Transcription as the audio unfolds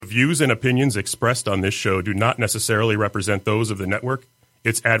views and opinions expressed on this show do not necessarily represent those of the network,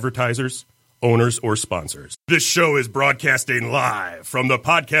 its advertisers, owners, or sponsors. This show is broadcasting live from the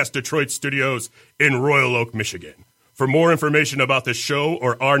Podcast Detroit studios in Royal Oak, Michigan. For more information about the show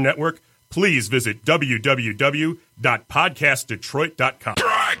or our network, please visit www.podcastdetroit.com.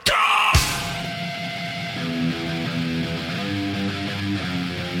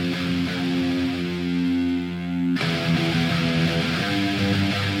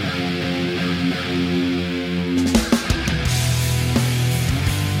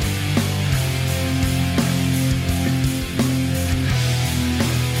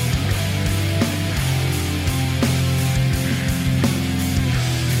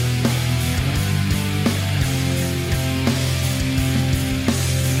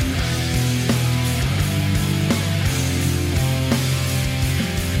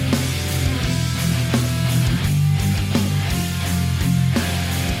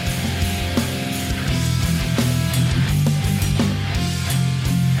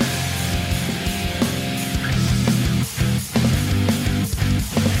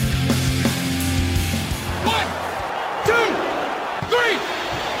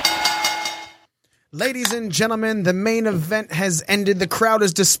 Ladies and gentlemen, the main event has ended. The crowd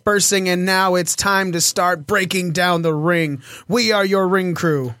is dispersing, and now it's time to start breaking down the ring. We are your ring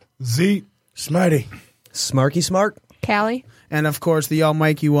crew. Z, Smitey, Smarky Smart, Callie, and of course the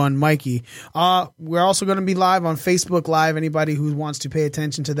almighty one, Mikey. We're also going to be live on Facebook Live. Anybody who wants to pay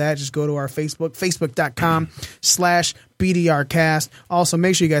attention to that, just go to our Facebook, facebook.com/BDRcast. Also,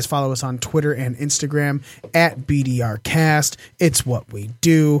 make sure you guys follow us on Twitter and Instagram at BDRcast. It's what we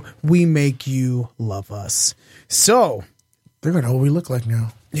do. We make you love us. So, they're going to know what we look like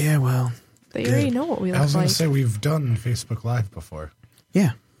now. yeah, well, they already know what we I look was going like. to say, we've done Facebook Live before.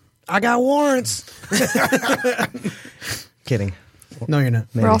 yeah. I got warrants. Kidding. No, you're not.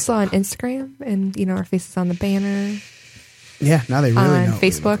 We're also on Instagram, and our faces on the banner, Yeah, now they really on know.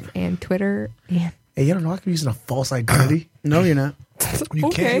 Facebook and Twitter. And Hey, you don't know I'm using a false identity? No, you're not. You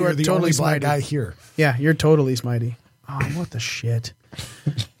Okay. can't. You are the Totally only black Smitey. guy here. Yeah, you're totally Smitey. Oh, what the shit.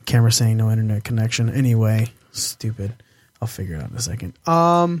 Camera saying no internet connection. Anyway, stupid. I'll figure it out in a second.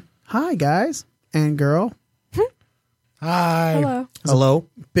 Hi, guys and girl. Hi. hello. Hello.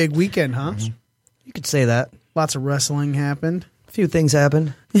 Big weekend, huh? You could say that. Lots of wrestling happened. A few things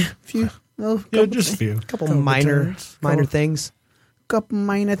happened. Few, well, Yeah, just a few. Couple minor turns, things. couple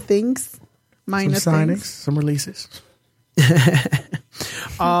minor things. Minor some signings, things. some releases.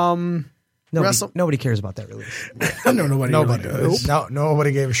 Nobody cares about that release. No, nobody Nobody does. No,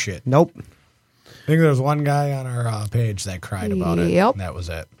 nobody gave a shit. Nope. I think there was one guy on our page that cried about it. Yep. And that was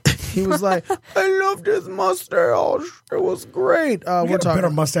it. He was like, I loved his mustache. It was great. We're better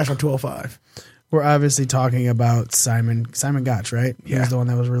talking. mustache on 205. We're obviously talking about Simon Gotch, right? He was the one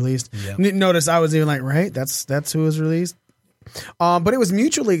that was released. Yeah. Notice I was even like, right? That's who was released. But it was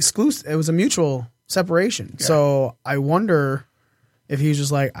mutually exclusive. It was a mutual separation. Yeah. So I wonder if he was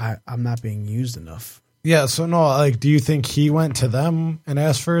just like, I'm not being used enough. Yeah, so no, do you think he went to them and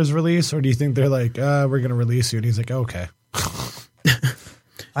asked for his release, or do you think they're like, we're going to release you? And he's like, okay.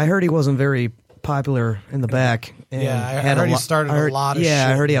 I heard he wasn't very popular in the back. And Yeah, I heard he started a lot of shit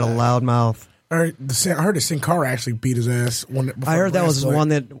I heard he had a in the loud mouth. I heard that Sin Cara actually beat his ass. I heard that was one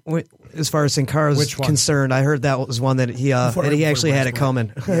that, as far as Sin Cara is Which one? concerned, I heard that was one that he actually had it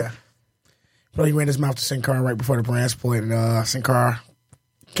coming. Yeah. But he ran his mouth to Sin Cara right before the brand split, and Sin Cara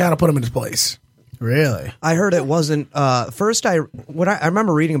kind of put him in his place. Really? I heard it wasn't. First, I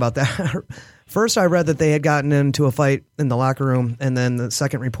remember reading about that. First, I read that they had gotten into a fight in the locker room, and then the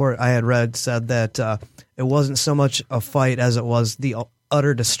second report I had read said that it wasn't so much a fight as it was the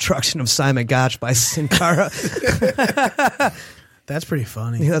utter destruction of Simon Gotch by Sin Cara. That's pretty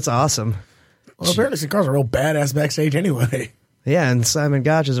funny. Yeah, that's awesome. Well, apparently Sin Cara's a real badass backstage anyway. Yeah, and Simon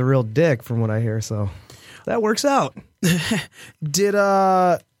Gotch is a real dick from what I hear, so that works out. Did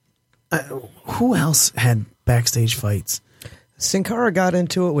who else had backstage fights? Sin Cara got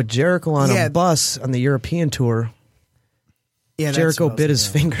into it with Jericho on a bus on the European tour. Yeah, Jericho bit his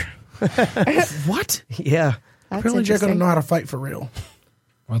finger. What? Yeah. That's Apparently Jericho doesn't interesting. know how to fight for real.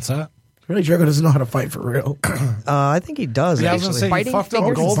 What's that? Apparently Jericho doesn't know how to fight for real. I think he does, Yeah, I was going actually. to say, he Fighting fucked up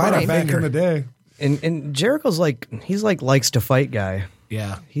fingers is Goldberg fine. back in the day. And Jericho's likes to fight guy.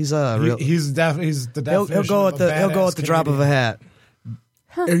 Yeah. He's a real. He's the definition He'll go of at a he'll go badass at the drop of a Canadian. hat.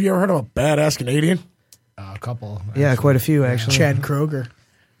 Have you ever heard of a badass Canadian? A couple. Yeah, quite a few actually. Chad Kroger.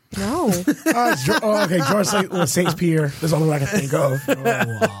 No. Okay, George St. Pierre. That's the only one I can think of.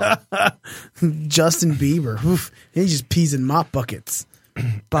 Justin Bieber. Oof. He just pees in mop buckets.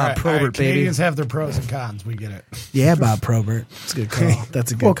 Bob Probert, baby. Canadians have their pros and cons. We get it. Yeah, Bob Probert. It's a good call.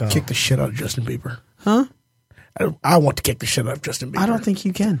 That's a good We'll call. kick the shit out of Justin Bieber. Huh? I want to kick the shit out of Justin Bieber. I don't think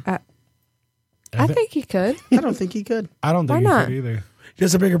you can. I think he could. I don't think he could. I don't Why think you not? could either.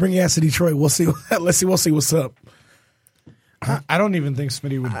 Justin Bieber, bring your ass to Detroit. We'll see. We'll see what's up. I don't even think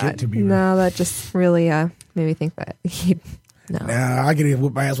Smitty would get to Bieber. No, that just really made me think that he. No. Nah, I get it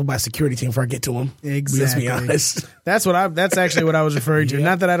with my ass with my security team before I get to him. Exactly. Let's be honest. That's actually what I was referring to.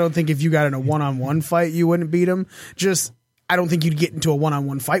 Not that I don't think if you got in a one-on-one fight you wouldn't beat him. Just I don't think you'd get into a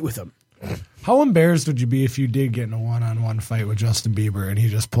one-on-one fight with him. How embarrassed would you be if you did get in a one-on-one fight with Justin Bieber and he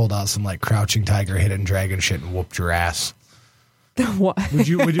just pulled out some like Crouching Tiger, Hidden Dragon shit and whooped your ass? What? Would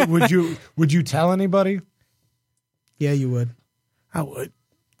you tell anybody? Yeah, you would. I would.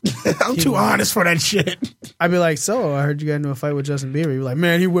 I'm too honest for that shit. I'd be like, so I heard you got into a fight with Justin Bieber. You'd be like,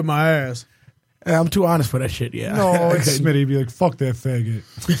 man, he whipped my ass. I'm too honest for that shit. Yeah. No, it's Smitty be like, fuck that faggot.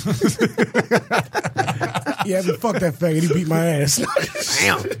 Yeah, but fuck that faggot. He beat my ass.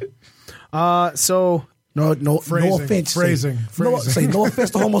 Damn. So No Phrasing, offense. phrasing. Say no offense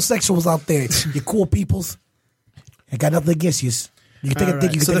to homosexuals out there. You cool peoples. I got nothing against you. You can take all a dick.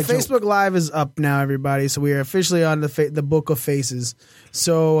 right. You can So the take a joke. Facebook Live is up now, everybody. So we are officially on the Book of Faces.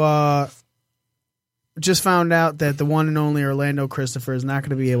 So just found out that the one and only Orlando Christopher is not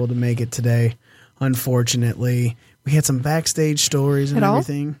going to be able to make it today, unfortunately. We had some backstage stories and At all?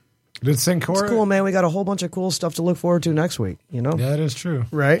 everything. Did Sincora? It's cool, man. We got a whole bunch of cool stuff to look forward to next week, you know? Yeah, that is true.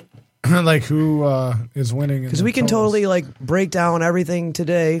 Right? Like who is winning? Because we can totally like break down everything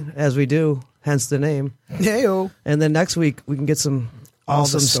today as we do, hence the name. Heyo. And then next week we can get some All the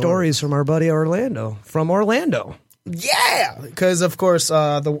awesome stories. stories from our buddy Orlando. From Orlando. Yeah, because of course,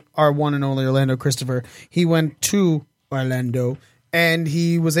 our one and only Orlando Christopher, he went to Orlando and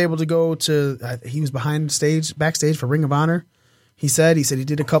he was able to go to. He was backstage for Ring of Honor. He said he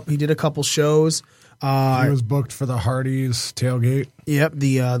did a couple shows. He was booked for the Hardys tailgate. Yep,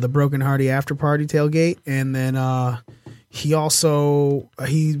 the Broken Hardy after party tailgate, and then he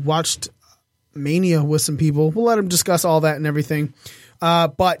watched Mania with some people. We'll let him discuss all that and everything.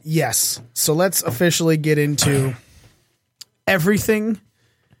 But yes, so let's officially get into everything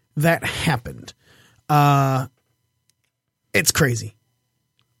that happened. It's crazy.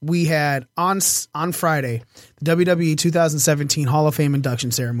 We had on Friday the WWE 2017 Hall of Fame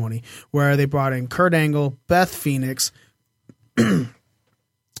induction ceremony where they brought in Kurt Angle, Beth Phoenix.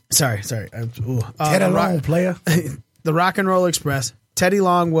 Sorry. Get along, player. The Rock and Roll Express. Teddy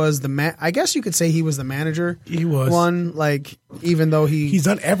Long was the I guess you could say he was the manager. He was. One, like, even though He's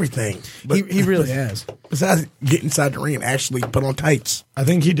done everything. But he really has. Besides get inside the ring and actually put on tights. I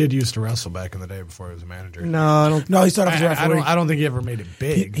think he did used to wrestle back in the day before he was a manager. No, I don't. No, he started as a referee. I don't think he ever made it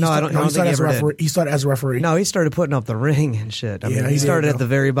big. No, I don't he think started he as a ever referee. did. He started as a referee. No, he started putting up the ring and shit. I mean, he did, started though. at the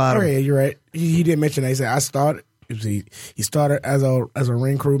very bottom. Oh, yeah, you're right. He did mention that. He said, I started. He started as a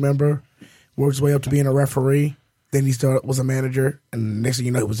ring crew member, worked his way up to being a referee. Then he was a manager, and next thing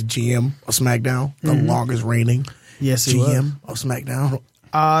you know, he was a GM of SmackDown, the longest reigning Yes, he GM of SmackDown.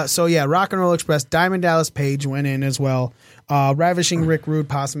 So yeah, Rock and Roll Express. Diamond Dallas Page went in as well. Ravishing Rick Rude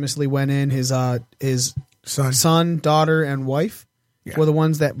posthumously went in. His son, daughter, and wife were the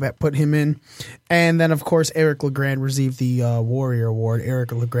ones that put him in. And then, of course, Eric LeGrand received the Warrior Award.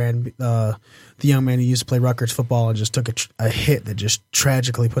 Eric LeGrand, the young man who used to play Rutgers football and just took a hit that just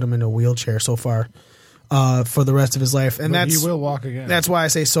tragically put him in a wheelchair so far for the rest of his life. And But that's he will walk again. That's why I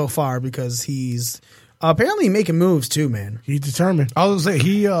say so far, because he's apparently making moves too, man. He's determined. I was say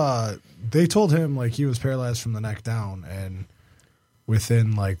they told him like he was paralyzed from the neck down, and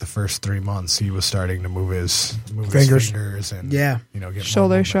within like the first 3 months he was starting to move his fingers and Yeah. get more Shoulder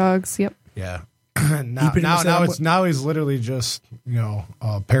movement. shrugs. Yep. Yeah. pretty much said, now he's literally just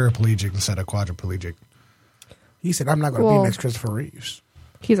paraplegic instead of quadriplegic. He said, I'm not going to Well- be next Christopher Reeves.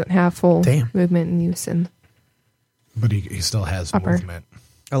 He doesn't have full Damn. movement and use and But he still has Upper. movement.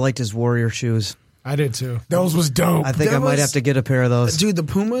 I liked his Warrior shoes. I did too. Those was dope. I think There I might was- have to get a pair of those. Dude, the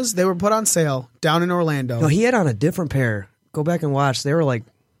Pumas, they were put on sale down in Orlando. No, he had on a different pair. Go back and watch. They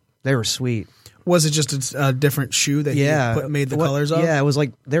were sweet. Was it just a different shoe that Yeah, he made the colors of? Yeah, it was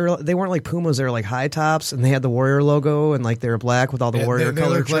like they weren't like Pumas. They were like high tops, and they had the Warrior logo, and like they were black with all the Yeah, Warrior they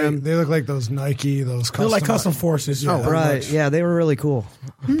color look like, trim. they look like those Nike, those They're like custom forces. Yeah, Right? Yeah, they were really cool.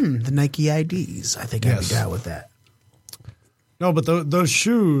 The Nike IDs. I think I'd be down with that. No, but those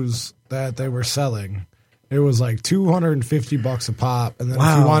shoes that they were selling, It was like $250 a pop, and then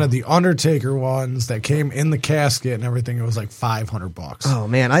if you wanted the Undertaker ones that came in the casket and everything, it was like $500. Oh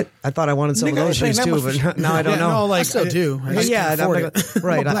man, I thought I wanted some of those shoes too, but now I don't know. No, like I still do. I just can't afford it.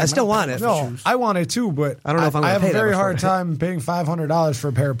 Right. I still want it. No, I want it too, but I don't know if I'm I gonna have pay a that very much for hard it. time paying $500 for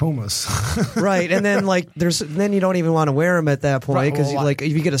a pair of Pumas. Right, and then like then you don't even want to wear them at that point because well, like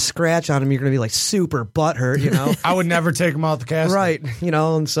if you get a scratch on them, you're gonna be like super butthurt, you know. I would never take them out the casket. Right, you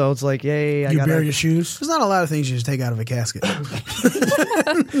know, and so it's like, yay, I You gotta bury your shoes. There's not a lot of things you just take out of a casket.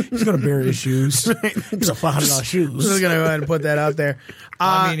 He's gonna bury his shoes. These are $500 shoes. I'm just gonna go ahead and put that out there.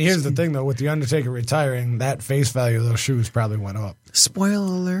 I mean, here's the thing though: with the Undertaker retiring, that face value of those shoes probably went up. Spoiler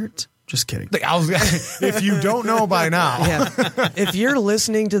alert. Just kidding. If you don't know by now, Yeah. If you're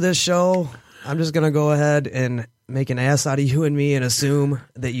listening to this show, I'm just gonna go ahead and make an ass out of you and me and assume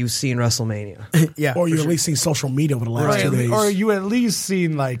that you've seen WrestleMania. Yeah. Or you at least seen social media over the last 2 days. or you at least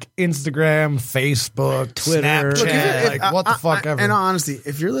seen like Instagram, Facebook, Twitter. Snapchat, Look, if like what the fuck ever. In all honesty,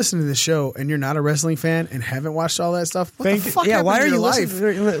 if you're listening to the show and you're not a wrestling fan and haven't watched all that stuff, what the fuck Yeah, happened why to are your you life?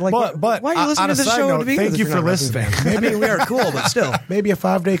 listening? Like, But why are you listening on to a the side show? note, to begin thank with you if you're for not a wrestling listening. fan? I mean, we are cool, but still. Maybe a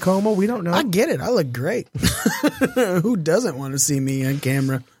 5-day coma. We don't know. I get it. I look great. Who doesn't want to see me on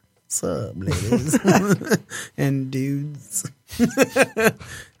camera? What's up, ladies and dudes? Show I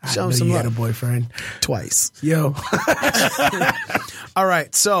them knew some you had a love. boyfriend. Twice. Yo, All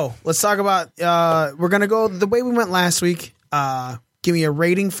right, so let's talk about. We're gonna go the way we went last week. Give me a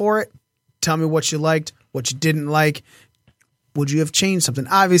rating for it. Tell me what you liked, what you didn't like. Would you have changed something?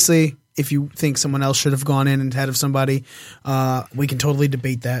 Obviously, if you think someone else should have gone in instead of somebody, we can totally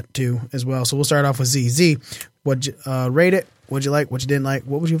debate that too as well. So we'll start off with Z. Z, what'd you rate it? What'd you like? What you didn't like?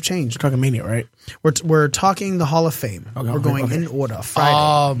 What would you have changed? talking Mania, right? We're talking the Hall of Fame. We're going in order. Friday.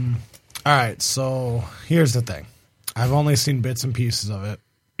 All right, so here's the thing. I've only seen bits and pieces of it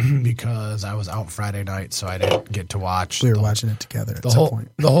because I was out Friday night, so I didn't get to watch. we were watching it together at the some whole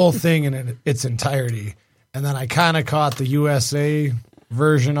point. the whole thing in its entirety, and then I kind of caught the USA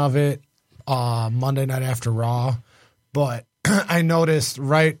version of it Monday night after Raw, but I noticed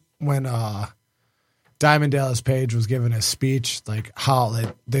right when Diamond Dallas Page was giving his speech, like how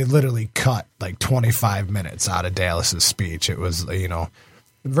they literally cut like 25 minutes out of Dallas's speech. It was,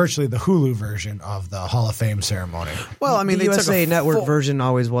 virtually the Hulu version of the Hall of Fame ceremony. Well, I mean, The they USA took a Network full- version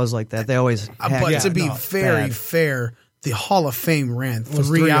always was like that. They always had But to be no, very bad. fair, the Hall of Fame ran 3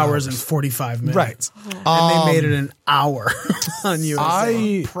 3 hours hours. and 45 minutes. Right. And they made it an hour on USA.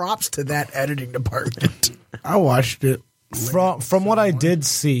 I- Props to that editing department. I watched it. From what I did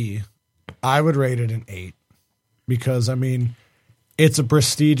see, I would rate it an 8 because I mean, it's a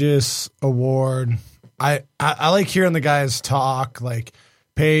prestigious award. I like hearing the guys talk. Like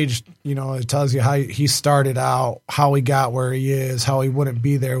Page, it tells you how he started out, how he got where he is, how he wouldn't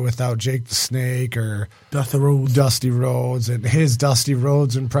be there without Jake the Snake or Dusty Rhodes and his Dusty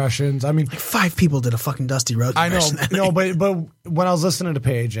Rhodes impressions. I mean, 5 people did a fucking Dusty Rhodes I know, impression. but when I was listening to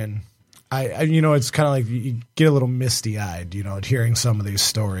Paige and I it's kind of like you get a little misty eyed, hearing some of these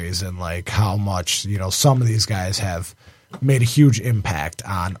stories and like how much, some of these guys have made a huge impact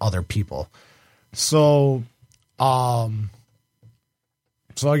on other people. So,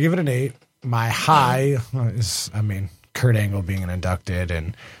 so I'll give it an 8. My high is, Kurt Angle being inducted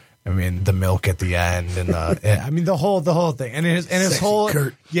and the milk at the end and the whole thing and his whole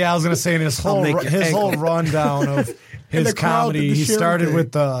Kurt. I was gonna say in his whole rundown of his the crowd comedy. did the He shit started thing.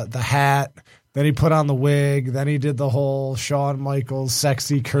 with the hat, then he put on the wig, then he did the whole Shawn Michaels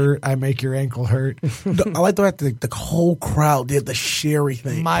sexy Kurt, I make your ankle hurt. I like the fact that the whole crowd did the Sherry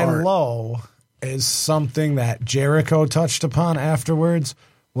thing. My part. low is something that Jericho touched upon afterwards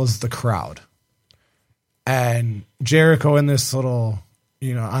was the crowd. And Jericho in this little,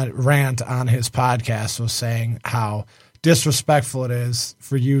 rant on his podcast was saying how disrespectful it is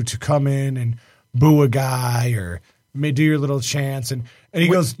for you to come in and boo a guy or may do your little chants. And he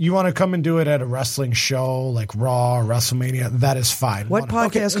goes, you want to come and do it at a wrestling show like Raw or WrestleMania? That is fine. What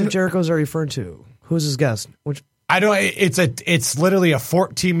podcast of Jericho's are you referring to? Who's his guest? Which I don't. It's literally a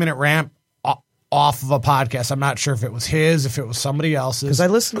 14-minute rant off of a podcast. I'm not sure if it was his, if it was somebody else's. because I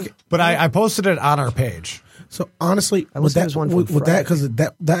listened. But I posted it on our page. So honestly, I with listened to that, his one from with that, Friday. because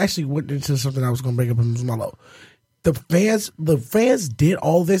that actually went into something I was going to bring up in my low. The fans did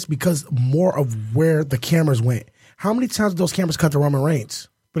all this because more of where the cameras went. How many times did those cameras cut to Roman Reigns?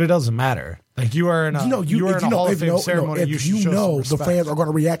 But it doesn't matter. Like you are in a you are in a Hall of Fame ceremony. If You should show some the respect. fans are going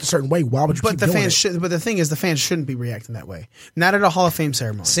to react a certain way, why would you But keep the doing fans it? should. But the thing is, the fans shouldn't be reacting that way. Not at a Hall of Fame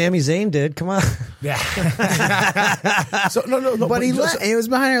ceremony. Sami Zayn did. Come on. Yeah. So no. But he was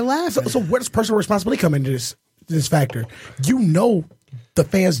behind her laughing. So where does personal responsibility come into this factor? the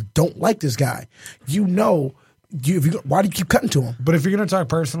fans don't like this guy. Why do you keep cutting to him? But if you're going to talk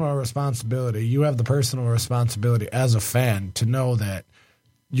personal responsibility, you have the personal responsibility as a fan to know that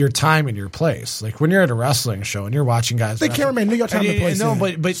your time and your place. Like when you're at a wrestling show and you're watching guys, The cameraman knew your time and place. No,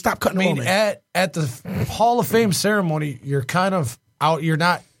 but stop cutting I mean, on me. at the Hall of Fame ceremony, you're kind of out. You're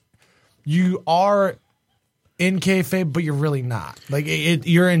not. You are in kayfabe, but you're really not. Like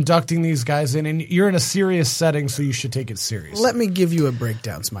you're inducting these guys in, and you're in a serious setting, so you should take it seriously. Let me give you a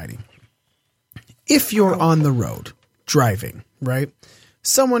breakdown, Smitey. If you're on the road driving, right,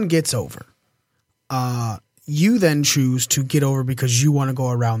 someone gets over. You then choose to get over because you want to go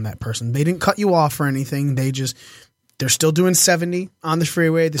around that person. They didn't cut you off or anything. They're still doing 70 on the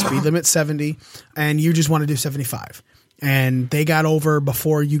freeway. The speed limit's 70, and you just want to do 75. And they got over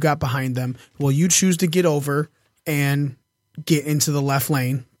before you got behind them. Well, you choose to get over and get into the left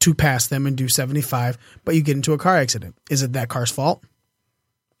lane to pass them and do 75, but you get into a car accident. Is it that car's fault?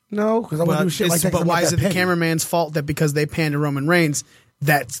 No, because I wouldn't do shit like that. But why is it the cameraman's fault that because they panned to Roman Reigns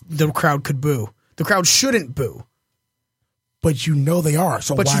that the crowd could boo? The crowd shouldn't boo. But you know they are.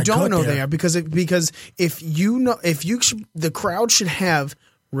 So But why you don't know there? they are because the crowd should have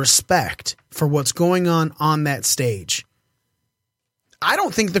respect for what's going on that stage. I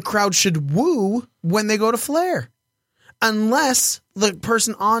don't think the crowd should woo when they go to Flair unless the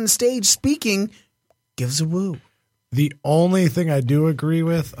person on stage speaking gives a woo. The only thing I do agree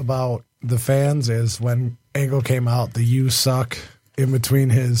with about the fans is when Angle came out, the "you suck" in between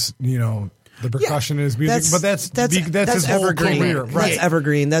his, the percussion in his music. But that's his whole evergreen. career. Right. That's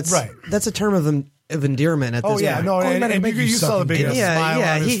evergreen. That's Right. That's a term of endearment at this point. And you saw the big smile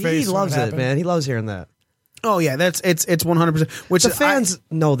on his face. He loves it, man. He loves hearing that. Oh yeah, it's 100%. Which The fans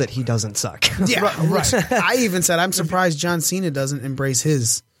know that he doesn't suck. Yeah, right. I even said I'm surprised John Cena doesn't embrace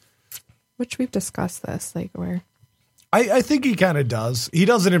his. Which we've discussed this, like where. I think he kind of does. He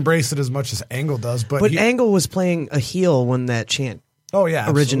doesn't embrace it as much as Angle does, but Angle was playing a heel when that chant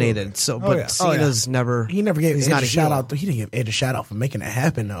originated. Absolutely. Cena's never. He never gave He's Ed not a a shout heel. out. He didn't give Ed a shout out for making it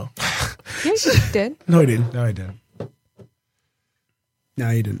happen, though. Yeah, you did. No, he didn't. No, he didn't. No,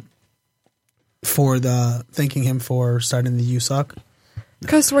 he didn't. For thanking him for starting the "You Suck."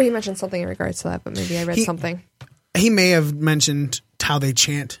 Because where you mentioned something in regards to that, but maybe I read something. He may have mentioned how they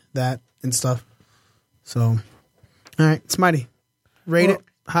chant that and stuff. So, all right, Smitey, rate it.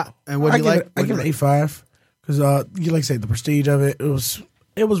 And what do you like? I give it 8.5 because you like I say the prestige of it. It was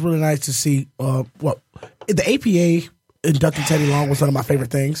really nice to see. The APA inducting Teddy Long was one of my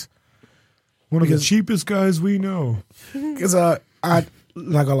favorite things. One of the cheapest guys we know. Because I'm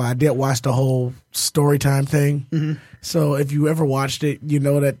not gonna lie, I did watch the whole story time thing. Mm-hmm. So if you ever watched it, you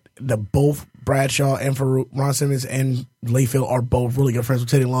know that both Bradshaw and Farouk, Ron Simmons and Layfield are both really good friends with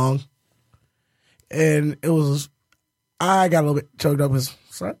Teddy Long. And I got a little bit choked up because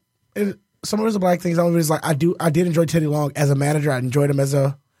some of his black things. Some of it is like I did enjoy Teddy Long as a manager. I enjoyed him as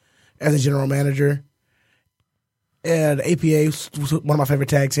a general manager. And the APA was one of my favorite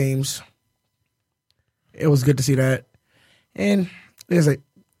tag teams. It was good to see that. And it's like,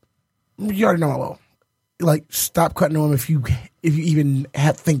 you already know my will. Like, stop cutting on him if you even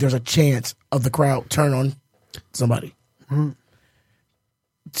think there's a chance of the crowd turn on somebody. Mm-hmm.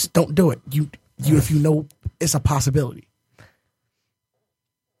 Just don't do it. You if you know it's a possibility.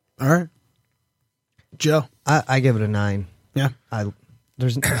 All right, Joe. I give it a 9. Yeah, I don't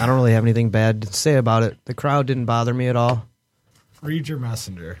really have anything bad to say about it. The crowd didn't bother me at all. Read your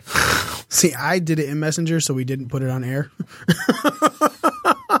messenger. See, I did it in Messenger, so we didn't put it on air.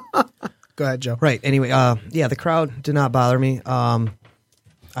 Go ahead, Joe. Right. Anyway, the crowd did not bother me.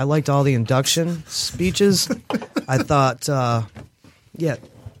 I liked all the induction speeches. I thought,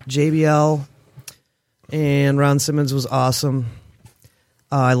 JBL and Ron Simmons was awesome.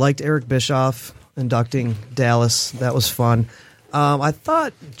 I liked Eric Bischoff inducting Dallas. That was fun. I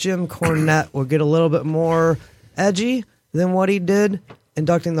thought Jim Cornette would get a little bit more edgy than what he did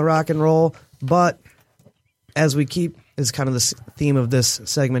inducting the Rock and Roll, but as we keep is kind of the theme of this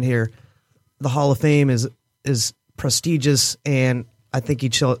segment here, the Hall of Fame is prestigious, and I think he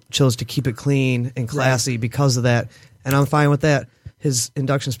chose to keep it clean and classy because of that, and I'm fine with that. His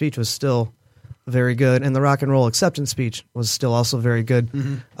induction speech was still very good, and the Rock and Roll acceptance speech was still also very good.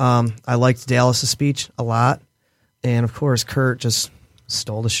 Mm-hmm. I liked Dallas' speech a lot, and of course Kurt just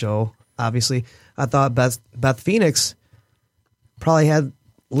stole the show, obviously. I thought Beth Phoenix probably had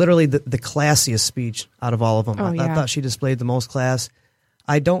literally the classiest speech out of all of them. Oh, I thought she displayed the most class.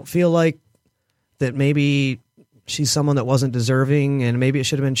 I don't feel like that maybe she's someone that wasn't deserving, and maybe it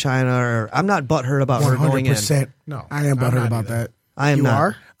should have been China. Or I'm not butthurt about her going in. 100%. No, I am butthurt about either. that. I am You not.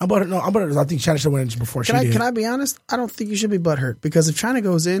 are? I'm butthurt. No, I'm butthurt. I think China should win before she did. Can I be honest? I don't think you should be butthurt because if China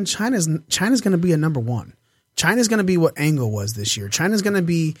goes in, China's going to be a number one. China's going to be what Angle was this year. China's going to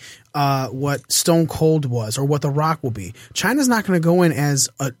be what Stone Cold was, or what The Rock will be. China's not going to go in as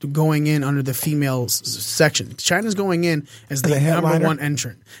going in under the female section. China's going in as the number one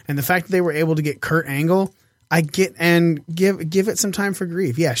entrant. And the fact that they were able to get Kurt Angle, I get, and give it some time for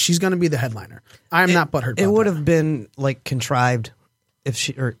grief. Yeah, she's going to be the headliner. I'm not butthurt. It would have been like contrived if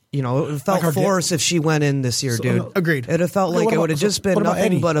she, or it felt like forced if she went in this year, dude. Agreed. It have felt like it would have just been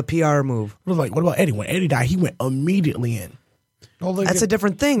nothing but a PR move. What about Eddie? When Eddie died, he went immediately in. That's a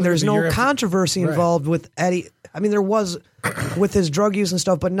different thing. There's no controversy involved with Eddie. I mean, there was with his drug use and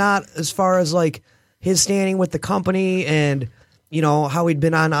stuff, but not as far as like his standing with the company and how he'd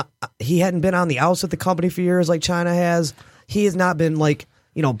been on. He hadn't been on the outs with the company for years like China has. He has not been like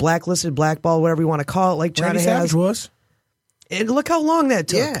blacklisted, blackballed, whatever you want to call it, like China Randy has. Savage was. And look how long that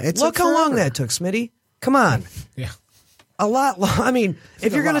took. Yeah, look how long that took, Smitty. Come on. Yeah. A lot. I mean,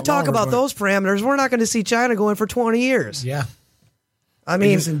 if you're going to talk about those parameters, we're not going to see China going for 20 years. Yeah. I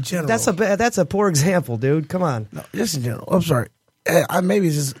mean, in general. that's a poor example, dude. Come on. No, just in general. I'm sorry. Maybe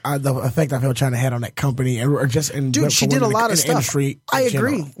it's just the effect I feel China had on that company, or just in dude, she did a lot of stuff. Industry I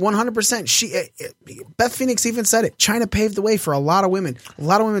agree, 100%. She, Beth Phoenix even said it. China paved the way for a lot of women. A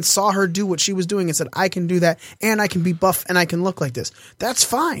lot of women saw her do what she was doing and said, "I can do that, and I can be buff, and I can look like this." That's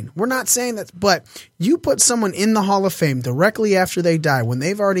fine. We're not saying that, but you put someone in the Hall of Fame directly after they die, when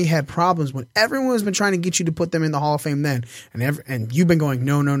they've already had problems, when everyone has been trying to get you to put them in the Hall of Fame, then and you've been going,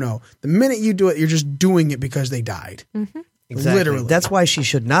 no. The minute you do it, you're just doing it because they died. Mm-hmm. Exactly. Literally. That's why she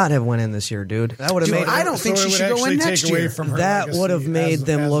should not have went in this year, dude. That would have made. I don't think she should go in next year. That would have made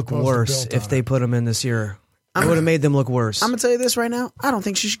them look worse if they put him in this year. It would have made them look worse. I'm gonna tell you this right now. I don't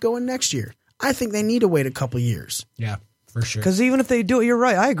think she should go in next year. I think they need to wait a couple years. Yeah, for sure. Because even if they do it, you're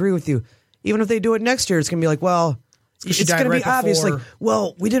right. I agree with you. Even if they do it next year, it's gonna be like, well, it's gonna be obvious. Like,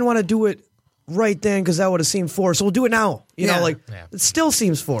 well, we didn't want to do it right then because that would have seemed forced. So we'll do it now. It still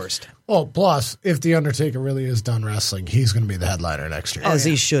seems forced. Well, plus, if The Undertaker really is done wrestling, he's going to be the headliner next year. As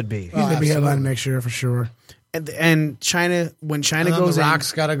he should be. He's going to be headlining next year for sure. And China, when China goes in, The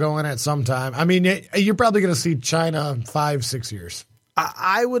Rock's got to go in at some time. I mean, you're probably going to see China 5-6 years.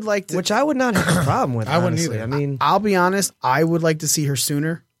 I would like to. Which I would not have a problem with, I wouldn't honestly. either. I mean, I'll be honest, I would like to see her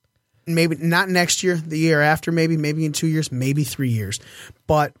sooner. Maybe not next year, the year after, maybe in 2 years, maybe 3 years.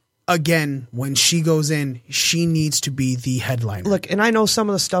 But again, when she goes in, she needs to be the headliner. Look, and I know some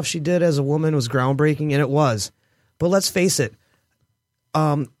of the stuff she did as a woman was groundbreaking, and it was. But let's face it,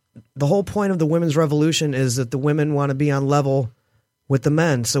 the whole point of the women's revolution is that the women want to be on level with the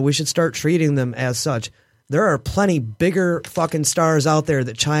men, so we should start treating them as such. There are plenty bigger fucking stars out there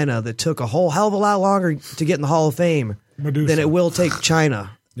that China that took a whole hell of a lot longer to get in the Hall of Fame Medusa. than it will take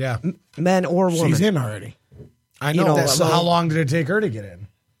China. Yeah. Men or women. She's in already. I know. So how long did it take her to get in?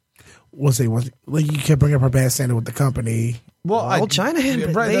 We'll see. Like, you can't bring up her bad standing with the company. Well, China had,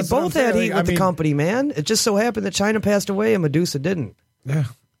 they both had heat with the company, man. It just so happened that China passed away and Medusa didn't. Yeah.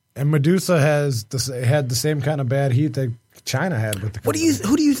 And Medusa had the same kind of bad heat that China had with the company.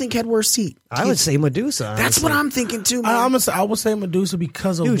 Who do you think had worse heat? I would say Medusa. Honestly. That's what I'm thinking too, man. I would say Medusa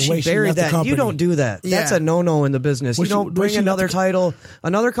because of Dude, the way she buried left the that. company. You don't do that. Yeah. That's a no-no in the business. You don't bring another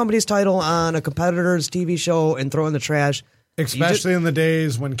company's title on a competitor's TV show and throw in the trash. Especially in the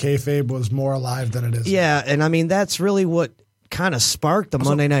days when kayfabe was more alive than it is. Yeah, and I mean, that's really what kind of sparked the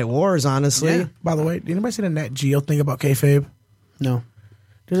Monday Night Wars, honestly. Yeah. By the way, did anybody see the Nat Geo thing about kayfabe? No.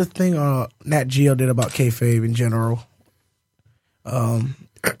 There's a thing Nat Geo did about kayfabe in general.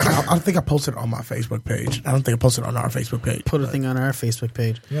 I think I posted it on my Facebook page. I don't think I posted it on our Facebook page. Put a thing on our Facebook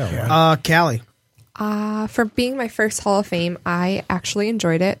page. Yeah. Callie. For being my first Hall of Fame, I actually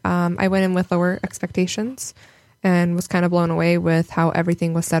enjoyed it. I went in with lower expectations and was kind of blown away with how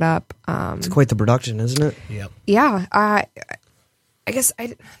everything was set up. It's quite the production, isn't it? Yep. Yeah. I guess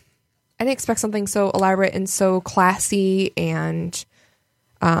I didn't expect something so elaborate and so classy, and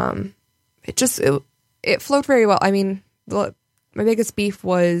it flowed very well. I mean, my biggest beef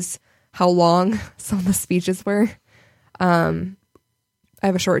was how long some of the speeches were. I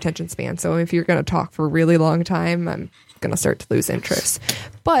have a short attention span, so if you're going to talk for a really long time, I'm going to start to lose interest.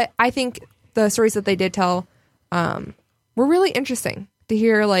 But I think the stories that they did tell were really interesting to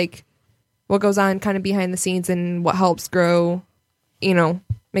hear, like what goes on kind of behind the scenes and what helps grow,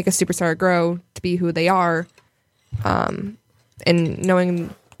 make a superstar grow to be who they are. And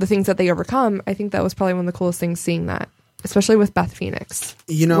knowing the things that they overcome, I think that was probably one of the coolest things, seeing that, especially with Beth Phoenix,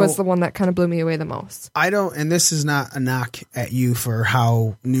 was the one that kind of blew me away the most. I don't, and this is not a knock at you for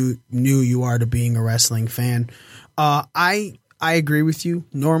how new you are to being a wrestling fan. I I agree with you.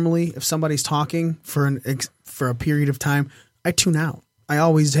 Normally, if somebody's talking for a period of time, I tune out. I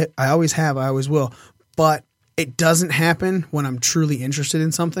always have. I always will. But it doesn't happen when I'm truly interested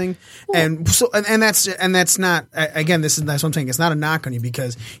in something, and that's not again. That's what I'm saying. It's not a knock on you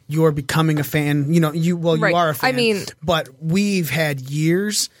because you're becoming a fan. You are a fan. I mean, but we've had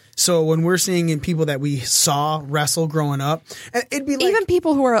years. So when we're seeing in people that we saw wrestle growing up, it'd be like even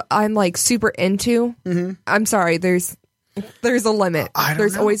people who I'm like super into. Mm-hmm. I'm sorry. There's a limit.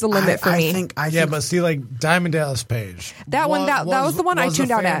 There's always a limit for me. But see, like Diamond Dallas Page. That was the one I tuned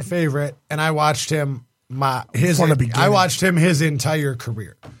out at. Favorite, and I watched him. From the beginning. I watched him his entire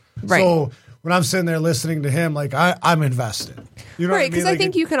career. Right. So when I'm sitting there listening to him, like I'm invested. You know, right? Because I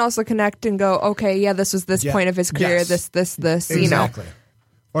think you can also connect and go, okay, yeah, this was this point of his career. Yes. This. Exactly.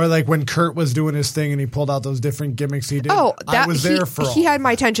 Or like when Kurt was doing his thing and he pulled out those different gimmicks he did. Oh, I was there for all. He had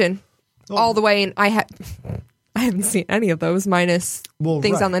my attention all the way, and I haven't seen any of those minus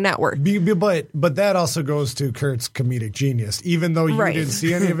things on the network. But that also goes to Kurt's comedic genius. Even though you didn't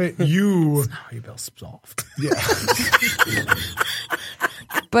see any of it, you. How you feel soft. Yeah.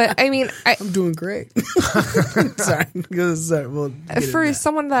 But I mean, I'm doing great. Sorry. For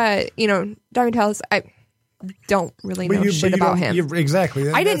someone that Diamond Dallas, I don't really know shit about him. Exactly.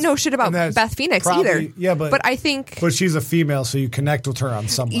 I didn't know shit about Beth Phoenix either. Yeah, but I think. But she's a female, so you connect with her on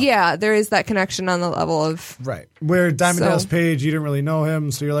some level. Yeah, there is that connection on the level of. Right. Where Diamond Dallas Page, you didn't really know him,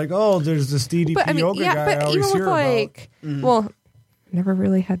 so you're like, oh, there's this DDP yoga guy I always hear about. Well, never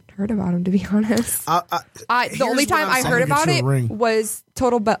really had heard about him, to be honest. The only time I heard about it was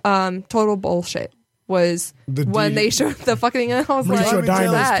total bullshit. Was when they showed the fucking thing. I was like, Diamond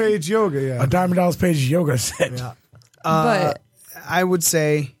Dallas Page yoga, yeah. A Diamond Dallas Page yoga set. Yeah. But I would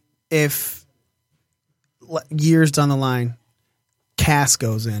say if years down the line, Cass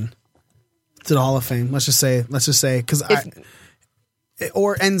goes in to the Hall of Fame. Let's just say because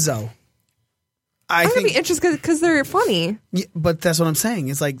or Enzo. I'm gonna be interested because they're funny. Yeah, but that's what I'm saying.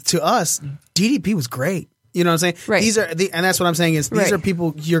 It's like to us, DDP was great. You know what I'm saying? Right. These are and that's what I'm saying is these are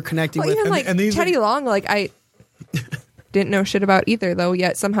people you're connecting with. Even like Teddy Long, like I didn't know shit about either though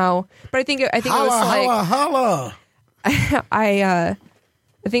yet somehow. But I think it was like holla. I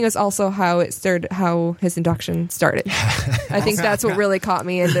think it was also how it started, how his induction started. I think that's what really caught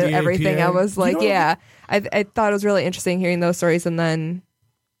me into everything. I was like, I thought it was really interesting hearing those stories and then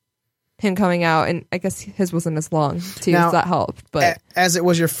him coming out, and I guess his wasn't as long too, so that helped. But as it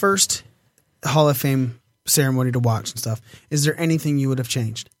was your first Hall of Fame ceremony to watch and stuff, is there anything you would have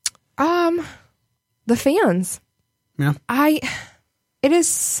changed? The fans. Yeah. It is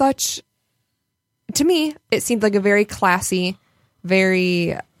such, to me, it seemed like a very classy,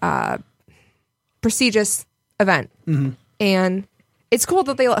 very prestigious event. Mm-hmm. And it's cool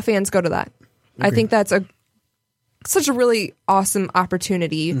that they let fans go to that. Agreed. I think that's such a really awesome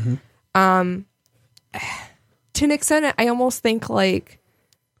opportunity. Mm-hmm. To an extent, I almost think like,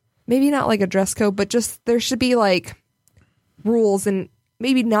 maybe not like a dress code, but just there should be like rules and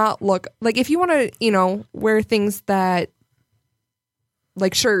maybe not look like if you want to, wear things that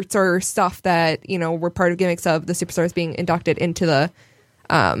like shirts or stuff that, were part of gimmicks of the superstars being inducted into the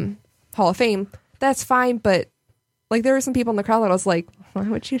Hall of Fame, that's fine. But like there were some people in the crowd that I was like, why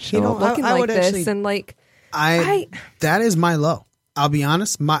would you show up looking like this? Actually, and like, that is my low. I'll be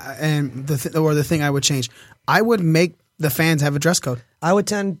honest. The thing I would change, I would make the fans have a dress code. I would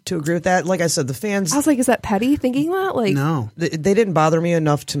tend to agree with that. Like I said, the fans. I was like, is that petty thinking that? Like, no, they didn't bother me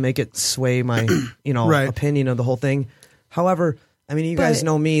enough to make it sway my, opinion of the whole thing. However, I mean, you guys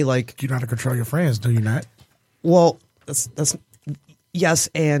know me. Like, you know how to control your friends, do you not? Well, that's yes,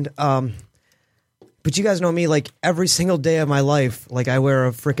 and but you guys know me. Like every single day of my life, like I wear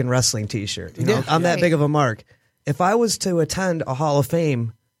a freaking wrestling T-shirt. I'm that big of a mark. If I was to attend a Hall of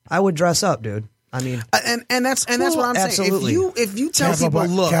Fame, I would dress up, dude. I mean, and that's what I'm absolutely saying. If you tell casual, people,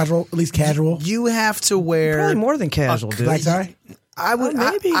 look, casual, at least casual, you have to wear probably more than casual, dude. Black tie. I would,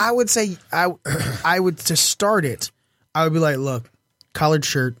 I would say, I would to start it. I would be like, look, collared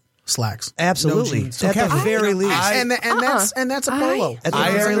shirt, slacks, absolutely. No jeans. At the very least, and that's a polo. At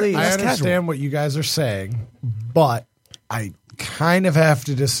the very least, I understand what you guys are saying, but I kind of have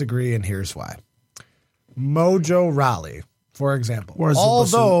to disagree, and here's why. Mojo Rawley, for example,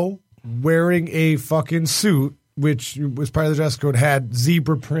 although wearing a fucking suit, which was part of the dress code, had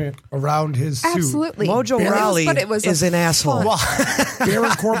zebra print around his suit. Absolutely. Mojo Rawley is an asshole.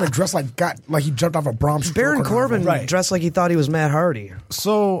 Baron Corbin dressed like he jumped off a Bram Stoker Baron Corbin novel. dressed like he thought he was Matt Hardy.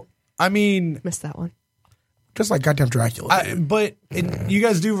 So, I mean, missed that one. Just like goddamn Dracula. But you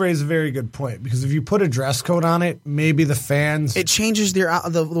guys do raise a very good point, because if you put a dress code on it, maybe the fans, It changes the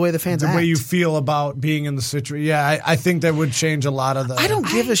way the fans the act. way you feel about being in the situation. Yeah, I think that would change a lot of the. I don't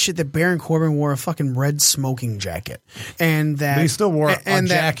give a shit that Baron Corbin wore a fucking red smoking jacket, and that But he still wore a and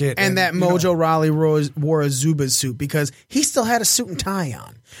that, jacket, and that and, you know. Mojo Rawley wore a Zubaz suit because he still had a suit and tie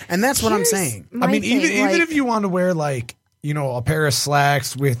on, and that's what I'm Here's saying. my I mean, thing, even like, if you want to wear like, you know, a pair of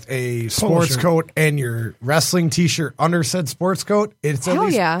slacks with a sports shirt. coat and your wrestling T-shirt under said sports coat, it's at Hell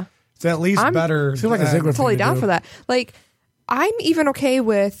least yeah. it's at least I'm- better. Seems like a than- Ziggler totally thing to down do. for that. Like, I'm even okay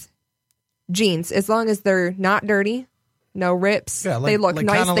with jeans as long as they're not dirty, no rips. Yeah, they look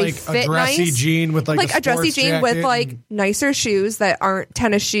nice. kinda They like fit a dressy nice. jean with like a dressy sports jean with jacket like and- nicer shoes that aren't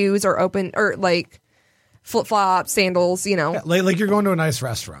tennis shoes or open or like flip flops, sandals. You know, Yeah, like you're going to a nice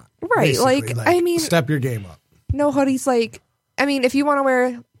restaurant, right? basically. Like, I mean, step your game up. no hoodies. Like, I mean, if you want to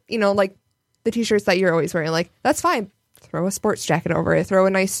wear, you know, like the t-shirts that you're always wearing, like that's fine. Throw a sports jacket over it. Throw a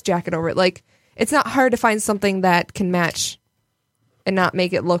nice jacket over it. Like, it's not hard to find something that can match and not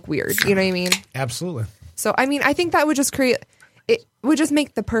make it look weird. You know what I mean? Absolutely. So, I mean, I think that would just it would just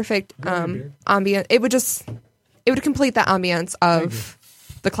make the perfect ambient. It would complete that ambience of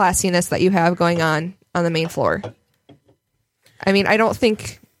the classiness that you have going on the main floor. I mean, I don't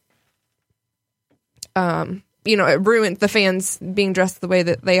think, you know, it ruins the fans being dressed the way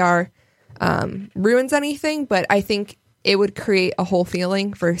that they are, ruins anything, but I think it would create a whole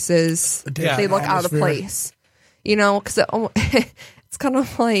feeling versus Yeah, they look out of atmosphere. place, you know, because it's kind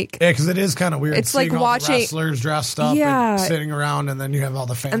of like, Yeah, because it is kind of weird. It's like seeing all watching- the wrestlers dressed up Yeah. and sitting around, and then you have all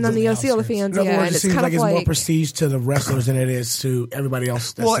the fans. and then on you see all the outskirts. fans, In other yeah, words, and it it's seems kind like of it's more like, prestige to the wrestlers than it is to everybody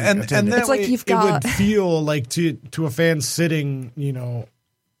else. That's Well, and attending. that It's like way you've it got- would feel like to a fan sitting, you know,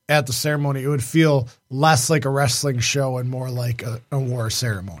 at the ceremony, it would feel less like a wrestling show and more like a war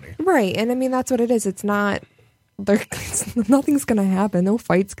ceremony. right. And I mean, that's what it is. It's not, nothing's going to happen. No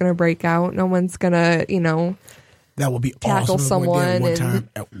fight's going to break out. No one's going to, you know, that would be tackle awesome. if we did someone one and- time.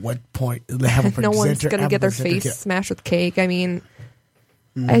 At what point they have a presenter? no one's going to have get a their presenter face kid. smashed with cake. I mean,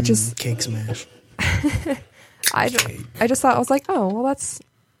 I just, Cake smash. I just thought, I was like, oh, well, that's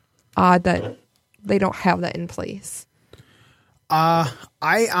odd that they don't have that in place.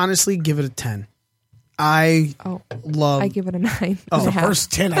 I honestly give it a 10. I Oh, love. I give it a 9. It's the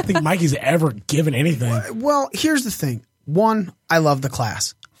first 10 I think Mikey's ever given anything. Well, here's the thing. One, I love the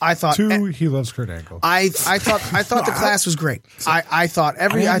class. I thought. Two, he loves Kurt Angle. I thought the class was great. I thought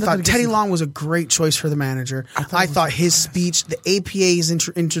Teddy Long was a great choice for the manager. I thought his speech, the APA's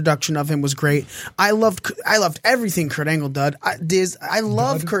introduction of him was great. I loved everything Kurt Angle did. I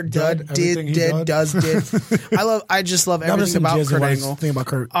love Kurt Dud, everything he did. I just love everything about Kurt Angle. Thing about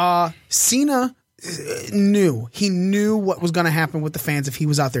Kurt. Cena knew what was going to happen with the fans if he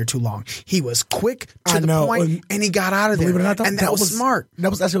was out there too long. He was quick to the point, and he got out of there. Believe it or not, and that was smart. That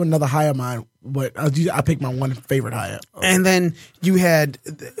was actually another high of mine, but I picked my one favorite high up. And then you had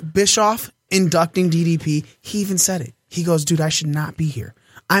Bischoff inducting DDP. He even said it. He goes, dude, I should not be here.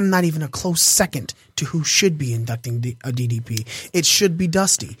 I'm not even a close second to who should be inducting a DDP. It should be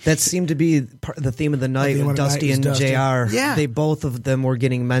Dusty. That seemed to be the theme of the night theme with of the Dusty night and is Dusty. JR. Yeah. They both of them were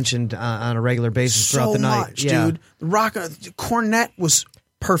getting mentioned on a regular basis throughout So the night. much, dude. Cornette was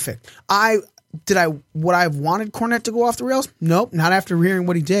perfect. Would I have wanted Cornette to go off the rails? Nope, not after hearing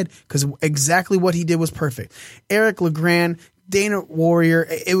what he did, because exactly what he did was perfect. Eric LeGrand, Dana Warrior,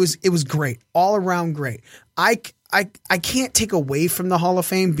 it was great, all around great. I can't take away from the Hall of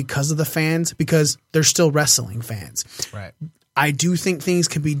Fame because of the fans, because they're still wrestling fans. Right. I do think things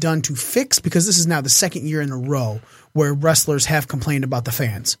can be done to fix, because this is now the second year in a row where wrestlers have complained about the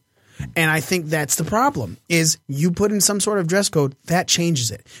fans. And I think that's the problem, is you put in some sort of dress code, that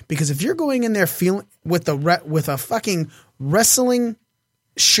changes it. Because if you're going in there feeling with a fucking wrestling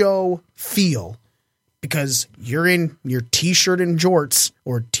show feel, because you're in your t-shirt and jorts,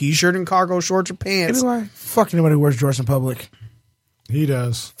 or t-shirt and cargo shorts or pants. Anyway, fuck anybody who wears jorts in public. He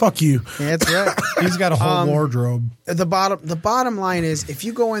does. Fuck you. That's right. He's got a whole wardrobe. The bottom line is, if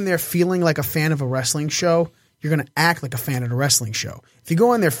you go in there feeling like a fan of a wrestling show, you're going to act like a fan of a wrestling show. If you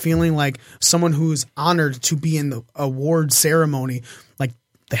go in there feeling like someone who's honored to be in the award ceremony, like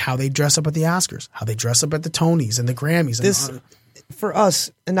how they dress up at the Oscars, how they dress up at the Tonys and the Grammys. For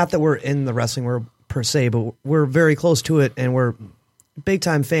us, and not that we're in the wrestling world per se, but we're very close to it and we're big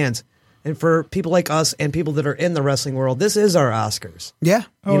time fans. And for people like us and people that are in the wrestling world, this is our Oscars. Yeah.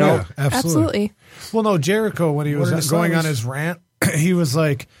 Oh, know? yeah, Absolutely. Well, no, Jericho, when he What are was the going on songs? his rant, he was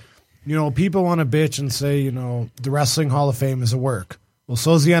like, you know, people want to bitch and say, you know, the Wrestling Hall of Fame is a work. Well,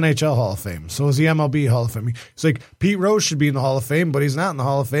 so is the NHL Hall of Fame. So is the MLB Hall of Fame. He's like, Pete Rose should be in the Hall of Fame, but he's not in the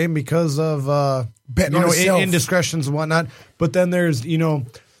Hall of Fame because of betting on himself. Indiscretions and whatnot. But then there's,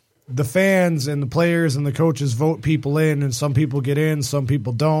 the fans and the players and the coaches vote people in, and some people get in, some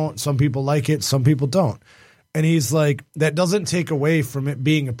people don't, some people like it, some people don't. And he's like, that doesn't take away from it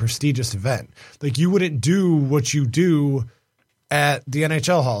being a prestigious event. Like, you wouldn't do what you do at the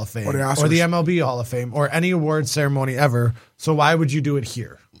NHL Hall of Fame or the MLB Hall of Fame or any award ceremony ever. So why would you do it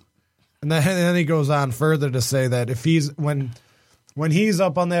here? And then he goes on further to say that if he's when he's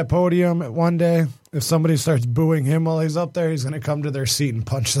up on that podium one day, if somebody starts booing him while he's up there, he's going to come to their seat and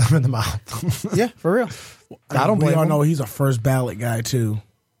punch them in the mouth. Yeah, for real. I don't blame We all him. know he's a first ballot guy too.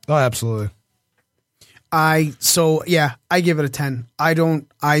 Oh, absolutely. I give it a 10.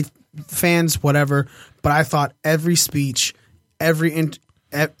 Fans, whatever, but I thought every speech,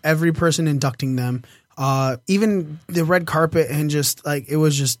 every person inducting them, even the red carpet, and just like it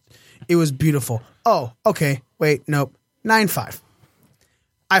was beautiful. Oh, okay, wait, nope, 9-5.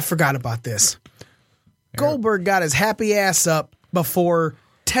 I forgot about this. Goldberg got his happy ass up before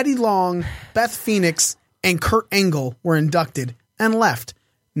Teddy Long, Beth Phoenix, and Kurt Angle were inducted and left.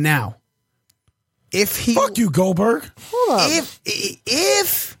 Now, Fuck you, Goldberg.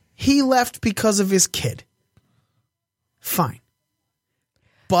 If he left because of his kid, fine.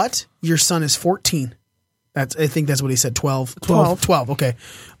 But your son is 14. I think that's what he said. 12. 12. Okay.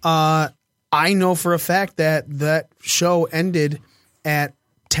 I know for a fact that show ended at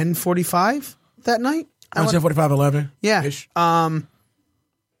 10:45 that night. 10:45, 11. Yeah. Ish. Why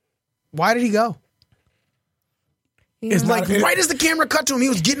did he go? It's Like right as the camera cut to him, he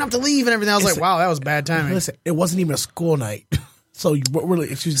was getting up to leave and everything. I was like, wow, that was bad timing. Listen, it wasn't even a school night. So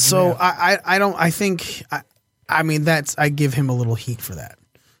really, excuse me. So I don't. I think. I mean, I give him a little heat for that.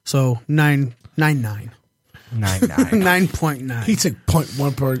 So 9.9. 9.9. He took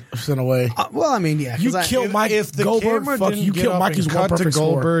 0.1% away. Well, I mean, yeah. You killed Mike. If the Goldberg, camera fuck didn't you get killed up Mikey's and one cut to perfect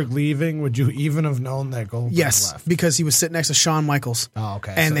score. Goldberg leaving, would you even have known that Goldberg Yes, left? because he was sitting next to Shawn Michaels. Oh,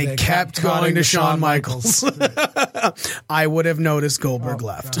 okay. And So they kept going to Shawn Michaels. I would have noticed Goldberg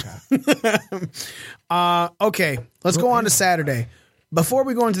left. Okay, let's go on to Saturday. Before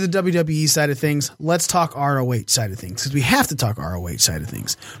we go into the WWE side of things, let's talk ROH side of things, because we have to talk ROH side of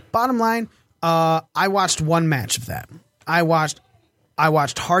things. Bottom line, I watched one match of that. I watched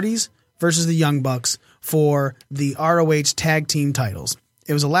Hardys versus the Young Bucks for the ROH tag team titles.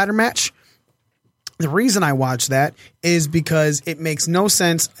 It was a ladder match. The reason I watched that is because it makes no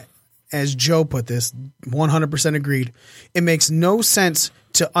sense, as Joe put this, 100% agreed. It makes no sense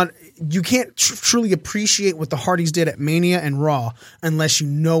you can't truly appreciate what the Hardys did at Mania and Raw unless you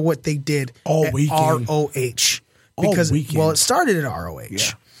know what they did at weekend. ROH. All Because, weekend. well, it started at ROH.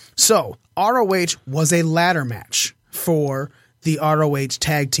 Yeah. So, ROH was a ladder match for the ROH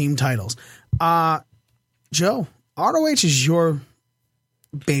tag team titles. Joe, ROH is your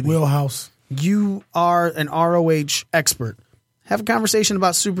baby. Wheelhouse. You are an ROH expert. Have a conversation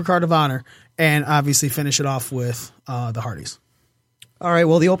about Supercard of Honor and obviously finish it off with the Hardys. All right,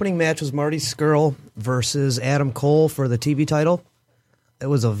 well, the opening match was Marty Scurll versus Adam Cole for the TV title. It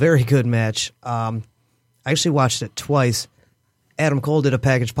was a very good match. I actually watched it twice. Adam Cole did a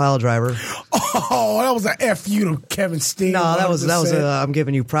package pile driver. Oh, that was an F you to Kevin Steen. No, that was 100%. I'm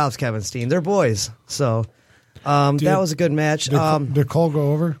giving you props, Kevin Steen. They're boys. So that was a good match. Did Cole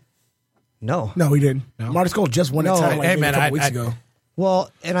go over? No. No, he didn't. Marty Scurll just won the title like maybe a couple weeks ago. Well,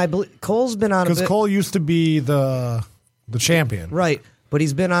 and I believe Cole's been on a Because bit. Cole used to be the champion. Right, but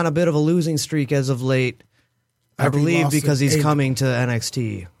he's been on a bit of a losing streak as of late. I After he believe lost because it, he's hey. coming to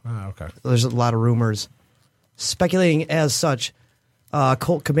NXT. Oh, okay. There's a lot of rumors speculating as such.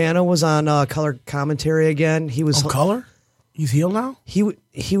 Colt Cabana was on color commentary again. He was Color? He's healed now? he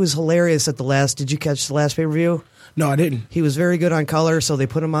was hilarious at the last. Did you catch the last pay-per-view? No, I didn't. He was very good on color, so they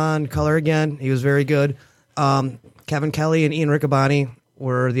put him on color again. He was very good. Kevin Kelly and Ian Riccaboni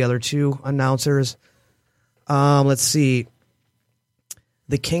were the other two announcers. Let's see.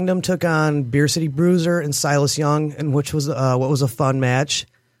 The Kingdom took on Beer City Bruiser and Silas Young, and which was what was a fun match.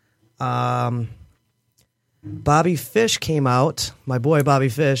 Bobby Fish came out. My boy Bobby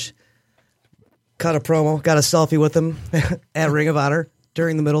Fish cut a promo, got a selfie with him at Ring of Honor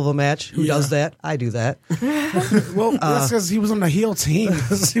during the middle of a match. Who does that? I do that. Well, that's because he was on the heel team. He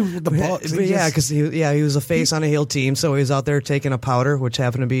was with the Bucks. But yeah, because he was a face on a heel team, so he was out there taking a powder, which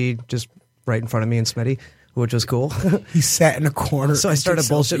happened to be just right in front of me and Smitty, which was cool. He sat in the corner. So I started and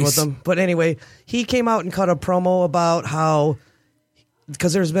took bullshitting with selfies. him. But anyway, he came out and cut a promo about how,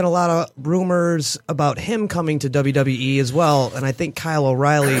 because there's been a lot of rumors about him coming to WWE as well, and I think Kyle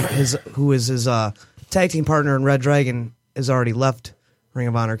O'Reilly, who is his tag team partner in Red Dragon, has already left Ring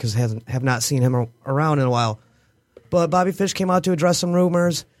of Honor because have not seen him around in a while. But Bobby Fish came out to address some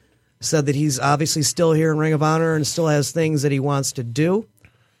rumors. said that he's obviously still here in Ring of Honor and still has things that he wants to do.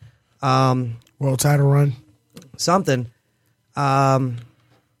 World title run. Something.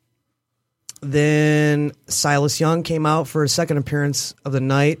 Then Silas Young came out for his second appearance of the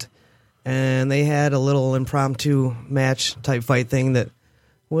night, and they had a little impromptu match type fight thing that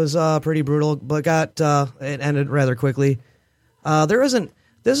was pretty brutal, but it ended rather quickly.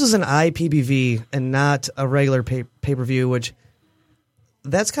 This is an IPBV and not a regular pay-per-view, which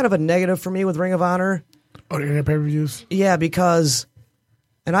that's kind of a negative for me with Ring of Honor. Oh, the internet pay-per-views? Yeah, because,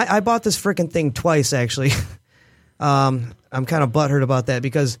 and I bought this freaking thing twice, actually. I'm kind of butthurt about that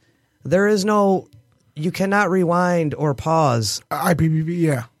because there is you cannot rewind or pause. IPBV,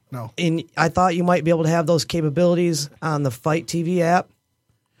 yeah. No. I thought you might be able to have those capabilities on the Fight TV app,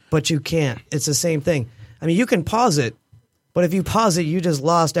 but you can't. It's the same thing. I mean, you can pause it, but if you pause it, you just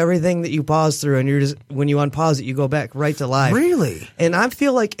lost everything that you paused through, and when you unpause it, you go back right to live. Really? And I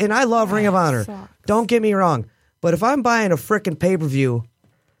feel like, and I love Ring of Honor. Sucks. Don't get me wrong, but if I'm buying a frickin' pay-per-view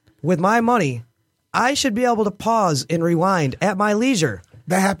with my money, I should be able to pause and rewind at my leisure.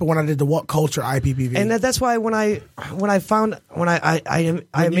 That happened when I did the What Culture IPPV. And that's why when I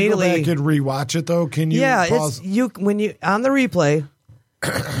immediately you go back and rewatch it though, can you pause? It's when you on the replay,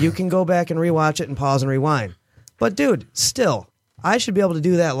 you can go back and rewatch it and pause and rewind. But dude, still, I should be able to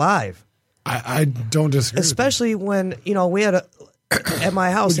do that live. I don't disagree. Especially when, we had at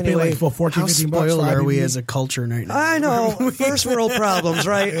my house Would you pay anyway. like for 14, How 15 bucks spoiled for are we IPPV? as a culture right now? I know, first world problems,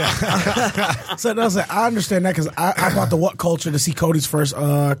 right? So I understand that because I bought the What Culture to see Cody's first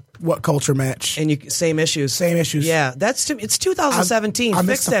What Culture match. And same issues. Same issues. Yeah, it's 2017. I Fix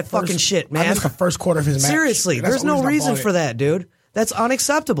missed the that first- fucking shit, man. I missed the first quarter of his match. Seriously, That's there's the no only I reason bought for it. that, dude. That's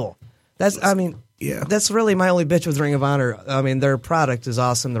unacceptable. Yeah. That's really my only bitch with Ring of Honor. I mean, their product is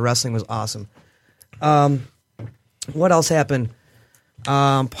awesome. The wrestling was awesome. What else happened?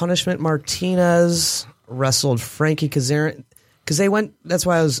 Punishment Martinez wrestled Frankie Kazarian because they went. That's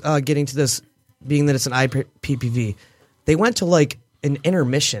why I was getting to this, being that it's an IPPV. They went to like an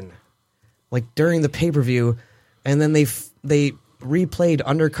intermission, like during the pay-per-view, and then they replayed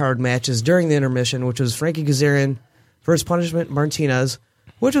undercard matches during the intermission, which was Frankie Kazarian versus Punishment Martinez,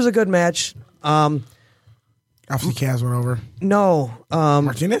 which was a good match. Obviously, Kaz went over. No,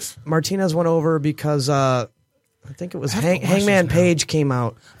 Martinez? Martinez went over because I think it was I have to watch Hangman this now. Page came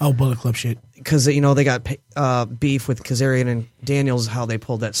out Oh, Bullet Club shit. because they got beef with Kazarian and Daniels, how they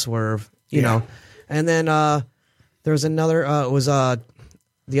pulled that swerve, you know, and then there was another. It was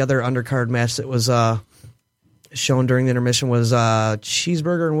the other undercard match that was shown during the intermission was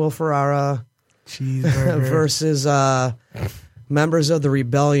Cheeseburger and Will Ferrara Cheeseburger. versus members of the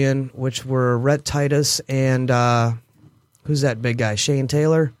Rebellion, which were Rhett Titus and who's that big guy? Shane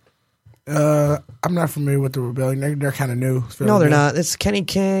Taylor? I'm not familiar with the Rebellion. They're kind of new. It's No, they're fairly new. not. It's Kenny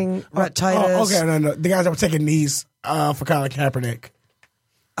King, Rhett Titus. Oh, okay, no. The guys that were taking knees for Colin Kaepernick.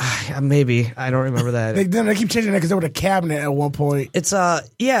 Maybe. I don't remember that. They keep changing that because they were the cabinet at one point. It's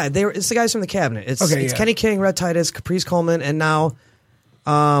it's the guys from the cabinet. It's Okay, Kenny King, Rhett Titus, Caprice Coleman, and now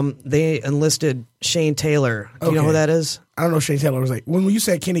they enlisted Shane Taylor. Do you know Okay. who that is? I don't know. Shane Taylor was like when you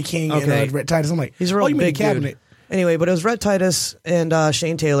said Kenny King Okay. and Red Titus. I'm like, He's a real you mean big the cabinet? dude. Anyway, but it was Rhett Titus and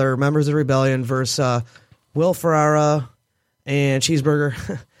Shane Taylor, members of the Rebellion, versus Will Ferrara and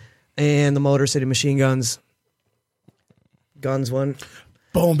Cheeseburger and the Motor City Machine Guns. Guns won.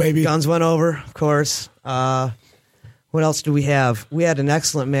 Boom, baby. Guns went over, of course. What else do we have? We had an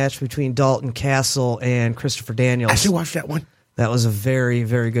excellent match between Dalton Castle and Christopher Daniels. I should watch that one. That was a very,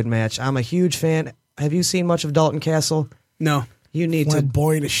 very good match. I'm a huge fan. Have you seen much of Dalton Castle? No. You need to.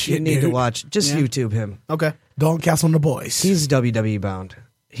 Boy, the shit. You need to dude. watch. Just Yeah. YouTube him. Okay. Dalton Castle and the boys. He's WWE bound.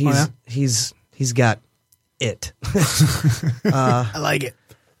 yeah? He's got it. I like it.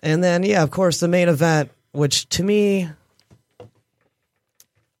 And then of course the main event, which to me,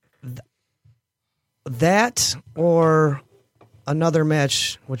 that or another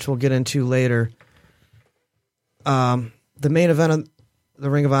match, which we'll get into later. The main event of the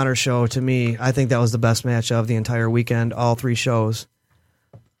Ring of Honor show, to me, I think that was the best match of the entire weekend, all three shows.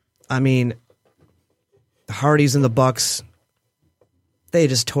 I mean, the Hardys and the Bucks, they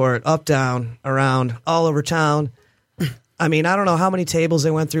just tore it up, down, around, all over town. I mean, I don't know how many tables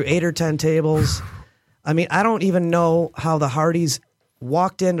they went through, 8 or 10 tables. I mean, I don't even know how the Hardys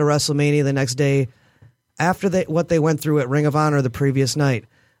walked into WrestleMania the next day after what they went through at Ring of Honor the previous night.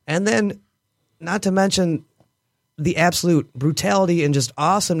 And then, not to mention the absolute brutality and just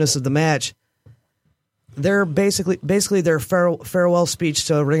awesomeness of the match. They're basically their farewell speech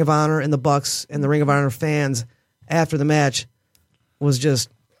to Ring of Honor and the Bucks and the Ring of Honor fans after the match was just,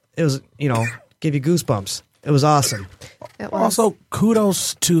 it was, give you goosebumps. It was awesome. It was. Also,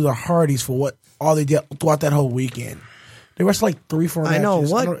 kudos to the Hardys for what all they did throughout that whole weekend. They wrestled like 3-4 matches. I know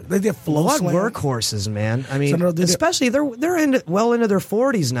what they did. Flow what slam. workhorses, man. I mean, So no, they did- especially they're well into their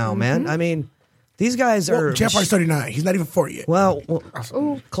 40s now, man. I mean, these guys are Well, Jeff Hardy's 39. He's not even 40 yet. well,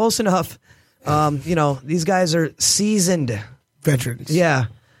 close enough. These guys are seasoned. Veterans. Yeah,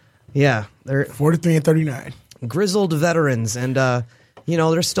 they're 43 and 39. grizzled veterans, and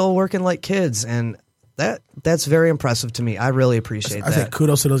they're still working like kids, and that's very impressive to me. I really appreciate I that. said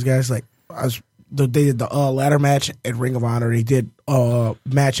kudos to those guys. Like they did the ladder match at Ring of Honor. They did a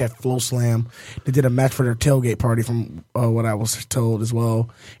match at Flow Slam. They did a match for their tailgate party, from what I was told as well.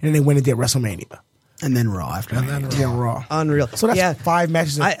 And then they went and did WrestleMania. And then Raw after that. Yeah, Raw. Unreal. So that's Yeah. 5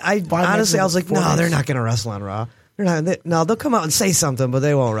 matches. I five honestly, I was like, matches in no, 4 they're days. not going to wrestle on Raw. They're not. No, they'll come out and say something, but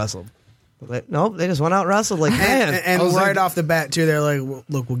they won't wrestle. Nope, they just went out and wrestled. Like, man, And right off the bat, too, they're like, well,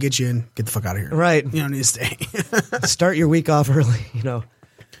 look, we'll get you in. Get the fuck out of here. Right. You don't need to stay. start your week off early.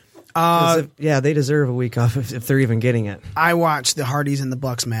 'Cause they deserve a week off if they're even getting it. I watched the Hardys and the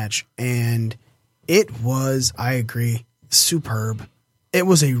Bucks match, and it was, I agree, superb. It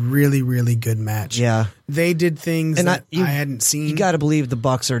was a really, really good match. Yeah. They did things And that you- I hadn't seen. You got to believe the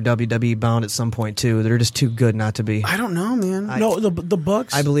Bucks are WWE bound at some point too. They're just too good not to be. I don't know, man. No, the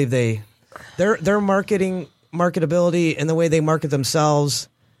Bucks. I believe their marketability and the way they market themselves.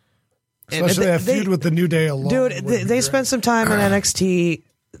 and Especially that they- feud with the New Day alone. Dude, would they be great. spent some time in NXT.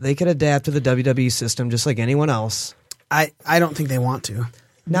 They could adapt to the WWE system just like anyone else. I don't think they want to.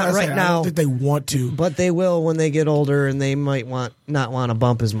 Not I right don't now, think they want to, but they will when they get older, and they might not want to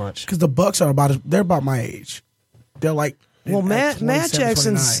bump as much. because the Bucks are they're about my age. They're like, Well, at Matt 27,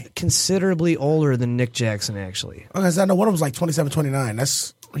 Jackson's 29. considerably older than Nick Jackson, actually. Okay, I know one of them was like 27, 29.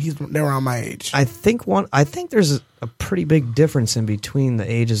 They're around my age. I think there's a pretty big difference in between the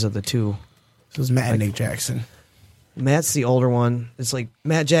ages of the two. So it was Matt and Nick Jackson. Matt's the older one. It's like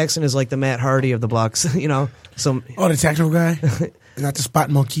Matt Jackson is like the Matt Hardy of the Bucks, So Oh, the tactical guy, not the spot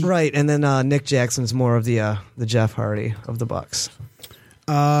monkey. right, and then Nick Jackson's more of the Jeff Hardy of the Bucks.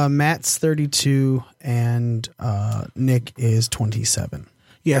 Matt's 32 and Nick is 27.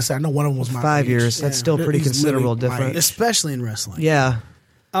 Yes, I know one of them was my 5 age. years. That's still pretty He's considerable literally my difference. age. Especially in wrestling. Yeah.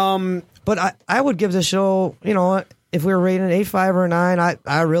 But I would give the show, if we were rating it 8.5 or 9,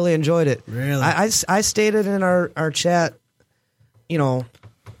 I really enjoyed it. Really? I stated in our chat,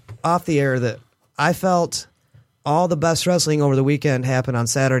 off the air that I felt all the best wrestling over the weekend happened on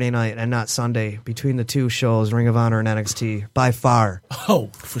Saturday night and not Sunday between the two shows, Ring of Honor and NXT, by far. Oh,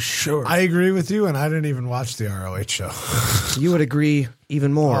 for sure. I agree with you, and I didn't even watch the ROH show. You would agree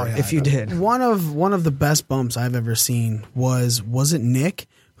even more if you did. One of the best bumps I've ever seen was it Nick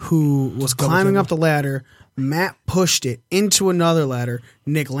who was climbing up the ladder. Matt pushed it into another ladder.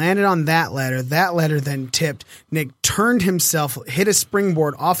 Nick landed on that ladder. That ladder then tipped. Nick turned himself, hit a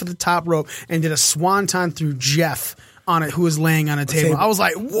springboard off of the top rope, and did a swanton through Jeff on it, who was laying on a table. I was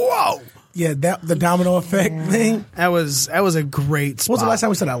like, whoa! Yeah, the domino effect thing. That was a great spot. When was the last time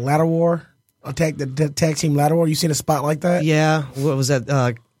we saw that ladder war? The tag team ladder war? You seen a spot like that? Yeah, what was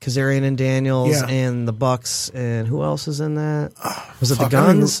that? Kazarian and Daniels Yeah. and the Bucks, and who else is in that? Was it the fuck, I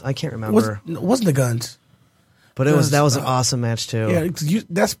don't Guns? I can't remember. Wasn't the Guns? But that was an awesome match too. Yeah, 'cause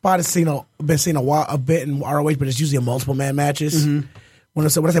that spot has been seen a bit in ROH, but it's usually a multiple man matches. When I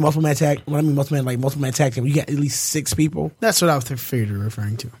say multiple man tag, when I mean multiple man tag team, you got at least 6 people. That's what I was figured you were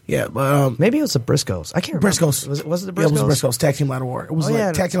referring to. Yeah, but Maybe it was the Briscoes. I can't remember. Briscoes. Was it the Yeah, Briscoes? it was Briscoes tag team ladder war. It was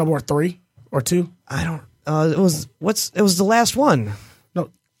yeah. tag team ladder war 3 or 2. I don't. It was the last one. No,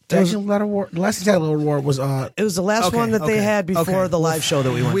 tag team ladder war. The last tag team ladder war was It was the last one that they had before the live show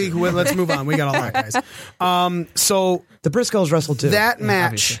that we went to. Let's move on. We got a lot, guys. So The Briscoes wrestled too. that Yeah,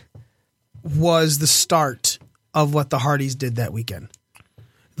 match obviously. was the start of what the Hardys did that weekend.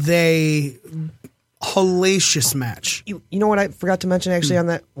 They hellacious match. You know what I forgot to mention actually on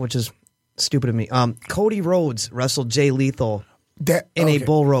that, which is stupid of me. Cody Rhodes wrestled Jay Lethal in a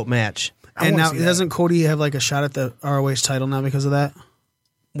bull rope match, And wanna now see that. doesn't Cody have like a shot at the ROH title now because of that?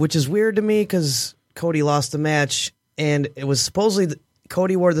 which is weird to me because Cody lost the match, and it was supposedly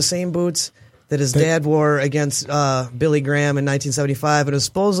Cody wore the same boots that his dad wore against Billy Graham in 1975, and it was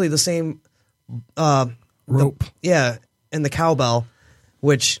supposedly the same rope. and the cowbell,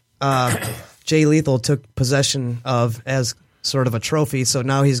 which Jay Lethal took possession of as sort of a trophy. So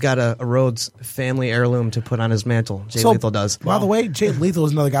now he's got a Rhodes family heirloom to put on his mantle. Jay Lethal does. By the way, Jay Lethal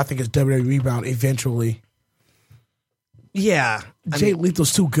is another guy I think is WWE rebound eventually. Yeah. Jay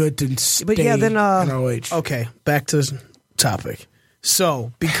Lethal's too good to stay But yeah, then, in ROH. Okay, back to topic.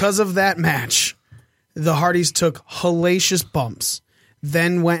 So, because of that match, the Hardys took hellacious bumps.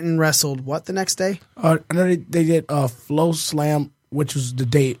 then went and wrestled what the next day? I know they did Flow Slam, which was the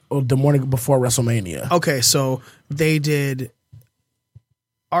day or the morning before WrestleMania. Okay, so they did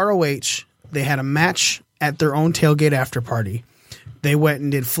ROH. They had a match at their own tailgate after party. They went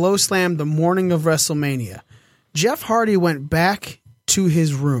and did Flow Slam the morning of WrestleMania. Jeff Hardy went back to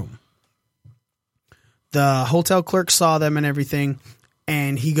his room. The hotel clerk saw them and everything,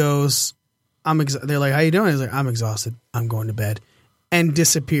 and he goes, they're like, how you doing? He's like, I'm exhausted. I'm going to bed. And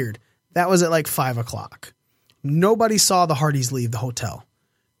disappeared. That was at like 5 o'clock. Nobody saw the Hardys leave the hotel.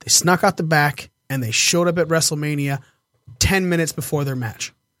 They snuck out the back, and they showed up at WrestleMania 10 minutes before their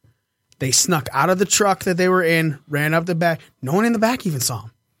match. They snuck out of the truck that they were in, ran up the back. No one in the back even saw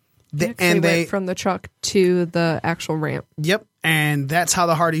them. They went from the truck to the actual ramp. Yep, and that's how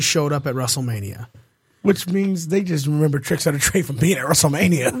the Hardys showed up at WrestleMania. Which means they just remember tricks out of trade from being at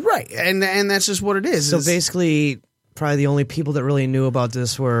WrestleMania. Right, and that's just what it is. So basically, probably the only people that really knew about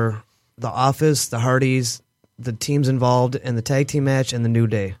this were The Office, the Hardys, the teams involved in the tag team match, and the New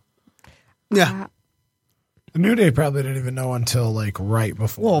Day. Yeah. The New Day probably didn't even know until like right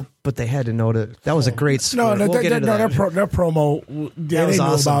before. Well, but they had to know that was a great No, script. We'll get into that. their promo, they was know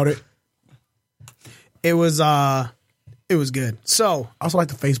awesome. about it. It was good. So I also like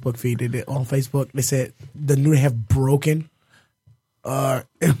the Facebook feed they did on Facebook. They said the New Day have broken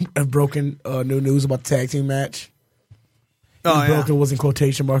new news about the tag team match. Broken was in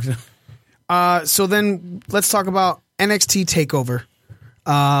quotation marks. So then let's talk about NXT TakeOver.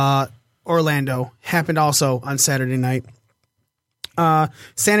 Orlando happened also on Saturday night.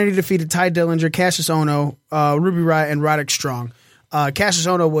 Sanity defeated Ty Dillinger, Cassius Ohno, Ruby Riott, and Roderick Strong. Cassius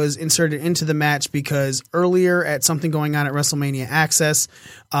Ohno was inserted into the match because earlier at something going on at WrestleMania Access,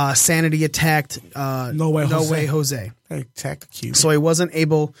 Sanity attacked No Way Jose. They attacked the Q. So he wasn't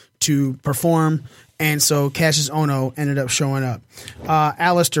able to perform, and so Cassius Ohno ended up showing up.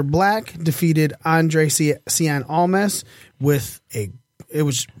 Aleister Black defeated Andre Cien Almas with it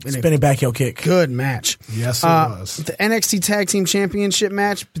was spinning back heel kick. Good match. Yes, it was. The NXT Tag Team Championship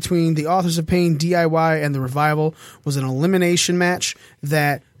match between the Authors of Pain, DIY, and The Revival was an elimination match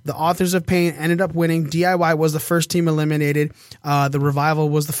that the Authors of Pain ended up winning. DIY was the first team eliminated. The Revival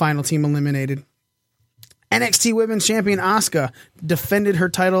was the final team eliminated. NXT Women's Champion Asuka defended her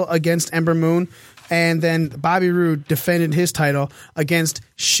title against Ember Moon, and then Bobby Roode defended his title against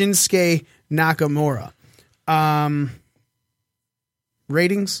Shinsuke Nakamura.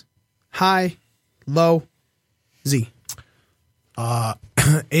 Ratings, high, low, Z.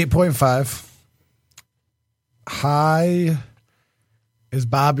 8.5. High is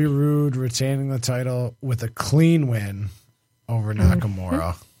Bobby Roode retaining the title with a clean win over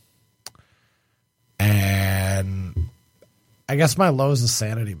Nakamura. And I guess my low is the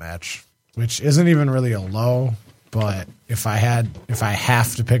Sanity match, which isn't even really a low, but if I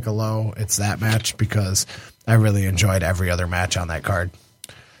have to pick a low, it's that match because I really enjoyed every other match on that card.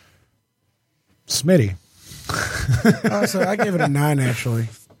 Smitty. So I gave it a 9 actually.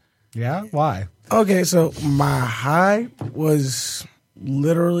 Yeah? Why? Okay, so my high was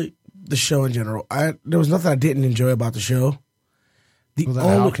literally the show in general. There was nothing I didn't enjoy about the show. Well,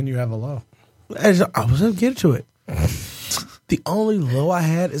 then how can you have a low? I was going to get to it. The only low I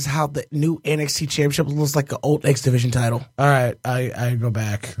had is how the new NXT Championship looks like an old X Division title. All right, I go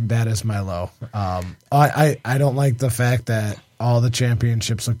back. That is my low. I don't like the fact that all the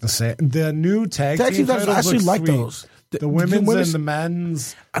championships look the same. The new tag team titles I actually look like sweet. those. The women's and the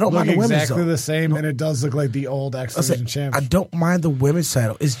men's I don't look mind the women's, exactly though. the same, and it does look like the old X Division I championship. don't mind the women's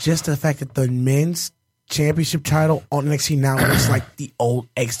title. It's just the fact that the men's championship title on NXT now looks like the old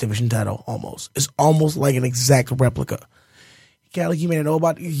X Division title almost. It's almost like an exact replica. Callie, you may know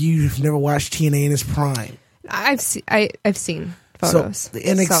about you've never watched TNA in its prime. I've seen photos. So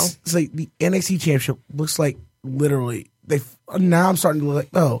the NXT championship looks like literally now I'm starting to look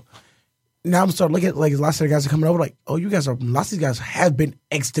like now I'm starting to look at like lots of the guys are coming over like lots of these guys have been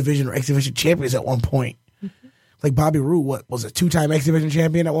X Division or X Division champions at one point. Mm-hmm. Like Bobby Roode, what was a 2-time X Division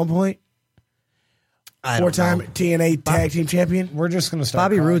champion at one point? 4-time TNA tag team champion. We're just going to start.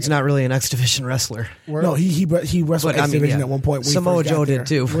 Bobby Roode's not really an X Division wrestler. No, he wrestled X Division at one point. Samoa Joe did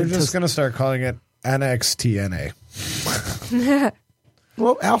too. We're just going to start calling it NXTNA.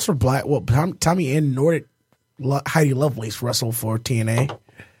 Well, Aleister Black, Tommy N. Nordic, Heidi Lovelace wrestled for TNA.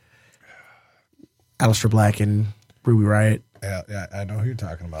 Aleister Black and Ruby Riott. Yeah, I know who you're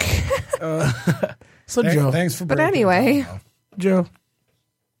talking about. Joe. Thanks for. But anyway, Joe,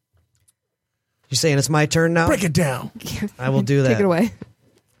 You're saying it's my turn now? break it down. I will do that. take it away.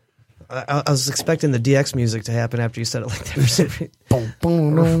 I was expecting the DX music to happen after you said it like that. Boom,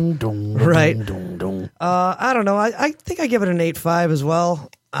 boom, dum, dum, Right. dum, dum. I don't know. I think I give it an 8.5 as well.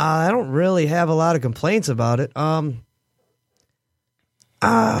 I don't really have a lot of complaints about it. How'd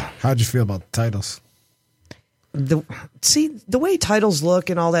you feel about the titles? The way titles look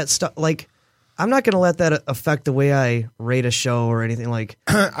and all that stuff, like, I'm not going to let that affect the way I rate a show or anything. Like,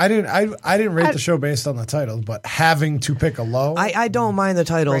 I didn't rate the show based on the titles, but having to pick a low. I don't mind the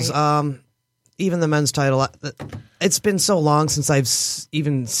titles. Right. Even the men's title. It's been so long since I've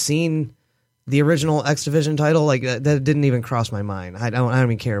even seen the original X Division title. Like, that didn't even cross my mind. I don't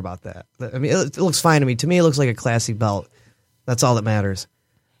even care about that. I mean, it looks fine to me. To me, it looks like a classy belt. That's all that matters.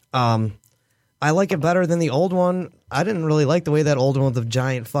 I like it better than the old one. I didn't really like the way that old one with the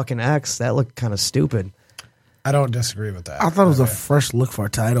giant fucking X. That looked kind of stupid. I don't disagree with that. I thought it was a fresh look for a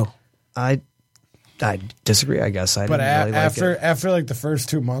title. I disagree, I guess. I But didn't really like it. after like the first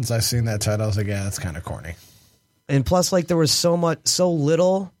 2 months I seen that title, I was like, yeah, that's kind of corny. And plus, like, there was so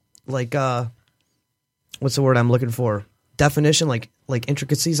little, like, what's the word I'm looking for? Definition, like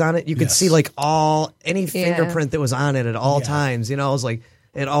intricacies on it. You could Yes. see like any Yeah. fingerprint that was on it at all times. You know, I was like,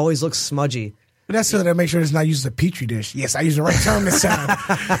 it always looks smudgy. But that's so that make sure it's not used as a petri dish. Yes, I used the right term this time.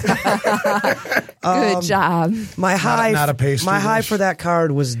 Good job. My high, not a pastry my high dish. for that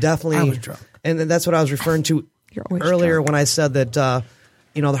card was definitely, I was drunk. and that's what I was referring to You're always earlier drunk. when I said that,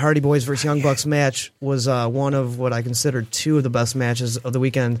 the Hardy Boys versus Young Bucks match was one of what I consider two of the best matches of the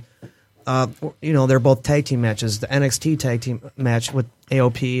weekend. They're both tag team matches. The NXT tag team match with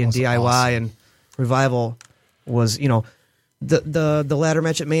AOP and DIY awesome. and Revival was, the ladder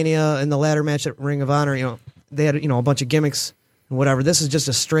match at Mania and the ladder match at Ring of Honor. They had a bunch of gimmicks and whatever. This is just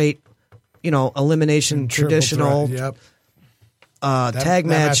a straight, elimination Triple traditional threat, Yep. tag that match,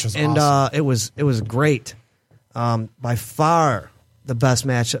 match was and awesome. it was great. By far the best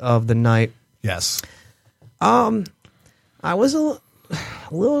match of the night. Yes. I was a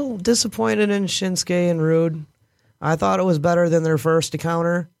little disappointed in Shinsuke and Rude. I thought it was better than their first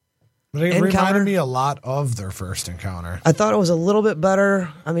encounter. But it Encounter? reminded me a lot of their first encounter. I thought it was a little bit better.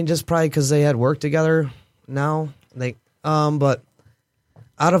 I mean, just probably because they had worked together now. But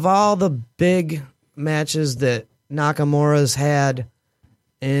out of all the big matches that Nakamura's had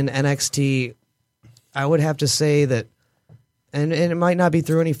in NXT, I would have to say that, and it might not be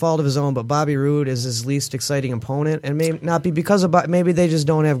through any fault of his own, but Bobby Roode is his least exciting opponent, and may not be because of maybe they just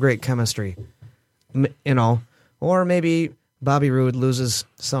don't have great chemistry, or maybe Bobby Roode loses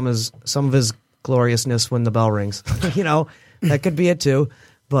some of his gloriousness when the bell rings. That could be it too.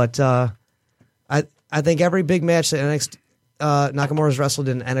 But I think every big match that Nakamura's wrestled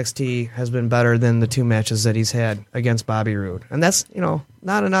in NXT has been better than the two matches that he's had against Bobby Roode. And that's,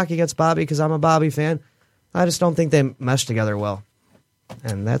 not a knock against Bobby because I'm a Bobby fan. I just don't think they mesh together well.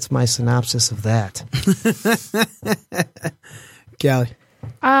 And that's my synopsis of that. Callie.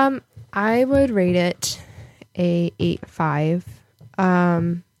 I would rate it a 8.5.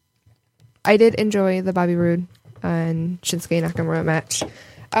 I did enjoy the Bobby Roode and Shinsuke Nakamura match.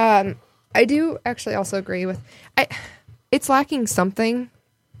 I do actually also agree with it's lacking something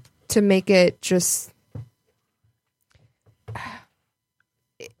to make it just.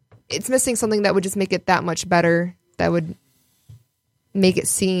 It's missing something that would just make it that much better. That would make it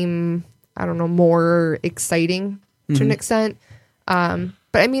seem, I don't know, more exciting to an extent. But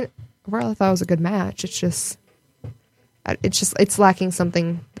I mean, overall, I thought it was a good match. It's lacking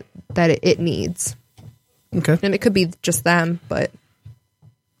something that it needs. Okay. And it could be just them, but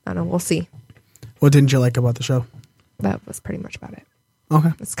I don't know. We'll see. What didn't you like about the show? That was pretty much about it. Okay.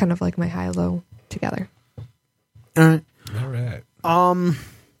 It's kind of like my high-low together. All right. All right.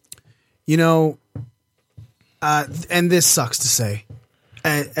 And this sucks to say,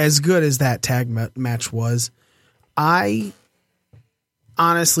 as good as that tag match was, I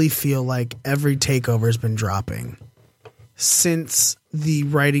honestly feel like every takeover has been dropping since the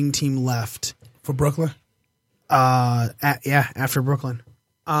writing team left For Brooklyn? after Brooklyn.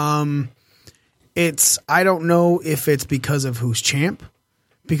 I don't know if it's because of who's champ,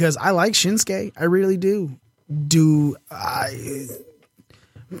 because I like Shinsuke, I really do.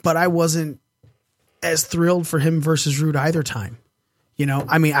 But I wasn't as thrilled for him versus Rude either time.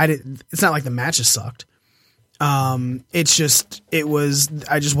 I mean, it's not like the matches sucked. I just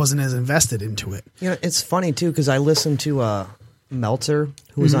wasn't as invested into it. It's funny too because I listened to Meltzer,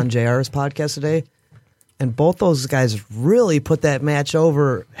 who was on JR's podcast today, and both those guys really put that match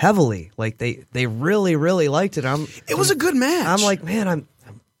over heavily. Like they really, really liked it. It was a good match. I'm like, man, I'm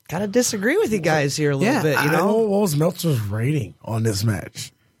gotta disagree with you guys here a little bit. What was Meltzer's rating on this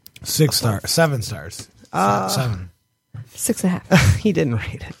match? 6 stars. 7 stars. 7. 6.5. He didn't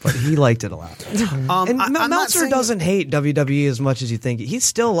rate it, but he liked it a lot. And I'm not Meltzer saying- doesn't hate WWE as much as you think. He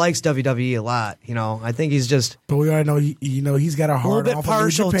still likes WWE a lot. You know, I think he's just But we already know, he's got a a little hard bit off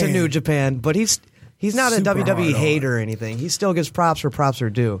partial of New to Japan. New Japan, but he's not a Super WWE hard on hater or anything. He still gives props where props are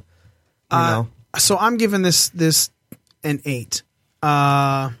due. You know, So I'm giving this an 8.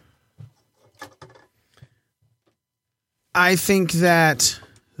 I think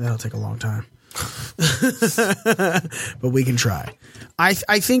that'll take a long time, but we can try. I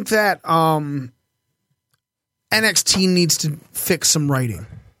think that NXT needs to fix some writing,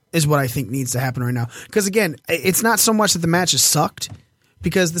 is what I think needs to happen right now. Because again, it's not so much that the matches sucked,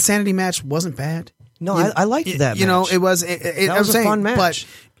 because the Sanity match wasn't bad. No, I liked that You know, match. it was. That I'm was a saying, fun match.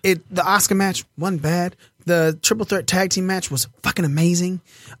 But the Asuka match wasn't bad. The Triple Threat Tag Team match was fucking amazing.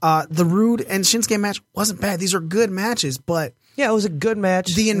 The Rude and Shinsuke match wasn't bad. These are good matches, but yeah, it was a good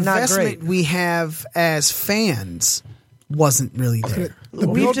match. the not investment great. we have as fans wasn't really there.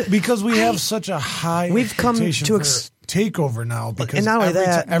 Because we have such a high We've come expectation to for Takeover now. Because and not only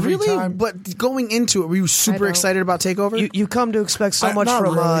that, every really? time. But going into it, were you super don't. excited about Takeover? You come to expect so much not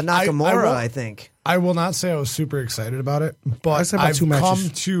from really. Nakamura, won't- I think. I will not say I was super excited about it, I but said about I've 2 matches. come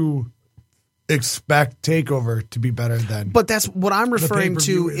to expect Takeover to be better than. But that's what I'm referring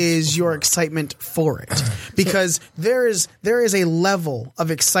pay-per-view to is your excitement for it, because there is a level of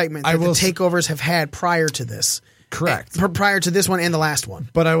excitement that the takeovers have had prior to this. Correct. Prior to this one and the last one.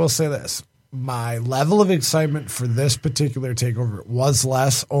 But I will say this. My level of excitement for this particular Takeover was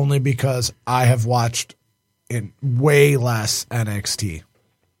less, only because I have watched in way less NXT.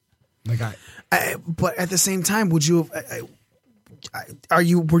 But at the same time, would you?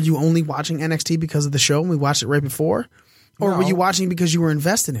 Were you only watching NXT because of the show and we watched it right before, or were No. you watching because you were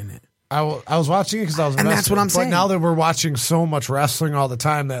invested in it? I was watching it because I was And that's invested. what I'm But saying. now that we're watching so much wrestling all the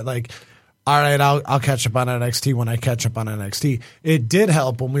time, that all right, I'll catch up on NXT when I catch up on NXT. It did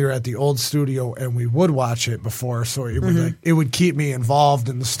help when we were at the old studio and we would watch it before, so it would it would keep me involved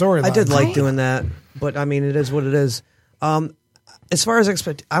in the storyline. I did like doing that, but I mean, it is what it is. As far as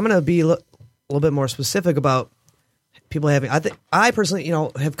I'm going to be a little bit more specific about people having. I personally,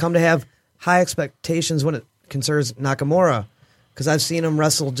 have come to have high expectations when it concerns Nakamura, because I've seen him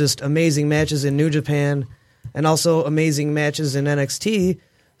wrestle just amazing matches in New Japan and also amazing matches in NXT.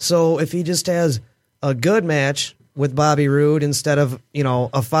 So if he just has a good match with Bobby Roode instead of, a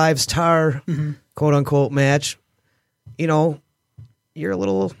 5-star quote unquote match, you're a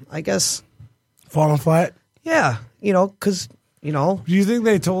little, I guess, Falling flat. yeah, because, Do you think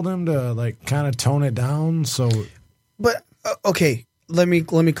they told him to kind of tone it down? So But okay, let me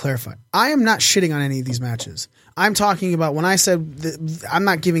clarify. I am not shitting on any of these matches. I'm talking about when I said I'm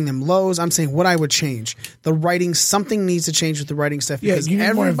not giving them lows. I'm saying what I would change. The writing, something needs to change with the writing stuff, Yeah, because you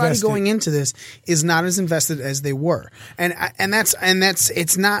need more everybody invested. going into this is not as invested as they were. And that's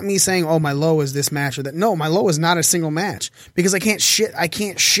it's not me saying, oh, my low is this match or that. No, my low is not a single match, because I can't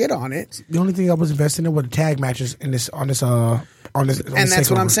shit on it. The only thing I was invested in were the tag matches on this. And that's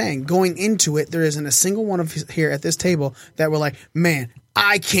what I'm saying. Going into it, there isn't a single one of here at this table that were like, man,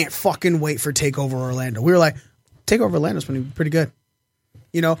 I can't fucking wait for Takeover Orlando. We were like, Takeover Orlando's been pretty good,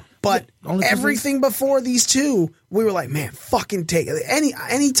 But only everything before these two, we were like, man, fucking take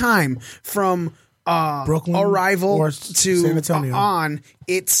any time from Brooklyn Arrival or to San Antonio. on.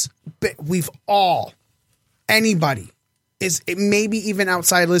 Anybody is maybe even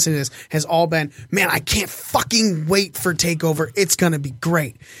outside listening to this has all been, man, I can't fucking wait for Takeover. It's gonna be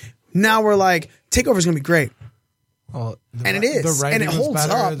great. Now we're like, Takeover's gonna be great. and it is, The writing and it was holds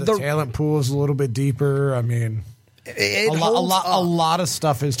better. up. The The- talent pool is a little bit deeper. I mean, It a holds up. lot of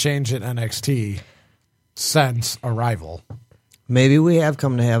stuff has changed at NXT since Arrival. maybe we have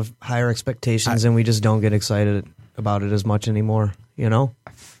come to have higher expectations and we just don't get excited about it as much anymore, Do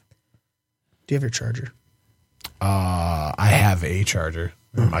you have your charger? I have a charger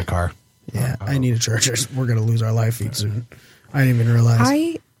in my car. Yeah, I need a charger. We're gonna lose our live feed soon. I didn't even realize.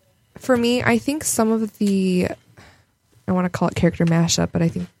 I think some of the, I want to call it character mashup, but I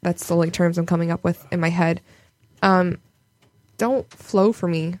think that's the terms I'm coming up with in my head. Don't flow for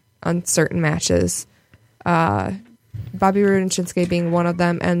me on certain matches. Bobby Roode and Shinsuke being one of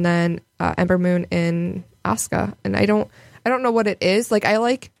them, and then Ember Moon and Asuka. And I don't know what it is. I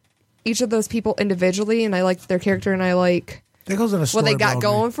like each of those people individually, and I like their character, and I like That goes in a what story they got building.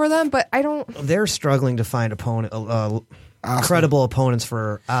 going for them. But I don't. They're struggling to find credible opponents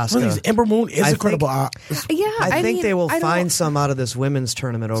for Really, Asuka. Ember Moon is I a credible. Yeah, I think mean, they will I don't- find some out of this women's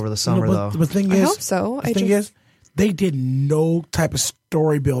tournament over the summer, though. The thing I is, hope so. The thing is, they did no type of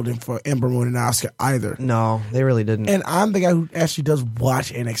story building for Ember Moon and Asuka either. No, they really didn't. And I'm the guy who actually does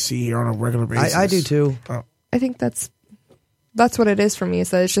watch NXT here on a regular basis. I do too. I think that's That's what it is for me.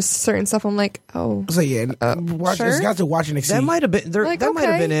 Is that it's just certain stuff. I'm like, oh, So yeah, watch. sure. It's got to watch NXT. That might have been there. Like, that might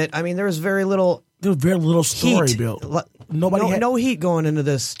have okay. been it. I mean, there was very little There was very little story heat. built. Nobody had no heat going into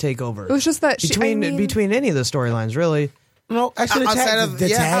this takeover. it was just that between any of the storylines, really. no actually the outside tag, of the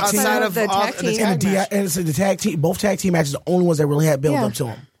yeah, tag team outside of the all- tag team. and the tag team, both tag team matches, the only ones that really had build Yeah. up to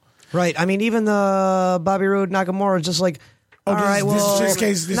them. Right. I mean, even the Bobby Roode Nakamura, just like, all this- right, this is well, Shinsuke's-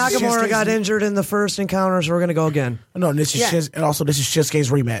 this is Nakamura Shinsuke's- got injured in the first encounter, so we're going to go again. No, this is and also this is Shinsuke's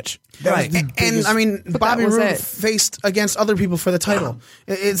rematch. That Right. was the And biggest- I mean, Bobby was Roode it. faced against other people for the title.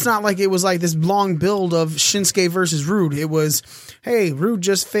 It's not like it was like this long build of Shinsuke versus Rude. It was, hey, Rude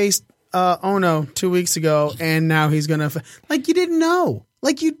just faced Ono 2 weeks ago, and now he's gonna like you didn't know,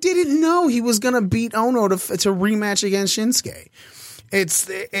 like you didn't know he was gonna beat Ono to rematch against Shinsuke.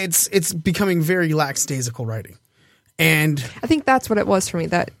 It's becoming very lackadaisical writing, and I think that's what it was for me.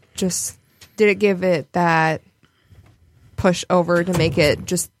 That just didn't give it that push over to make it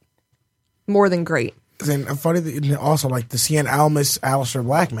just more than great. and funny that also like the Cien Almas Aleister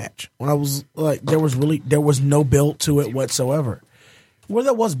Black match. When I was like, there was no build to it whatsoever. Well,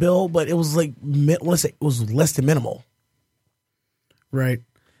 there was build, but it was like let's say it was less than minimal. right.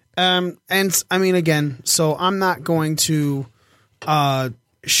 And I mean, again, so I'm not going to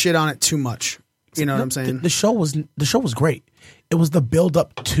shit on it too much. You know what I'm saying? The show was great. It was the build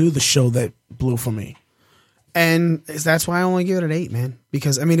up to the show that blew for me. And that's why I only give it an 8, man.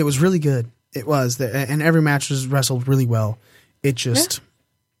 Because I mean, it was really good. It was, and every match was wrestled really well. It just,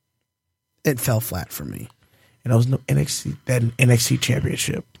 it fell flat for me. And there was no NXT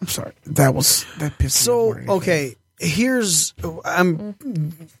championship. I'm sorry, that pissed me off more So than anything. okay, here's,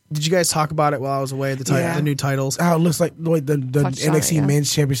 did you guys talk about it while I was away? The new titles. How it looks like the Touched on it, NXT yeah.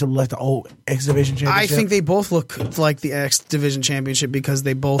 Men's Championship looked like the old X Division Championship. I think they both look like the X Division Championship because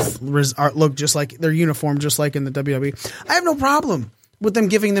they both look just like their uniform, just like in the WWE. I have no problem with them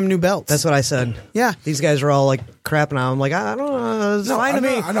giving them new belts. That's what I said. Yeah. These guys are all like crapping on. I'm like, I don't know. It's fine to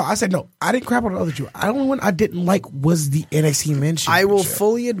me. I know. I said no. I didn't crap on the other two. The only one I didn't like was the NXT Men's Championship. I will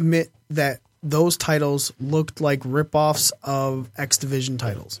fully admit that those titles looked like ripoffs of X Division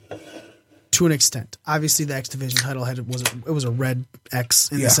titles to an extent. Obviously, the X Division title was a red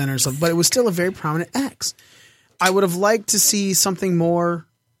X in the center, but it was still a very prominent X. I would have liked to see something more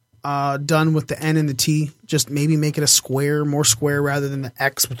done with the N and the T. Just maybe make it a square, more square rather than the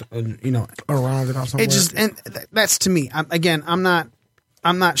X with around it or somewhere. it just and that's to me. I'm not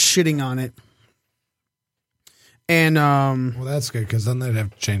shitting on it. And Well, that's good because then they'd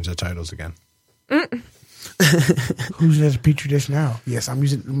have to change the titles again. Who's this Petri dish now? Yes, I'm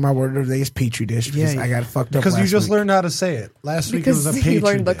using my word of the day is Petri dish because Yeah. I got fucked up Because you last just week. learned how to say it. Last week it Because was a you petri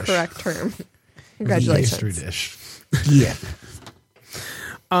learned the dish. correct term. It was a Congratulations. pastry dish. Yeah.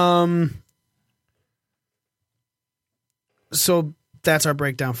 So that's our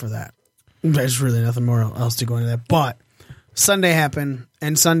breakdown for that. There's really nothing more else to go into that. But Sunday happened,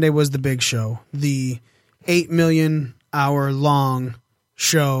 and Sunday was the big show. The 8 million hour long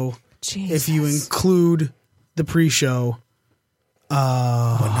show. If you include the pre-show. What,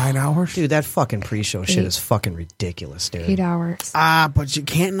 9 hours? Dude, that fucking pre-show shit is fucking ridiculous, dude. 8 hours. But you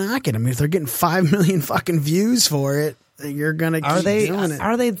can't knock it. I mean, if they're getting 5 million fucking views for it, you're gonna keep doing it.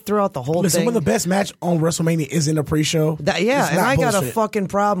 Are they throughout the whole Listen, thing? some of the best match on WrestleMania is in the pre-show. Yeah, It's and not I got a bullshit. fucking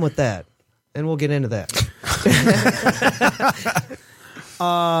problem with that. And we'll get into that.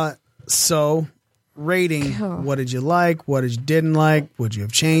 So, rating. What did you like? What did you didn't like? Would you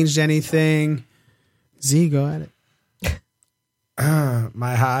have changed anything? Z, go at it.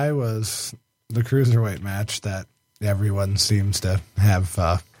 My high was the cruiserweight match that everyone seems to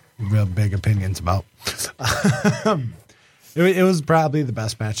have real big opinions about. It was probably the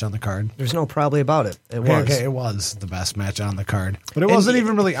best match on the card. There's no probably about it. It was. Okay, it was the best match on the card, but it wasn't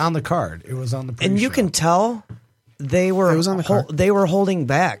even really on the card. It was on the pre-show. And you can tell they were It was on the card. they were holding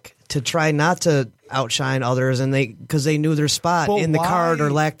back to try not to outshine others, and because they knew their spot But in the card why- or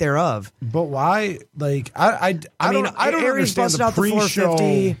lack thereof. But why? Like I mean, don't Aries understand busted the out the pre-show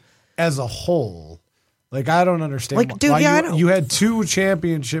 450. as a whole. Like I don't understand. Like, dude, why yeah, I know. you had 2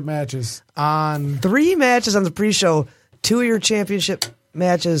 championship matches on. 3 matches on the pre-show, 2 of your championship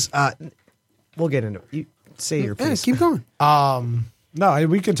matches. We'll get into it. You say your Yeah, piece. keep going. No,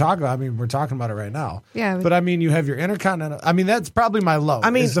 we can talk about. I mean, we're talking about it right now. Yeah. but I mean, you have your Intercontinental. I mean, that's probably my low.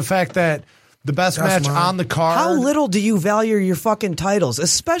 I mean- is the fact that the best match mine. on the card. How little do you value your fucking titles,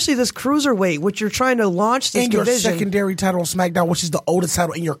 especially this cruiserweight, which you're trying to launch this And your division? secondary title on SmackDown, which is the oldest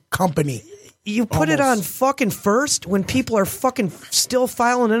title in your company. You put it on fucking first when people are fucking still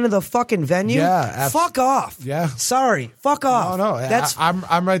filing into the fucking venue? Yeah, fuck off. Yeah. Sorry. Fuck off. No,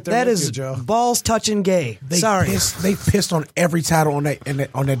 I'm right there that with is you, Joe. balls touching gay. Sorry. They pissed on every title on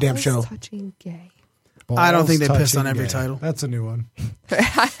that damn show. Touching gay. I don't think they Balls pissed on touching every gay. title. That's a new one.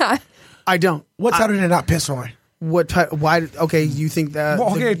 I don't. What title did they not piss on? Why? Okay, you think that?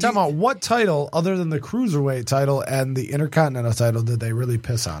 Well, okay, tell me what title, other than the Cruiserweight title and the Intercontinental title, did they really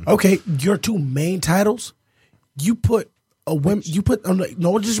piss on? Okay, your two main titles, you put on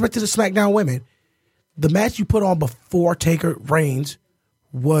no disrespect to the SmackDown women, the match you put on before Taker Reigns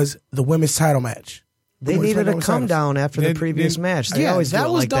was the women's title match. They needed a come down after the previous match. They Yeah, always do that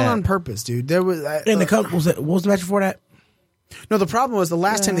it was like done that. on purpose, dude. There was And what was the match before that? no. The problem was the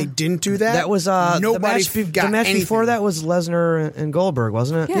last time they didn't do that. That was nobody the got match anything. before that was Lesnar and Goldberg,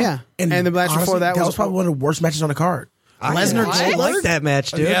 wasn't it? Yeah, and the match honestly, before that was probably one of the worst matches on the card. Lesnar I Goldberg. liked that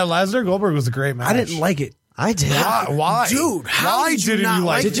match, dude. Yeah, Lesnar Goldberg was a great match. I didn't like it. I did. Why? Dude, how Why did you didn't not you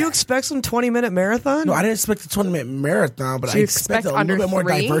like Did you expect some 20-minute marathon? No, I didn't expect the 20-minute marathon, but Did I you expected expect a little bit more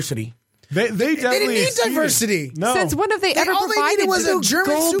under 3? diversity. They definitely didn't need exceeded. diversity. No. Since when have they ever all they provided needed was a this? German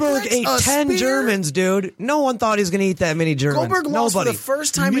Goldberg suplex, ate a 10 spear. Germans, dude. No one thought he was going to eat that many Germans. Goldberg lost Nobody. for the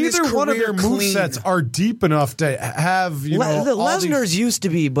first time in his Neither career one of their clean. movesets are deep enough to have, The Lesnar's used to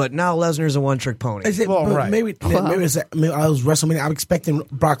be, but now Lesnar's a one-trick pony. Is it, Well, but right. maybe it's that, maybe I was WrestleMania. I'm expecting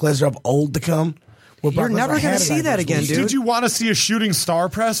Brock Lesnar of old to come. Where You're Brock never Lesnar gonna had a see that diversity. again, dude. Did you want to see a shooting star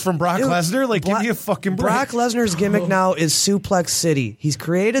press from Brock Dude, Lesnar? Like, give me a fucking break. Brock Lesnar's gimmick now is Suplex City. He's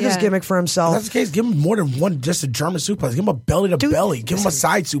created this Yeah. gimmick for If himself. that's the case, give him more than one, just a German suplex. Give him a belly to Dude, belly. Give him a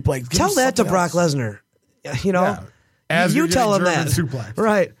side suplex. Give Tell him that to something Brock else. Lesnar. You know, Yeah. As you you're tell him getting that. German suplex.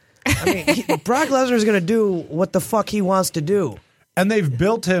 Right. I mean, Brock Lesnar's going to do what the fuck he wants to do. And they've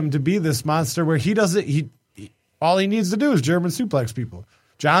built him to be this monster where he doesn't. All he needs to do is German suplex people.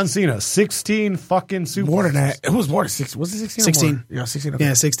 John Cena, 16 fucking suplexes. More than that. It was more than 16. Was it 16? 16. Yeah, 16. Okay.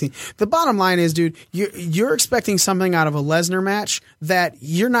 Yeah, 16. The bottom line is, dude, you're expecting something out of a Lesnar match that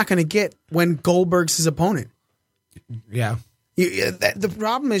you're not going to get when Goldberg's his opponent. Yeah. The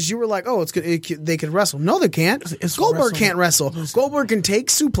problem is you were like, oh, they could wrestle. No, they can't. It's Goldberg wrestling. can't wrestle. Goldberg can take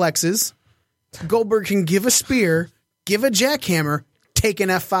suplexes. Goldberg can give a spear, give a jackhammer, take an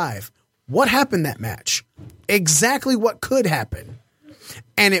F5. What happened that match? Exactly what could happen.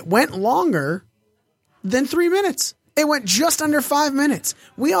 And it went longer than 3 minutes. It went just under 5 minutes.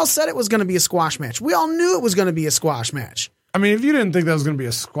 We all said it was going to be a squash match. We all knew it was going to be a squash match. I mean, if you didn't think that was going to be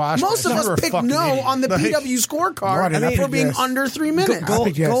a squash, Most of match, us you were a picked fucking no idiot. on the Like, PW scorecard Right, I for picked being yes. under 3 minutes. I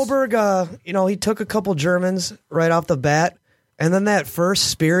think yes. Goldberg, he took a couple Germans right off the bat, and then that first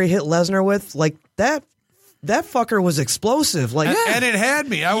spear he hit Lesnar with, like that fucker was explosive. Like, And it had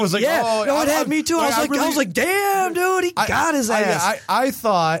me. I was like, yeah, oh, no, it had me too. I was like, damn, dude, he got his ass. I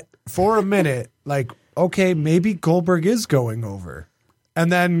thought for a minute, like, okay, maybe Goldberg is going over. And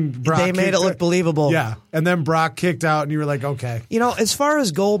then Brock They made kicked it look believable. Yeah. And then Brock kicked out, and you were like, okay. You know, as far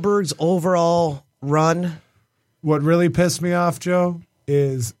as Goldberg's overall run, What really pissed me off, Joe,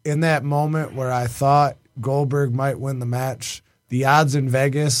 is in that moment where I thought Goldberg might win the match, the odds in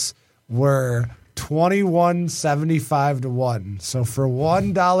Vegas were 21.75 to 1. So for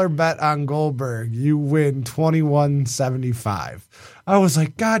 $1 bet on Goldberg, you win 21.75. I was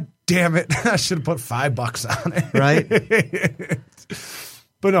like, God damn it. I should have put $5 on it. right?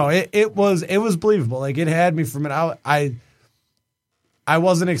 But no, it was believable. Like, it had me from it out. I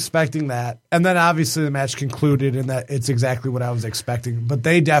wasn't expecting that. And then obviously the match concluded, and that it's exactly what I was expecting. But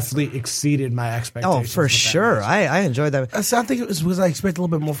they definitely exceeded my expectations. Oh, for with that sure. match. I enjoyed that. I think it was because I expected a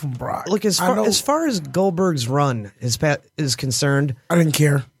little bit more from Brock. Look, as I far as Goldberg's run is concerned, I didn't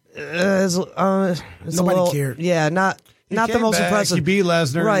care. it's Nobody a little, cared. Yeah, not He the came most back, impressive. He beat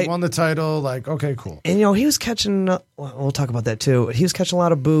Lesnar. Right. He won the title. Like, okay, cool. And you know, he was catching. We'll talk about that too. He was catching a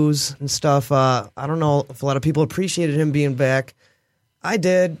lot of boos and stuff. I don't know if a lot of people appreciated him being back. I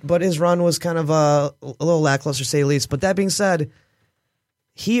did, but his run was kind of a little lackluster, to say the least. But that being said,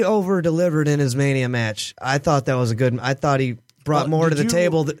 he over delivered in his Mania match. I thought that was a good. I thought he brought Well, more to did the you-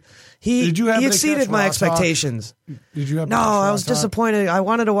 table. He did you happen to exceeded catch my Raw expectations. Did you have No, I was disappointed. I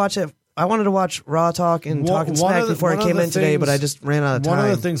wanted to watch it. I wanted to watch Raw Talk and Talking Smack before I came in today, but I just ran out of time. One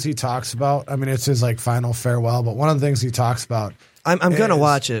of the things he talks about, I mean, it's his like final farewell, but one of the things he talks about, I'm going to is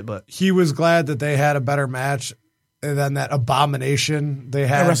watch it, but he was glad that they had a better match than that abomination they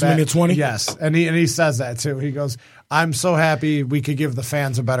had At WrestleMania back- 20? Yes, and he says that too. He goes, I'm so happy we could give the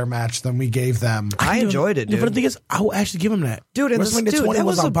fans a better match than we gave them. I enjoyed it, Yeah, dude. but the thing is, I will actually give him that. Dude, and WrestleMania 20 that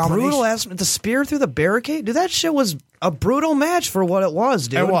was an a abomination. brutal ass. The spear through the barricade, dude. That shit was a brutal match for what it was,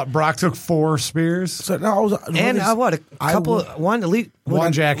 dude. And what? Brock took 4 spears. So, no, I was, And what? A couple, one elite,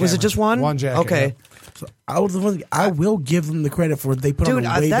 One jackhammer. Was it just one? One jackhammer. Okay, I will give them the credit for they put dude.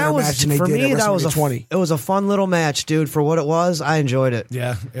 on a way That better was match than they for did me. at That was WrestleMania 20. it was a fun little match, dude. For what it was, I enjoyed it.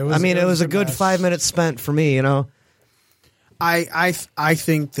 Yeah, it was. I mean, it was a good match. 5 minutes spent for me. You know. I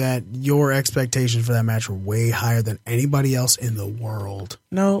think that your expectations for that match were way higher than anybody else in the world.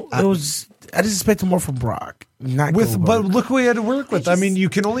 No, it was. I just expected more from Brock. Not But Goldberg. look what we had to work with. I mean, you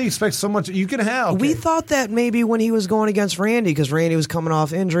can only expect so much. You can have. We thought that maybe when he was going against Randy, because Randy was coming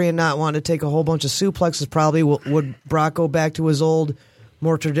off injury and not wanting to take a whole bunch of suplexes, probably would Brock go back to his old,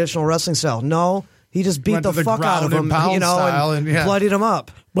 more traditional wrestling style? No, he just beat Went the to the fuck out of ground him, and pound you know, style and and, yeah. bloodied him up.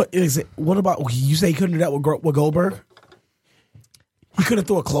 But is it? What about you? Say he couldn't do that with Goldberg. He couldn't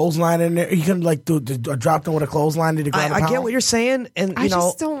throw a clothesline in there. He couldn't like do a drop down with a clothesline. Did I get what you're saying, and I you know,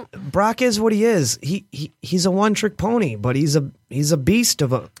 just don't- Brock is what he is. He's a one trick pony, but he's a beast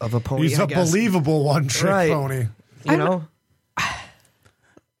of a pony. He's I a guess. believable one-trick Right. pony. You know,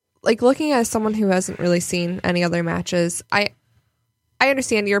 Like looking at someone who hasn't really seen any other matches, I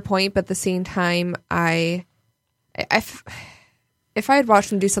understand your point, but at the same time, if I had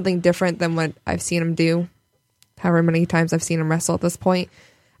watched him do something different than what I've seen him do, however many times I've seen him wrestle at this point,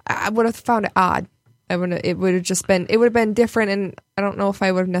 I would have found it odd. It would have been different, and I don't know if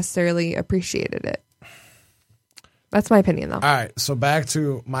I would have necessarily appreciated it. That's my opinion, though. All right, so back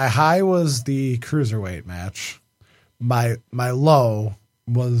to my high was the cruiserweight match. My low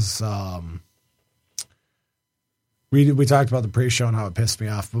was we talked about the pre-show and how it pissed me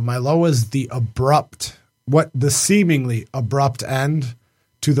off, but my low was the seemingly abrupt end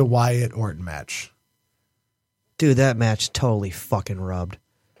to the Wyatt Orton match. dude, that match totally fucking rubbed.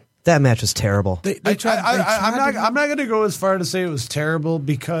 That match was terrible. I'm not going to go as far to say it was terrible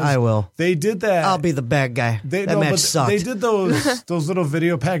because I will. They did that. I'll be the bad guy. That match sucked. They did those little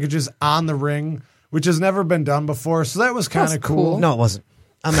video packages on the ring, which has never been done before. So that was kind of cool. No, it wasn't.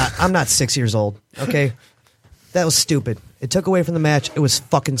 I'm not 6 years old. Okay, that was stupid. It took away from the match. It was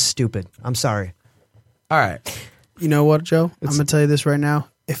fucking stupid. I'm sorry. All right. You know what, Joe? I'm gonna tell you this right now.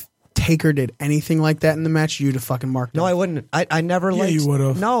 If Taker did anything like that in the match, you'd have fucking marked. No, it. I wouldn't. I never liked. you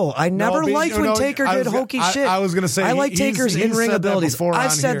would've. No, I never but- liked when no, Taker I did was- hokey I- shit. I was gonna say, I like he's- Taker's he's in-ring said that abilities. before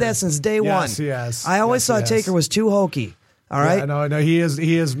I've on said here. that since day Yes, one. yes, I always yes, thought yes. Taker was too hokey. All right. No, he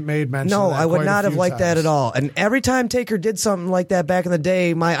has made mention. No, of that I would quite a not have few liked that times. at all. And every time Taker did something like that back in the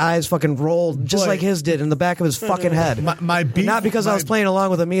day, my eyes fucking rolled just But- like his did in the back of his fucking head. My beef, Not because I was my- playing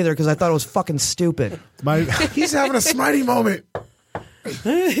along with him either, because I thought it was fucking stupid. My He's having a smitey moment.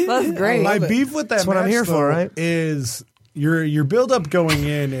 That's great. my beef with that That's what I'm match, here for, though, right? is your build up going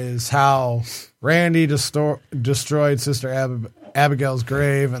in is how Randy destroyed Sister Abigail's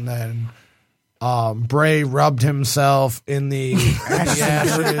grave, and then Bray rubbed himself in the ashes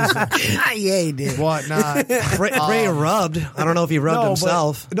Yeah, he did. and whatnot. Bray rubbed. I don't know if he rubbed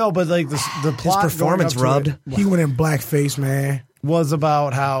himself. But like the plot His performance going up to rubbed. it He went in blackface, man. was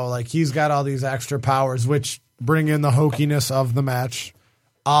about how like he's got all these extra powers, which bring in the hokiness of the match.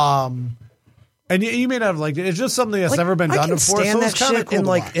 And you may not have liked it. It's just something that's never been I done can before. stand So that it's kind of shit cool in to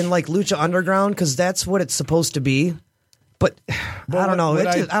like watch. in like Lucha Underground because that's what it's supposed to be. But I don't know.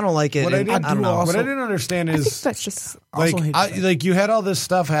 I don't like it. What I and didn't I don't know. What I didn't understand I think is that's just like Also hate like you had all this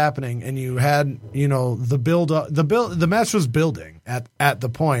stuff happening, and you had the build up. The match was building at the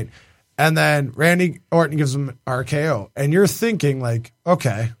point, and then Randy Orton gives him RKO, and you're thinking like,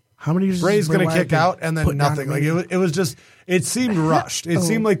 okay, How many years? Ray's has Bray going to Wyatt kick been out, and then putting down nothing. the Like ring? it was just. It seemed rushed. It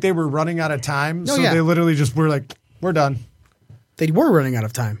seemed like they were running out of time, so yeah. they literally just were like, "We're done." They were running out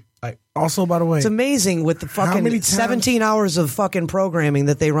of time. Also, by the way, It's amazing with the How fucking many times- 17 hours of fucking programming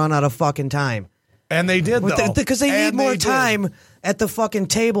that they run out of fucking time. And they did though, Because they need And more did. time at the fucking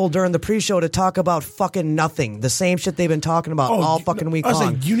table during the pre-show to talk about fucking nothing. The same shit they've been talking about all fucking week I was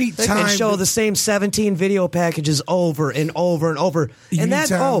long. like, you need time And show to- the same 17 video packages over and over and over. You And need that,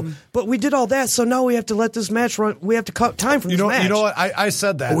 time. but we did all that, so now we have to let this match run. We have to cut time from You this know, match. you know what? I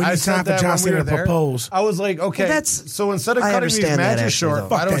said that. We need I said time for that John when we Cena were to there. propose. I was like, okay, that's- so instead of I cutting these understand that, matches actually, short, though.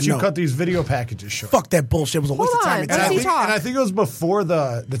 why Fuck don't that, you no. cut these video packages short? fuck that bullshit. It was a waste of Hold time. on, and let's talent. see talk. And I think it was before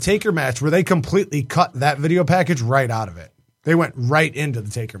the Taker match where they completely cut that video package right out of it. They went right into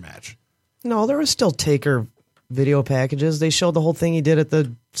the Taker match. No, there was still Taker video packages. They showed the whole thing he did at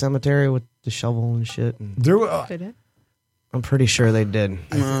the cemetery with the shovel and shit. And There, did it. I'm pretty sure they did.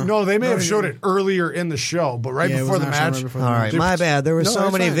 No, they may have showed it earlier in the show, but right Yeah, it before was the not shown match. right before the All match. right, my bad. There were No, so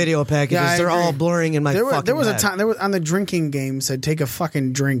that's many fine. video packages. Yeah, I They're all agree. blurring in my fucking There was a head. time. There was on the drinking game said take a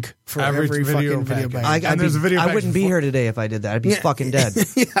fucking drink for Every every video fucking video package. package. And there's a video I package wouldn't be before- here today if I did that. I'd be fucking dead.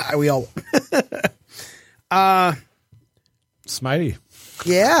 Yeah, we all. Smitey.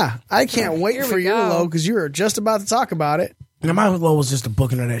 Yeah, I can't wait Here for we your go. low because you were just about to talk about it. Now, my low was just the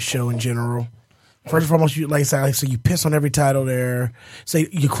booking of that show in general. First and foremost, you like I said, you piss on every title there. Say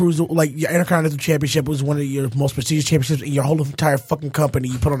your cruise, like your Intercontinental Championship was one of your most prestigious championships in your whole entire fucking company.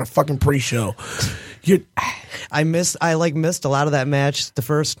 You put on a fucking pre-show. I missed a lot of that match the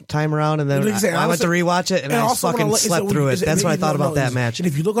first time around, and then Like I said, I went to rewatch it, and I also fucking when I- slept through it. That's what I thought about that is- match. And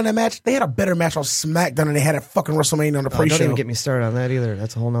if you look on that match, they had a better match on SmackDown than they had at fucking WrestleMania on the Oh, pre-show. don't even get me started on that either.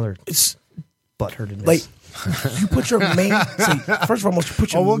 That's a whole nother It's butthurtedness. like you put your main. See, first and foremost, you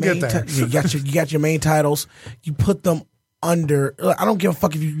put your we'll main. get there. You got your main titles. You put them under. I don't give a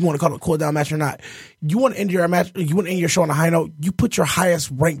fuck if you want to call it a cool down match or not. You want to end your match. You want to end your show on a high note. You put your highest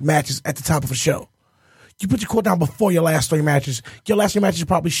ranked matches at the top of a show. You put your cool down before your last three matches. Your last three matches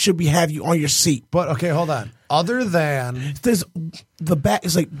probably should be have you on your seat. But okay, hold on. Other than There's the back.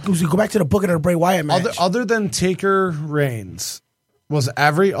 It's like you go back to the booking of the Bray Wyatt match. other than Taker Reigns, was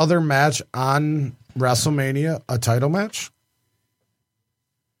every other match on WrestleMania a title match?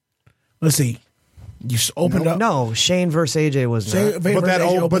 Let's see. You opened up. no, Shane versus AJ was not.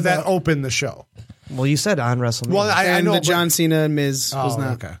 But that opened the show. Well, you said on WrestleMania. Well, I And know the but- John Cena and Miz was Oh,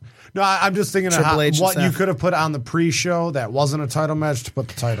 not. okay. No, I'm just thinking of Triple H and what you Seth. could have put on the pre-show that wasn't a title match to put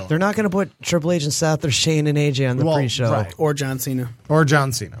the title. They're not going to put Triple H and Seth or Shane and AJ on the Well, pre-show. right. Or John Cena. Or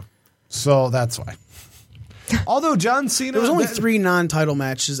John Cena. So that's why. Although John Cena, There was only 3 non-title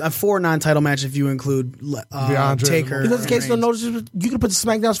matches. 4 non-title matches if you include Andre Taker. and In this case, and no Reigns. notice. You could put the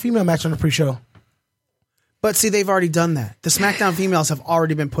SmackDown's female match on the pre-show. But see, they've already done that. The SmackDown females have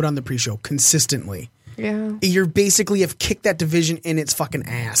already been put on the pre-show consistently. Yeah. You're basically have kicked that division in its fucking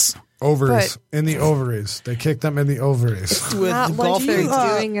ass. ovaries But- in the ovaries. They kicked them in the ovaries. With Not the like golf you thing.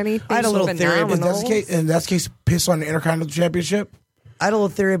 doing anything. I had a little theory, If phenomenal. that's the case, in that case, piss on the Intercontinental Championship. I had a little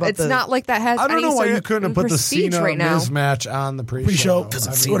theory about It's the. not like that has. I don't any know why sort you of couldn't have put the prestige Cena right now. Miz match on the pre-show. Pre-show though.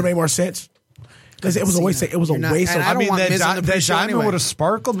 I it mean, would have made more sense. Because it was a waste. It was a You're not- waste. and Of, I don't want that, Miz on the that pre-show diamond anyway. would have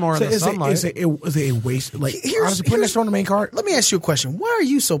sparkled more in the sunlight. it was a waste. Like Here's- honestly, putting that here's- show on the main card. Let me ask you a question. Why are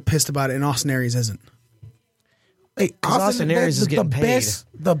you so pissed about it and Austin Aries isn't? Hey, Austin Aries is getting paid.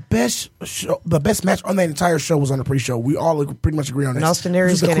 The best match on that entire show was on the pre-show. We all pretty much agree on And this. Austin This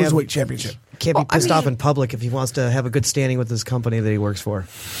Aries is the can't have- Cruiserweight Championship. can't Well, be pissed I off mean- in public if he wants to have a good standing with his company that he works for.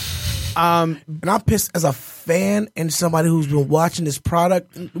 And I'm pissed as a fan and somebody who's been watching this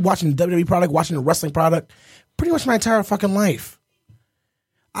product, watching the WWE product, watching the wrestling product, pretty much my entire fucking life.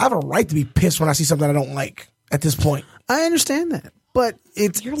 I have a right to be pissed when I see something I don't like at this point. I understand that, but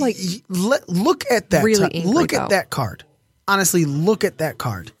it's You're like look at that. really ti- angry, look though. at that card. Honestly, look at that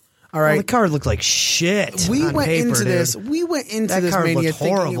card. All Well, the right. card looked like shit. We on went paper, into dude. this. We went into That this card Mania looked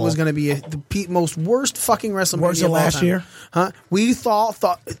thinking it horrible. was going to be the most worst fucking WrestleMania Worse than of all last time. year? Huh? We thought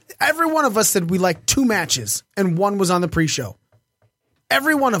every one of us said we liked 2 matches, and one was on the pre-show.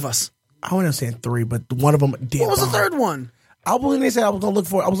 Every one of us. I wouldn't say 3, but one of them did. What was the bomb. third one? I believe they said I was looking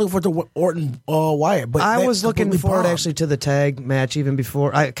for the Orton Wyatt, but I that was looking completely forward bombed. actually to the tag match even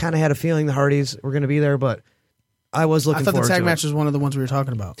before. I kind of had a feeling the Hardys were going to be there, but I was I looking thought the forward tag to match it. was one of the ones we were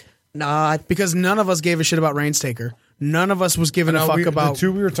talking about. Nah, Because none of us gave a shit about Reigns Taker. None of us was giving a No, fuck about the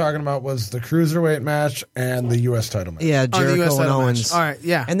two we were talking about was the cruiserweight match and the U.S. title match. yeah, the US Jericho and title match. Owens. All right,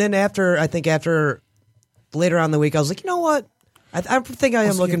 yeah. And then after later on in the week, I was like, you know what? I think I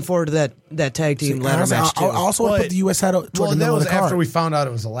am looking forward to that tag team ladder Honestly, match too. I also would put the U.S. title toward Well, the that middle was of the card. after we found out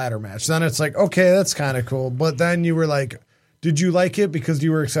it was a ladder match. Then it's like, okay, that's kind of cool. But then you were like, did you like it because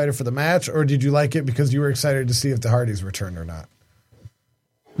you were excited for the match, or did you like it because you were excited to see if the Hardys returned or not?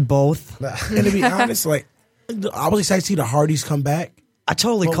 Both. And to be honest, like I was excited to see the Hardys come back. I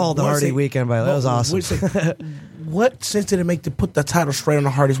totally But called the once Hardy they- weekend, by the way. That was but awesome. What sense did it make to put the title straight on the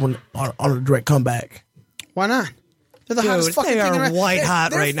Hardys when on a direct comeback? Why not? They're the hottest Dude, fucking they thing are around. white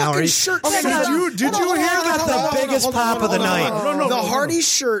hot Their right now. fucking Are you- shirt Okay, sold out. did you hear got the biggest pop of the night? The Hardy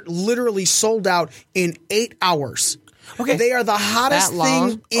shirt literally sold out in 8 hours. Okay. They are the hottest That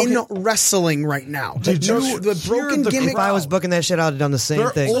long? thing in wrestling right now. Did you the hear broken the- gimmick? If I was booking that shit, I would have done the same Their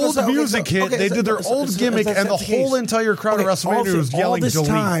thing. old So, okay, music so- hit. okay, They so- did their so- old so- gimmick, that's and the the case. whole entire crowd of WrestleMania also, was yelling all this delete.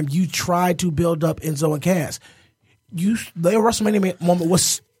 time you tried to build up Enzo and Cass. Their WrestleMania moment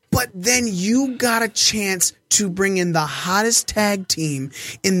was But then you got a chance to bring in the hottest tag team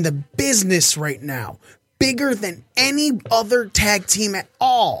in the business right now. bigger than any other tag team at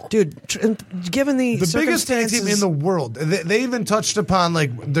all. Dude, given the biggest tag team in the world. They even touched upon,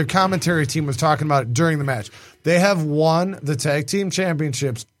 like, their commentary team was talking about it during the match. They have won the tag team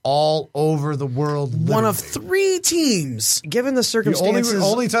championships all over the world. One of 3 teams. Given the circumstances, The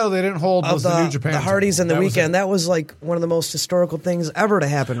only title they didn't hold was the New Japan. The Hardys title. and the That was Weekend. it. That was like one of the most historical things ever to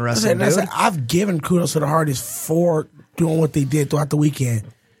happen in wrestling. Dude. I've given kudos to the Hardys for doing what they did throughout the weekend.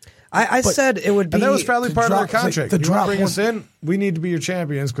 I said it would be. And that was probably part of their drop- contract. the You drop bring one- us in, we need to be your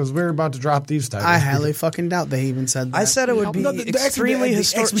champions because we're about to drop these titles. I highly fucking doubt they even said that. I said it would be No, the extremely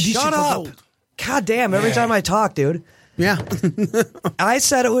historical. expedition Shut for up! gold. God damn! Every time I talk, dude. Yeah. I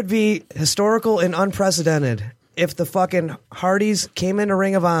said it would be historical and unprecedented if the fucking Hardys came into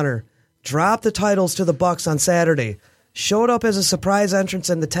Ring of Honor, dropped the titles to the Bucks on Saturday, showed up as a surprise entrance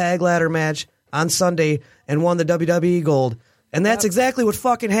in the tag ladder match on Sunday, and won the WWE Gold. And that's exactly what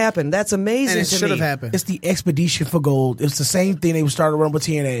fucking happened. That's amazing And it to should me. have happened. It's the expedition for gold. It's the same thing they started running with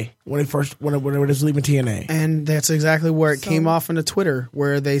TNA when they was leaving TNA. And that's exactly where it came off into Twitter,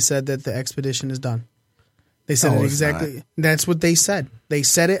 where they said that the expedition is done. They said No, it it's exactly. That's what they said. They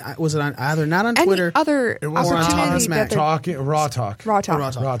said it. Was it on either not on Any Twitter? other It was on opportunity Smack. that they're- Raw talk. Raw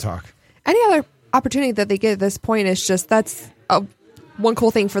talk. Raw talk. Any other opportunity that they get at this point is just that's one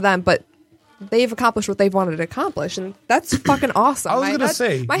cool thing for them, but they've accomplished what they've wanted to accomplish, and that's fucking awesome. I was going to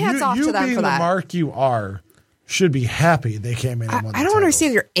say, my hat's off you to them being for that. the mark you are should be happy they came in and won the I don't titles.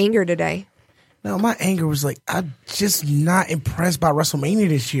 understand your anger today. No, my anger was like, I'm just not impressed by WrestleMania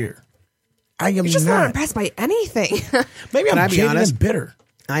this year. I am You're just not not. impressed by anything. Maybe Can I I'm be jaded honest? and bitter.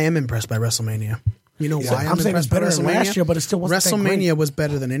 I am impressed by WrestleMania. You know why I'm saying it's impressed by better than last WrestleMania? year, but it still wasn't that great. WrestleMania was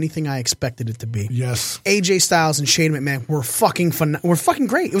better than anything I expected it to be. Yes. AJ Styles and Shane McMahon were fucking were fucking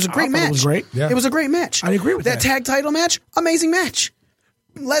great. It was a great thought it match. was great. Yeah. It was a great match. I agree with that. tag title match. Amazing match.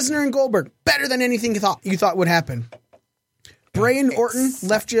 Lesnar and Goldberg better than anything you thought would happen. Bray and Orton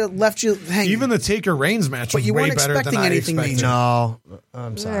left you hanging. Even the Taker Reigns match But was you way weren't better than expecting I anything expected. major. No,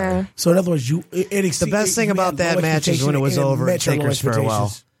 I'm sorry. Yeah. So in other words, The best thing about that match is when it was over at Taker's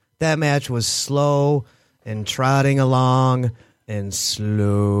Farewell. That match was slow and trotting along and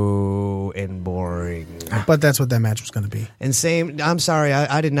slow and boring. But that's what that match was going to be. And I'm sorry,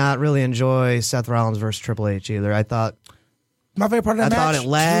 I did not really enjoy Seth Rollins versus Triple H either. I thought My favorite part of that thought match. it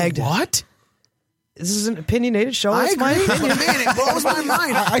lagged. What? This is an opinionated show. I It's my agree. opinion. Man, it blows my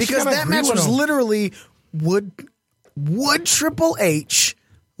mind I because kinda that agree match with was him. literally would Triple H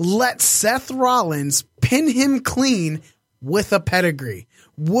let Seth Rollins pin him clean with a pedigree?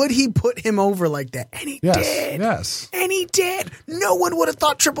 Would he put him over like that? And he did. Yes. And he did. No one would have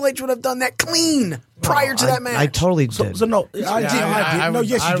thought Triple H would have done that clean prior to that match. I totally did. So no, I did. No,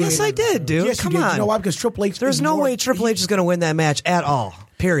 yes, you did. Yes, I did, dude. Yes, you Come did. on. You know why? Because Triple H. There's is no more- way Triple H is going to win that match at all.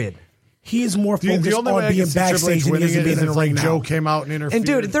 Period. He is more The focused only way on I being can see Triple backstage H than he winning is it being is in if the ring Joe now. came out and interfered. And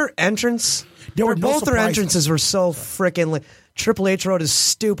dude, their entrance, There were no both their surprises. entrances were so freaking. Triple H rode his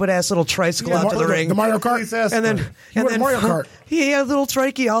stupid ass little tricycle out to the ring, The Mario Please Kart. ask and then her. He went Mario Kart. He had a little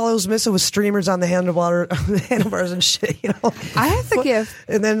trikey. All it was missing was streamers on the handlebars and shit. You know, I have to give.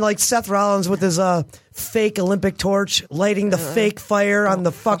 and then like Seth Rollins with his fake Olympic torch, lighting the fake fire on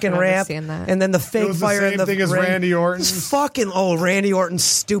the fucking ramp, understand that. and then the fake was the fire same in the thing as ring. Randy Orton's. Fucking Randy Orton's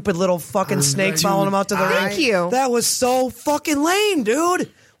stupid little fucking snake following him out to the ring. Thank you. That was so fucking lame,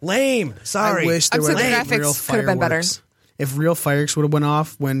 dude. Lame. Sorry. I wish there I'm were so the like graphics real could have been better. fireworks. If real fireworks would have went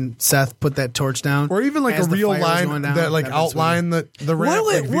off when Seth put that torch down, Or even like as a the real fire was line going down, that like that'd been sweet. outline the ramp.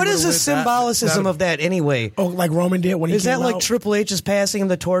 Like, if you What is would've the lit that, symbolicism of that anyway? Oh, like Roman did when he Is came that like out? Triple H is passing him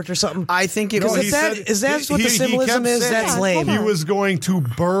the torch or something? I think it No, was. he said- is that what the he symbolism kept is? saying That's lame. He was going to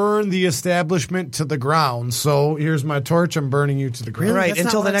burn the establishment to the ground. So here's my torch. I'm burning you to the ground. Right, That's not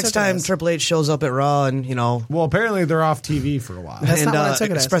until what the I next took it time as. Triple H shows up at Raw and, Well, apparently they're off TV for a while. That's and not what I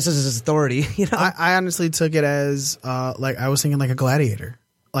took it as. expresses his authority. I honestly took it as like I was thinking like a gladiator.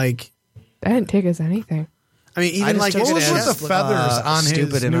 Like I didn't take as anything. I mean, even just like took What it was as, with the feathers on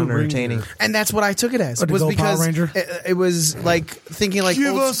stupid his and new ring unentertaining. gear? and that's what I took it as. Or the Was Gold Power because Ranger? it was like thinking like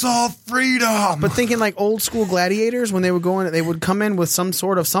Give old, us all freedom. but thinking like old school gladiators when they would go in, they would come in with some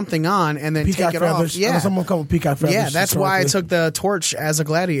sort of something on and then Peacock take it feathers. off. Yeah, Someone come with peacock feathers. yeah. That's why I historically. took the torch as a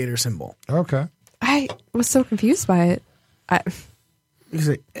gladiator symbol. Okay. I was so confused by it. He's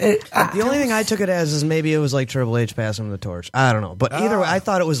like, The only thing I took it as is maybe it was like Triple H passing him the torch. I don't know. But either way, I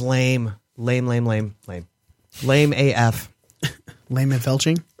thought it was lame. Lame AF. Lame and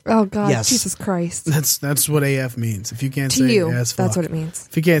felching. Oh God, Yes. Jesus Christ! That's what AF means. If you can't To say you, ass fuck, that's what it means.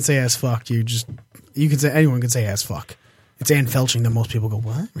 If you can't say ass fuck, you can say anyone can say ass fuck. It's Ann Felching that most people go,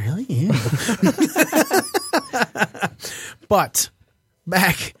 what? Really? Yeah. But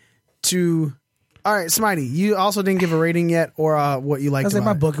back to All right, Smitey, you also didn't give a rating yet, or what you liked I said about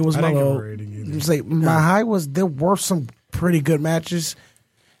my it. book. It was I my didn't give a low. rating either. It's like my high was there were some pretty good matches,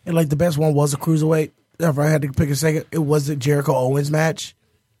 and like the best one was a cruiserweight. If I had to pick a second, it was the Jericho Owens match.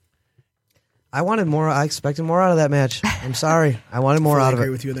 I wanted more. I expected more out of that match. I'm sorry. I wanted more I out of agree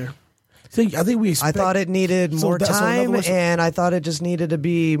it. with you there. So I think we. I Expect, thought it needed So more that's- so in other time, words- and I thought it just needed to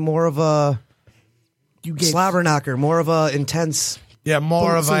be more of a you gave slobber knocker, more of a intense. Yeah,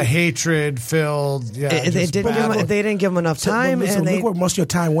 more of So- a hatred filled. Yeah, They just didn't give battle. him, they didn't give him enough time, But listen, and they. look where most of your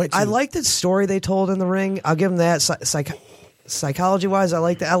time went to. I like the story they told in the ring. I'll give them that. Psychology wise, I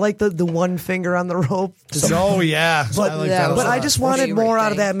like that. I like the one finger on the rope. Oh yeah, But, I like that a but lot. I just wanted Favorite more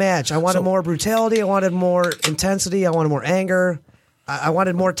out of thing. that match. I wanted So- more brutality. I wanted more intensity. I wanted more anger. I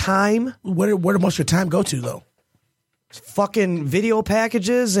wanted more time. Where did most of your time go to though? Fucking video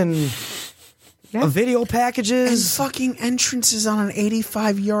packages and video And packages. fucking entrances on an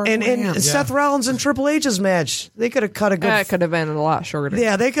 85-yard And ramp. Seth Rollins and Triple H's match. They could have cut a good. That could have been a lot shorter.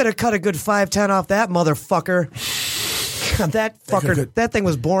 Yeah, they could have cut a good 5-10 off that motherfucker. That fucker. could- That thing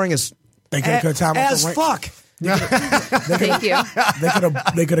was boring as They could have cut time off as the ring. fuck. Thank you.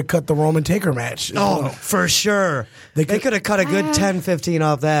 They could have cut the Roman Taker match. Oh, for sure. They They could- could have cut a good 10-15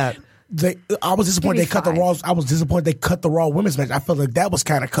 off that. I was disappointed Maybe they cut the 5. Raw. I was disappointed they cut the Raw women's match. I felt like that was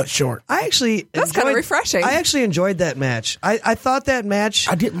kind of cut short. I actually That's kinda enjoyed- refreshing. I actually enjoyed that match. I thought that match.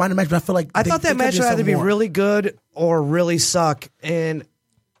 I didn't mind the match, but I feel like I thought that match would either be really good or really suck, and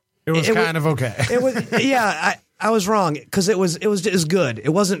it was it was- kind of okay. it was. Yeah, I was wrong because it was good. It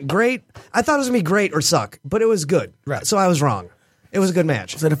wasn't great. I thought it was gonna be great or suck, but it was good. Right. So I was wrong. It was a good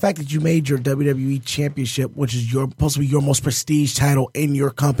match. So the fact that you made your WWE Championship, which is supposed to be your most prestige title in your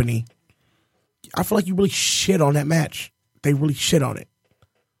company, I feel like you really shit on that match. They really shit on it.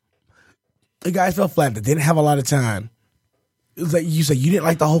 The guys fell flat. They didn't have a lot of time. It was like you said, you didn't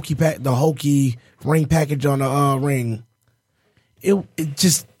like the hokey ring package on the ring. It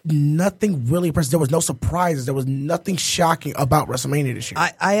just nothing really impressive. There was no surprises. There was nothing shocking about WrestleMania this year.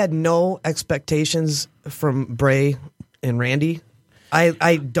 I had no expectations from Bray and Randy. I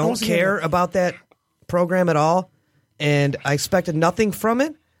don't Once again, care about that program at all, and I expected nothing from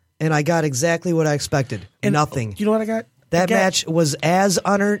it, and I got exactly what I expected. Nothing. You know what I got? That match was as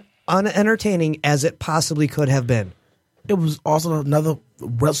unentertaining as it possibly could have been. It was also another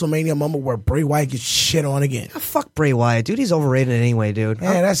WrestleMania moment where Bray Wyatt gets shit on again. Fuck Bray Wyatt, dude. He's overrated anyway, dude.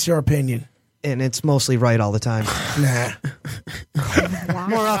 Yeah, that's your opinion. And it's mostly right all the time. Nah.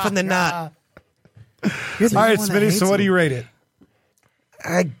 More often than not. All right, Smitty. So what do you rate it?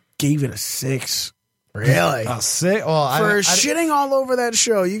 I gave it a 6. Really? A 6. Well, For I shitting all over that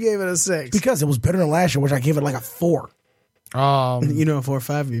show, you gave it a 6. Because it was better than last year, which I gave it like a 4. You know, a 4 or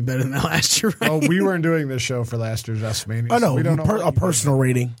 5 would be better than that last year, right? Oh, we weren't doing this show for last year's WrestleMania. Oh, no, so we don't know what a you personal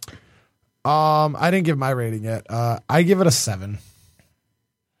rating. did. I didn't give my rating yet. I give it a 7.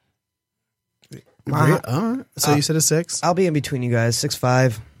 So you said a 6. I'll be in between you guys.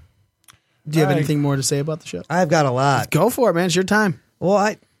 6'5". Do you have All right. anything more to say about the show? I've got a lot. Go for it, man. It's your time. Well,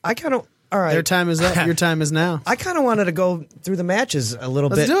 I kind of. All right. Their time is up. Your time is now. I kind of wanted to go through the matches a little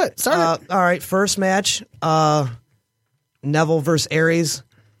Let's bit. do it. Start it. All right, first match, Neville versus Aries.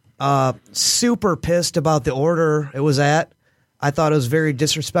 Super pissed about the order it was at. I thought it was very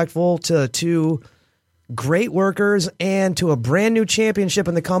disrespectful to two great workers and to a brand new championship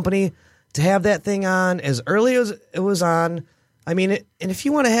in the company to have that thing on as early as it was on. I mean, and if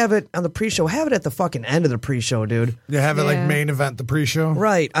you want to have it on the pre-show, have it at the fucking end of the pre-show, dude. You have it like Yeah. main event, the pre-show.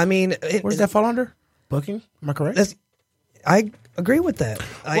 Right. I mean, Where does that fall under? Booking? Am I correct? That's, I agree with that.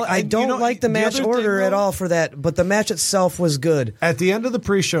 Well, I and don't you know, like the the match other order thing, at though- all for that, but the match itself was good. At the end of the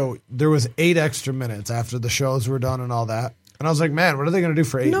pre-show, there was 8 extra minutes after the shows were done and all that. And I was like, man, what are they going to do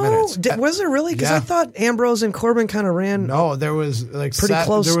for 8 No, minutes? was there really? Because Yeah. I thought Ambrose and Corbin kind of ran. No, there was like Pretty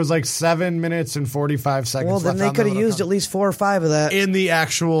close. There was like 7 minutes and 45 seconds. Well, then left they on could have the used at least 4 or 5 of that. in the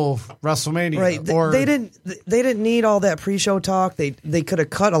actual WrestleMania. Right? Or They didn't. They didn't need all that pre-show talk. They could have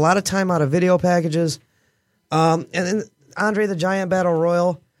cut a lot of time out of video packages. And then Andre the Giant Battle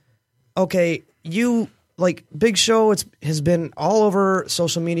Royal. Okay, you like Big Show. Has been all over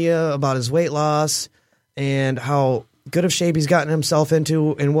social media about his weight loss and how good of shape he's gotten himself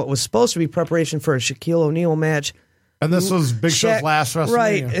into in what was supposed to be preparation for a Shaquille O'Neal match. And this was Big Show's last WrestleMania.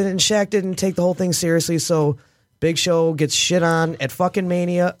 Right, and Shaq didn't take the whole thing seriously, so Big Show gets shit on at fucking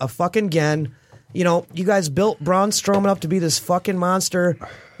Mania, a fucking again. You know, you guys built Braun Strowman up to be this fucking monster.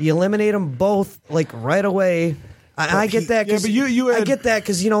 You eliminate them both, like, right away. I get that. Yeah, 'cause but you I had- get that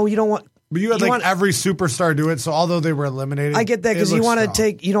because, you know, you don't want... But you had like want- every superstar do it, so although they were eliminated, I get that it because you looks want to strong.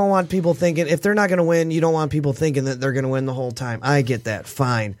 take. You don't want people thinking if they're not going to win. You don't want people thinking that they're going to win the whole time. I get that.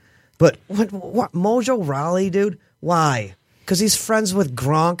 Fine, But what Mojo Rawley, dude? Why? Because he's friends with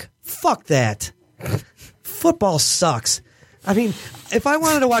Gronk? Fuck that. Football sucks. I mean, if I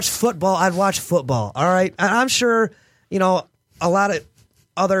wanted to watch football, I'd watch football. All right, and I'm sure a lot of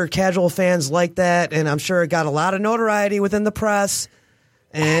other casual fans like that, and I'm sure it got a lot of notoriety within the press.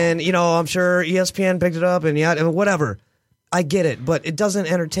 And I'm sure ESPN picked it up, and whatever. I get it, but it doesn't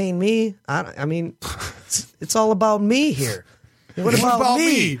entertain me. I mean, it's all about me here. What about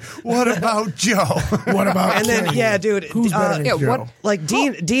me? What about Joe? What about? And then, dude, who's better than Joe? Like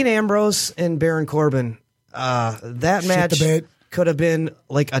Dean Ambrose and Baron Corbin. That match could have been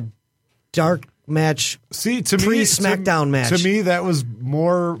like a dark match. See, to me, pre-SmackDown match. To me, that was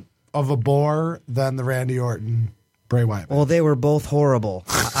more of a bore than the Randy Orton Bray Wyatt. Well, they were both horrible.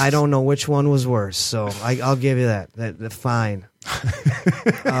 I don't know which one was worse, so I'll give you that. That fine.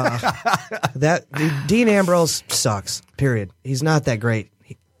 Dean Ambrose sucks. Period. He's not that great.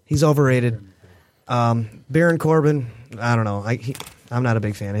 He's overrated. Baron Corbin, I don't know. I'm not a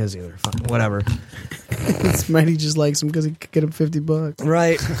big fan of his either. Fine, whatever. Smitty just likes him because he could get him $50.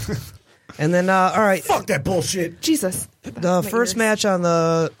 Right. And then, all right. Fuck that bullshit. Jesus. The first match on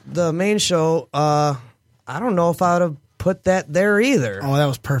the main show, I don't know if I would have put that there either. Oh, that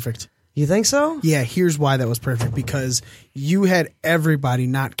was perfect. You think so? Yeah, here's why that was perfect. Because you had everybody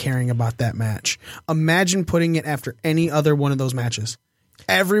not caring about that match. Imagine putting it after any other one of those matches.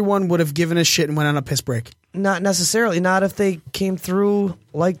 Everyone would have given a shit and went on a piss break. Not necessarily. Not if they came through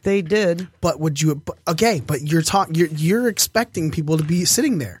like they did. But would you? Okay, but you're expecting people to be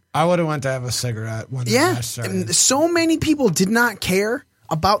sitting there. I would have went to have a cigarette when the match started. And so many people did not care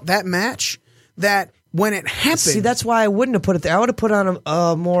about that match that when it happened. See, that's why I wouldn't have put it there. I would have put on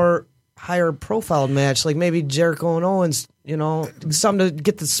a more higher profile match, like maybe Jericho and Owens. Something to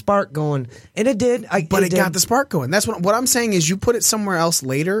get the spark going, and it did. It got the spark going. That's what I'm saying is you put it somewhere else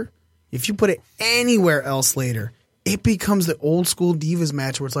later. If you put it anywhere else later, it becomes the old school Divas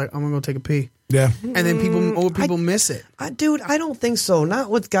match where it's like, I'm gonna go take a pee. Yeah, and then people miss it. Dude, I don't think so.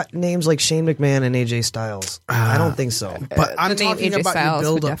 Not with got names like Shane McMahon and AJ Styles. I don't think so. But I'm the name talking AJ about Styles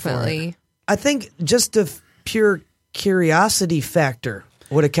your would build up for it. definitely. I think just the pure curiosity factor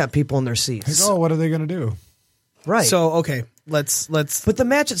would have kept people in their seats. Like, what are they gonna do? Right. So okay, let's. But the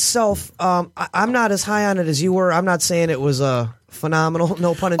match itself, I'm not as high on it as you were. I'm not saying it was a phenomenal,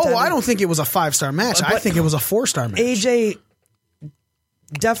 no pun intended. Oh, I don't think it was a 5-star match. I think it was a 4-star match. AJ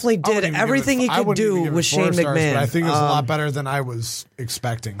definitely did everything he could do with Shane McMahon. But I think it was a lot better than I was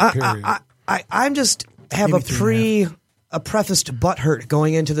expecting. Period. I'm just have a prefaced butthurt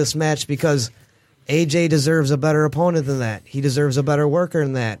going into this match because AJ deserves a better opponent than that. He deserves a better worker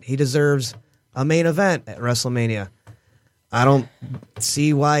than that. He deserves a main event at WrestleMania. I don't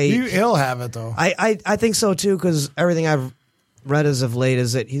see why he'll have it though. I think so too because everything I've read as of late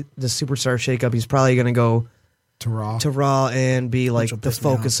is that the superstar shakeup. He's probably going to go to Raw and be like the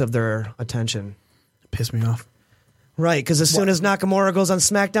focus of their attention. Piss me off. Right, because as soon as Nakamura goes on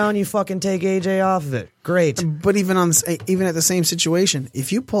SmackDown, you fucking take AJ off of it. Great. But even at the same situation,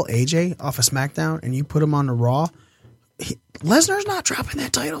 if you pull AJ off of SmackDown and you put him on the Raw, Lesnar's not dropping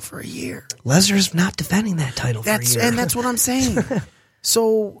that title for a year. Lesnar's not defending that title for a year. And that's what I'm saying.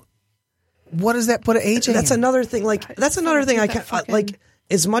 So what does that put at AJ? That's another thing. Like that's another thing. Like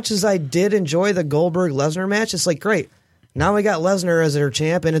as much as I did enjoy the Goldberg Lesnar match, it's like great. Now we got Lesnar as their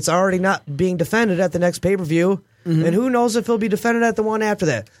champ, and it's already not being defended at the next pay per view. Mm-hmm. And who knows if he'll be defended at the one after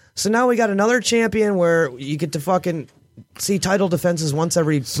that. So now we got another champion where you get to fucking see title defenses once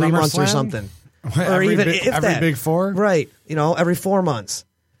every 3 months or something. Or even every Big Four? Right. Every 4 months.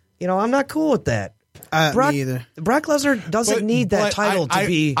 I'm not cool with that. Me either. Brock Lesnar doesn't need that title to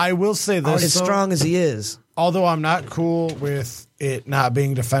be I will say this, as strong as he is. Although I'm not cool with it not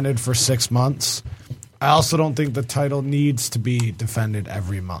being defended for 6 months, I also don't think the title needs to be defended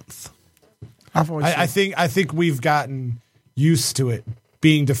every month. I think we've gotten used to it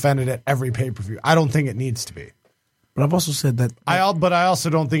being defended at every pay-per-view. I don't think it needs to be. But I've also said that. But I also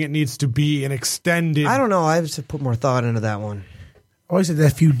don't think it needs to be an extended. I don't know. I have to put more thought into that one. I always said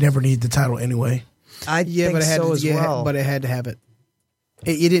that feud never need the title anyway. I think but it had so as well. But it had to have it.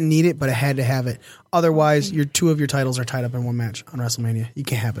 You didn't need it, but it had to have it. Otherwise, two of your titles are tied up in one match on WrestleMania. You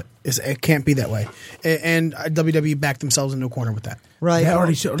can't have it. It can't be that way. And WWE backed themselves into a corner with that. Right.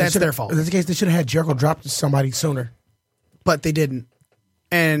 That's their fault. In this case, they should have had Jericho drop to somebody sooner. But they didn't.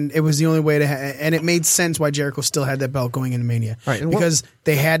 And it was the only way to and it made sense why Jericho still had that belt going into Mania. Right. Because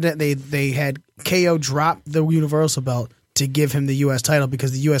they had KO drop the Universal belt to give him the U.S. title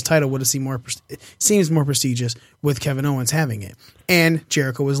because the U.S. title would have seems more prestigious with Kevin Owens having it. And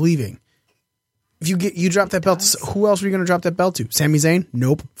Jericho was leaving. If you drop that belt, who else are you going to drop that belt to? Sami Zayn?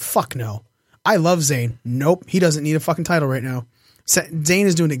 Nope. Fuck no. I love Zayn. Nope. He doesn't need a fucking title right now. Zayn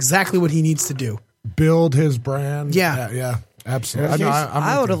is doing exactly what he needs to do. Build his brand. Yeah. Absolutely.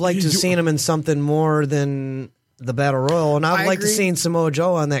 I would have liked to have seen him in something more than the Battle Royal, and I'd like to agree. seen Samoa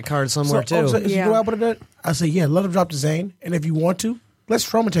Joe on that card somewhere too. So if you go out with that, I say, yeah, let him drop the Zayn, and if you want to, let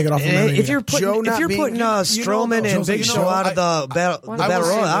Strowman take it off. If you're putting, Joe not being- Strowman and Big Show out of the Battle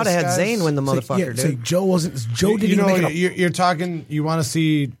Royal, I'd have had Zayn win the motherfucker, dude. Joe didn't even make it. You're talking. You want to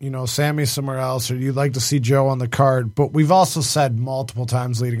see Sammy somewhere else, or you'd like to see Joe on the card. But we've also said multiple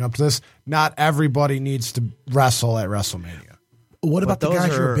times leading up to this, not everybody needs to wrestle at WrestleMania. What about the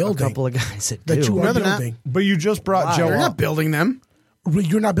guys you're building? A couple of guys that you do. are building. But you just brought Joe You're up. not building them.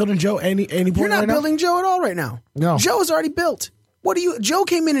 You're not building Joe any point You're not right now? building Joe at all right now. No. Joe is already built. Joe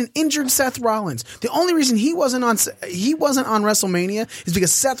came in and injured Seth Rollins. The only reason he wasn't on WrestleMania is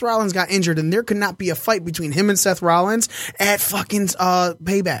because Seth Rollins got injured, and there could not be a fight between him and Seth Rollins at fucking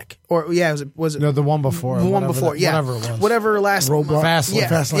Payback. Or was it No, the one before. the one Whatever before, yeah, whatever it was. whatever last Fastlane. yeah,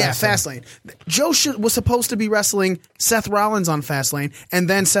 Fastlane. Fastlane. Joe was supposed to be wrestling Seth Rollins on Fastlane, and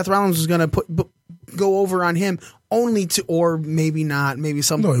then Seth Rollins was going to go over on him. Only to, or maybe not, maybe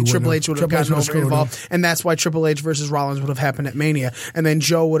Triple H would have gotten over involved, and that's why Triple H versus Rollins would have happened at Mania, and then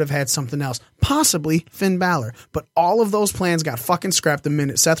Joe would have had something else, possibly Finn Balor. But all of those plans got fucking scrapped the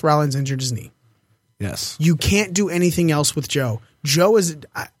minute Seth Rollins injured his knee. Yes. You can't do anything else with Joe. Joe is.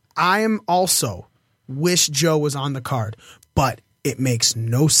 I am also wish Joe was on the card, but it makes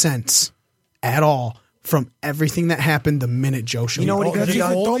no sense at all. From everything that happened the minute Joe showed up. You know what he could have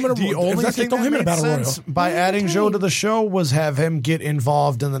done? The only thing throw that him in a made battle sense royal. by adding Joe to the show was have him get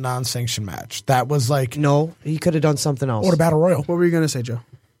involved in the non-sanctioned match. That was like No, he could have done something else. Or the Battle Royal. What were you going to say, Joe?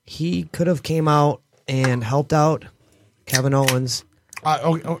 He could have came out and helped out Kevin Owens,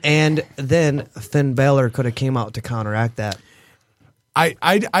 and then Finn Balor could have came out to counteract that. I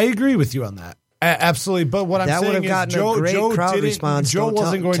agree with you on that. Absolutely, but what I'm That would saying have is gotten a Joe great crowd didn't. response. Joe Don't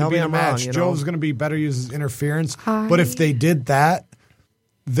wasn't going to tell be me in a I'm wrong, match. you Joe know? was going to be better used as interference. But if they did that,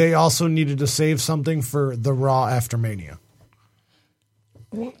 they also needed to save something for the Raw after Mania.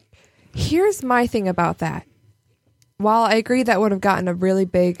 Here's my thing about that. While I agree that would have gotten a really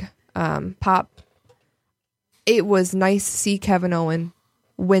big pop, it was nice to see Kevin Owens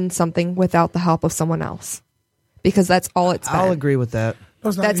win something without the help of someone else. Because that's all it's been. I'll agree with that.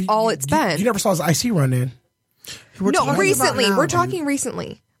 That's all it's been. You never saw his IC run in. No, recently. We're talking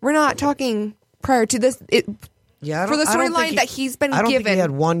recently. We're not talking prior to this. Yeah, for the I don't storyline think that he's been I don't given. think he had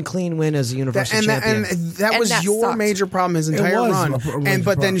one clean win as a Universal And Champion. that was that your sucked. major problem his entire was run. a major And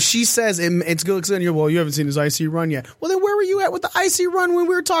but then problem. she says it's good. Well, you haven't seen his IC run yet. Well, then where were you at with the IC run when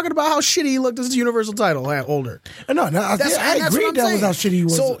we were talking about how shitty he looked as a Universal title older? No, I That's agree what I'm that saying. was how shitty he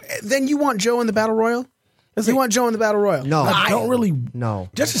was. So then you want Joe in the Battle Royal? You want Joe in the Battle Royal? No. I don't really. No.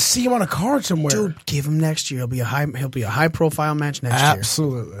 Just to see him on a card somewhere. Dude, give him next year. He'll be a high profile match next year.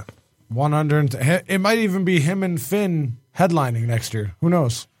 Absolutely, 100. It might even be him and Finn headlining next year. Who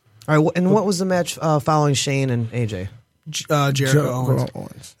knows? All right, and what was the match following Shane and AJ? Jericho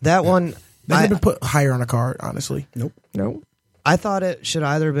Owens. That one, They could have been put higher on a card, honestly. Nope. No. I thought it should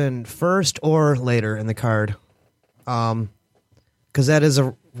either been first or later in the card, because that is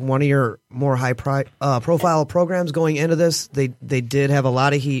one of your more high profile programs going into this. They did have a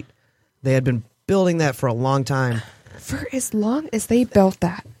lot of heat. They had been building that for a long time. For as long as they built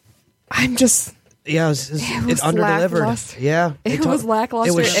that, I'm just. Yeah, was it underdelivered. lackluster. Yeah, It was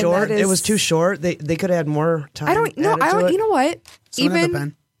lackluster, It was and short. that It was is- too short. They could have had more time. I don't know. added to it. You know what? Someone have the Even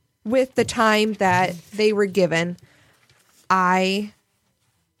pen. with the time that they were given,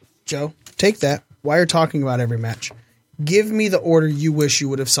 Joe, take that. While you're talking about every match, give me the order you wish you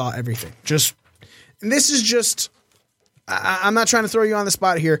would have saw everything. And this is just. I'm not trying to throw you on the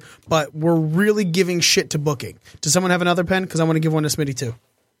spot here, but we're really giving shit to booking. Does someone have another pen? Because I want to give one to Smitty too.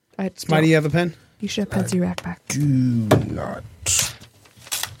 Smitty, you have a pen? You should have pens in your backpack.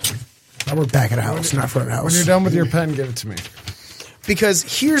 Now we're back at the house, not front of the house. When you're done with your pen, give it to me. Because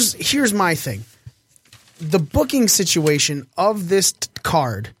here's my thing. The booking situation of this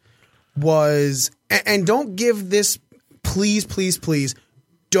card was, and don't give this, please,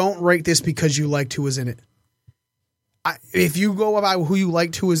 don't rate this because you liked who was in it. If you go about who you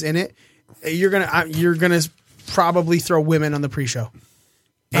liked who was in it, you're gonna probably throw women on the pre-show.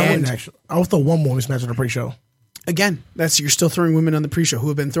 I wouldn't actually. I would throw one women's match on the pre-show. Again, you're still throwing women on the pre-show who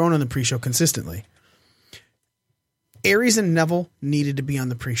have been thrown on the pre-show consistently. Aries and Neville needed to be on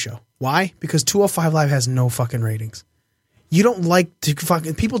the pre-show. Why? Because 205 Live has no fucking ratings. You don't like to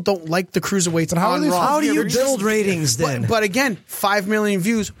fucking people don't like the cruiserweights on Raw. How do you They're just- build ratings then? But again, 5 million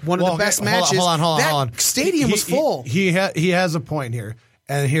views, one of the best matches. Hold on. That stadium was full. He has a point here,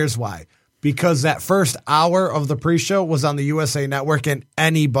 and here's why. Because that first hour of the pre-show was on the USA Network, and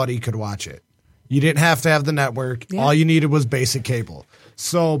anybody could watch it. You didn't have to have the network. Yeah. All you needed was basic cable.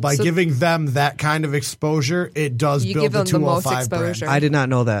 So by giving them that kind of exposure, it does You build give the them the most 205 brand. exposure. I did not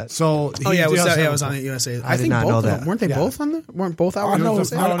know that. So Oh yeah, it was, does have it a was on point. the USA. I did think not both know of them. that. Weren't they both on the? Weren't both hours? know- on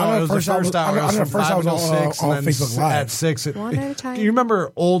USA? I know It was the first I was- first hour. I know It was first I was from on, 5 until 6, on and then Facebook Live. at 6. One at a time. Do you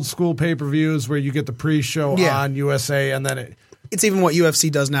remember old school pay-per-views where you get the pre-show Yeah. on USA and then it... It's even what UFC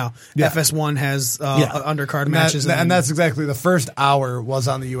does now. Yeah. FS1 has undercard And matches, and that's exactly the first hour was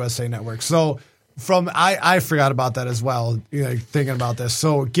on the USA Network. So I forgot about that as well, thinking about this.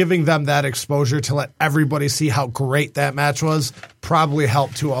 So giving them that exposure to let everybody see how great that match was probably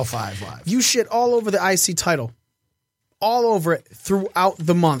helped 205 Live. you shit all over the IC title, all over it throughout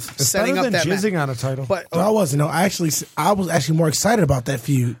the month, setting better up than that jizzing match. on a title. But No, I wasn't. No, I was actually more excited about that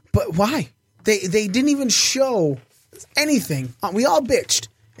feud. But why? They didn't even show anything. We all bitched.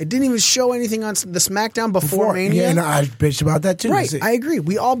 It didn't even show anything on the SmackDown before Mania. Yeah, and I bitched about that too. Right, I agree.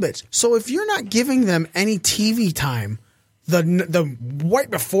 We all bitch. So if you're not giving them any TV time, the right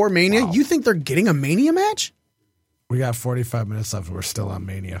before Mania, you think they're getting a Mania match? We got 45 minutes left and we're still on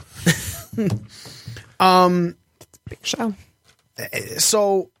Mania. Big show.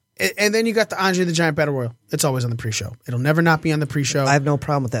 So, and then you got the Andre the Giant Battle Royal. It's always on the pre-show. It'll never not be on the pre-show. I have no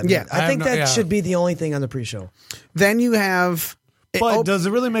problem with that. Yeah, I think that yeah. should be the only thing on the pre-show. Then you have. But does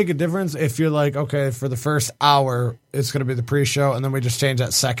it really make a difference if you're like, okay, for the first hour, it's going to be the pre-show, and then we just change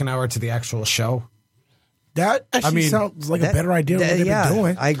that second hour to the actual show? That actually sounds like a better idea than what they've been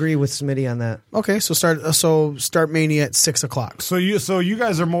doing. I agree with Smitty on that. Okay, so start Mania at 6:00. So you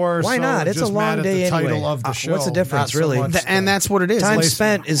guys are more Why so not? It's just a long mad at day the title anyway. of the show. What's the difference, not so really? much And that's what it is. Time Like,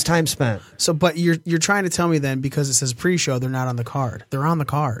 spent is time spent. so, but you're trying to tell me then because it says pre-show, they're not on the card. They're on the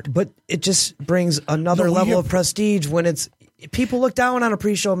card. But it just brings another No, level you- of prestige when it's people look down on a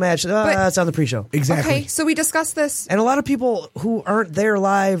pre-show match. It's on the pre-show. Exactly. Okay, so we discussed this. And a lot of people who aren't there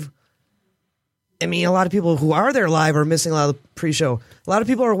live, I mean, a lot of people who are there live are missing a lot of the pre-show. A lot of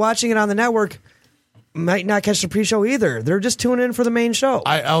people are watching it on the network, might not catch the pre-show either. They're just tuning in for the main show.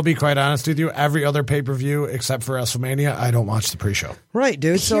 I'll be quite honest with you. Every other pay-per-view except for WrestleMania, I don't watch the pre-show. Right,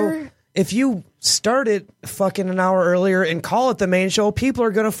 dude. So Here- if you start it fucking an hour earlier and call it the main show, people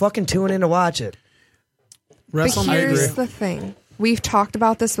are going to fucking tune in to watch it. But WrestleMania. here's the thing. We've talked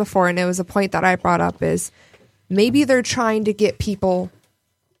about this before, and it was a point that I brought up is maybe they're trying to get people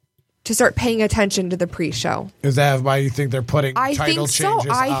to start paying attention to the pre-show. Is that why you think they're putting I title think so.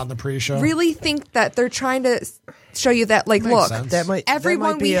 changes I on the pre-show? really think that they're trying to show you that, like, Makes look, sense. That might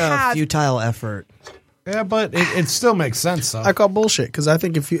everyone be we a have. futile effort. Yeah, but it still makes sense, though. I call bullshit because I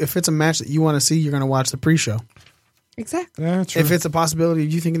think if it's a match that you want to see, you're going to watch the pre-show. Exactly. Yeah, true. If it's a possibility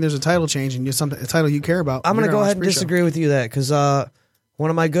of you thinking there's a title change and you're a title you care about, I'm you're going to go watch ahead and pre-show. disagree with you that because one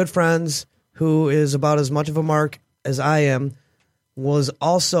of my good friends who is about as much of a mark as I am was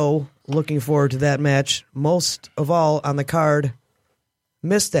also looking forward to that match. Most of all on the card,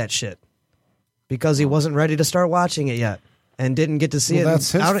 missed that shit because he wasn't ready to start watching it yet and didn't get to see it.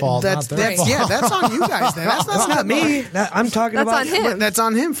 that's his Out- fault. That's not their that's fault. yeah, that's on you guys. Then that's Not me. I'm talking That's about on him. That's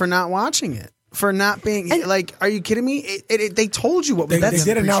on him for not watching it. For not being like, are you kidding me? They told you what They was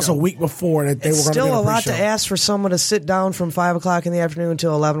did announce a week before that they It's were going to still do a lot to pre-show. ask for someone to sit down from 5 o'clock in the afternoon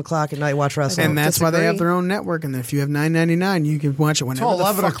until 11 o'clock at night watch wrestling. and that's why they disagree. have their own network. And if you have $9.99, you can watch it whenever Until the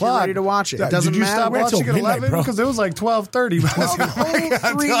 11 fuck o'clock. you're ready to watch it. It doesn't Did you matter. stop Wait till watching at midnight, 11? bro. Because it was like 12:30. Well, the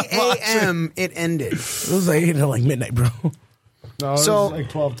whole 3 a.m. it ended. It was like midnight, bro. No, it So- was like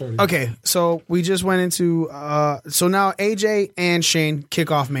 12:30. Okay, so we just went into so now AJ and Shane kick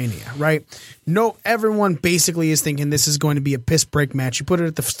off Mania, right? No, everyone basically is thinking this is going to be a piss break match. You put it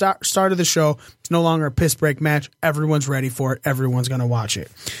at the start of the show. It's no longer a piss break match. Everyone's ready for it. Everyone's going to watch it.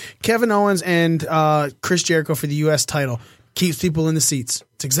 Kevin Owens and Chris Jericho for the U.S. title keeps people in the seats.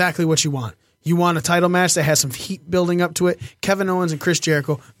 It's exactly what you want. You want a title match that has some heat building up to it. Kevin Owens and Chris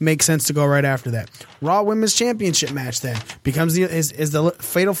Jericho make sense to go right after that. Raw Women's Championship match then becomes is the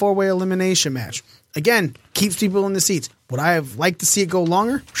Fatal 4-Way Elimination match. Again, keeps people in the seats. Would I have liked to see it go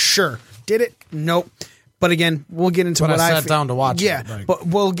longer? Sure. Did it? Nope. But again, we'll get into But what I I sat down to watch it, Yeah, like- but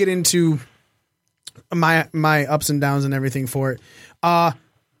we'll get into my ups and downs and everything for it.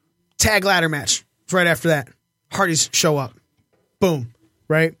 Tag ladder match. It's right after that. Hardys show up. Boom.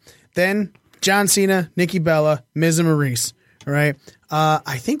 Right? Then John Cena, Nikki Bella, Miz and Maurice. All right.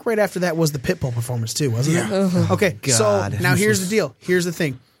 I think right after that was the Pitbull performance too, wasn't it? Okay. God. So now here's the deal. Here's the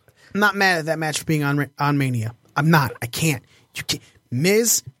thing. I'm not mad at that match being on Mania. I'm not. I can't. You can't.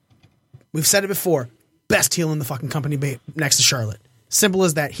 Miz, we've said it before, best heel in the fucking company next to Charlotte. Simple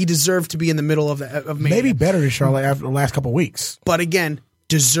as that. He deserved to be in the middle of Mania. Maybe better than Charlotte after the last couple of weeks. But again,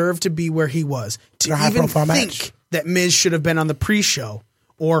 deserved to be where he was. To A even high-profile think match. that Miz should have been on the pre-show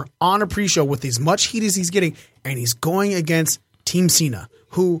or on a pre-show with as much heat as he's getting, and he's going against Team Cena,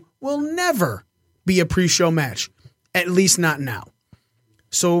 who will never be a pre-show match, at least not now.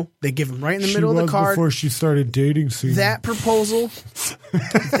 So they give him right in the middle of the card. Before she started dating Cena. That proposal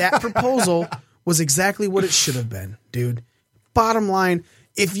was exactly what it should have been, dude. Bottom line,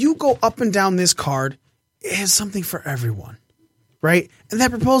 if you go up and down this card, it has something for everyone, right? And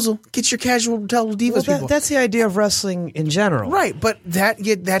that proposal gets your casual Total Divas people. That's the idea of wrestling in general. Right, but that's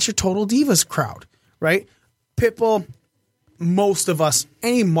your Total Divas crowd, right? Pitbull, most of us,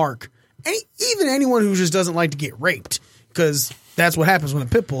 even anyone who just doesn't like to get raped, because that's what happens when a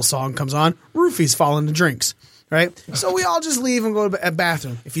Pitbull song comes on. Roofies fall into drinks, right? So we all just leave and go to a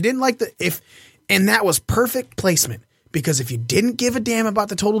bathroom. If you didn't like and that was perfect placement, because if you didn't give a damn about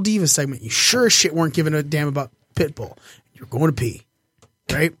the Total Divas segment, you sure as shit weren't giving a damn about Pitbull. You're going to pee,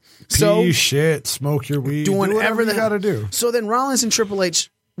 right? Pee, shit, smoke your weed, doing do whatever you everything. got to do. So then Rollins and Triple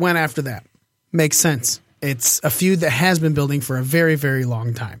H went after that. Makes sense. It's a feud that has been building for a very, very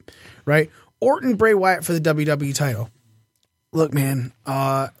long time, right? Orton, Bray Wyatt for the WWE title. Look, man,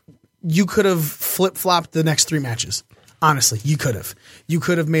 you could have flip-flopped the next 3 matches. Honestly, you could have. You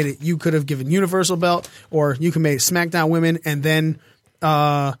could have made it. You could have given Universal belt, or you could make SmackDown Women, and then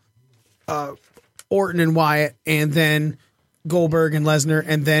Orton and Wyatt, and then Goldberg and Lesnar,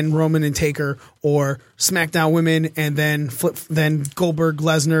 and then Roman and Taker, or SmackDown Women, and then Goldberg,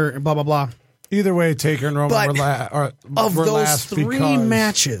 Lesnar, and blah blah blah. Either way, Taker and Roman But of were those last 3 because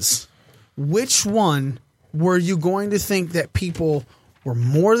matches, which one were you going to think that people were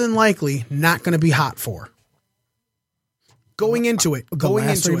more than likely not going to be hot for? Going into it,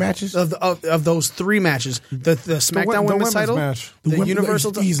 last 3 matches? of those 3 matches, the SmackDown the Women's women's title, match. the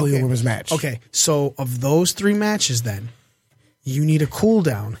Universal, easily a women's match. Okay, so of those 3 matches, then you need a cool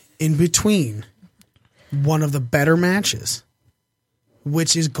down in between one of the better matches,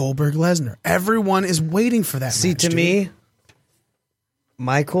 which is Goldberg Lesnar. Everyone is waiting for that. See, match, to dude. me,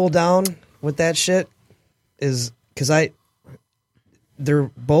 my cool down with that shit is because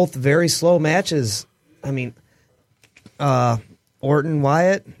they're both very slow matches. I mean, Orton,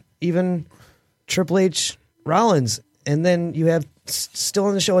 Wyatt, even Triple H, Rollins, and then you have still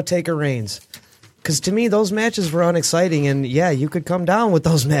in the show a Taker Reigns. Because to me, those matches were unexciting, and yeah, you could come down with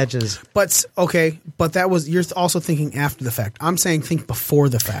those matches. But okay, but you're also thinking after the fact. I'm saying think before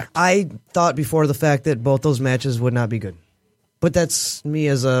the fact. I thought before the fact that both those matches would not be good, but that's me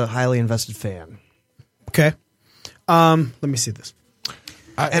as a highly invested fan. Okay, let me see this.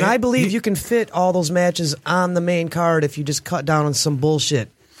 And I believe you can fit all those matches on the main card if you just cut down on some bullshit,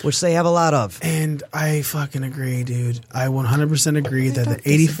 which they have a lot of. And I fucking agree, dude. I 100% agree that the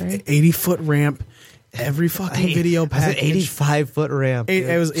disagree. 80-foot ramp, every fucking video package. 85-foot ramp.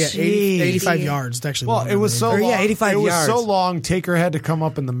 It was Jeez. 85 yards. It's actually Well, it was so Or, long. yeah, 85 it was yards. so long. Taker had to come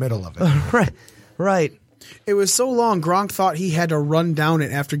up in the middle of it. Right. It was so long. Gronk thought he had to run down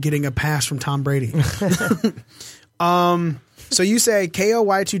it after getting a pass from Tom Brady. So you say KO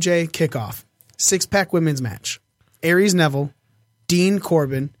Y2J kickoff, 6-pack women's match, Aries Neville, Dean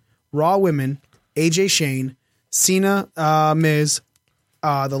Corbin, Raw Women, AJ Shane, Cena, Miz,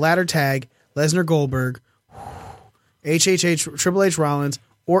 the ladder tag, Lesnar Goldberg, HHH, Triple H Rollins,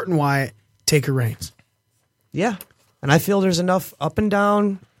 Orton Wyatt, Taker Reigns. Yeah. And I feel there's enough up and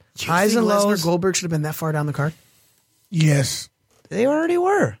down, Do you highs think and Lesnar lows. Goldberg should have been that far down the card? Yes. They already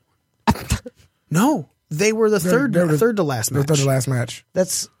were. No, they were the third they're the- third to last They're match. third to last match.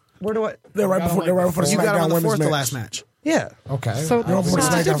 That's where do I? They're right before the You got them on SmackDown the women's fourth to match. last match. Yeah. Okay. So They're on that's for the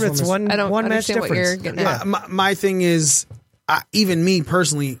not- SmackDown Difference. women's. One I don't one match understand what you're difference. getting at. My thing is, even me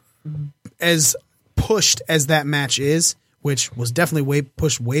personally, as pushed as that match is, which was definitely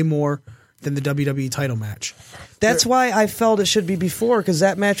pushed way more than the WWE title match. That's why I felt it should be before, because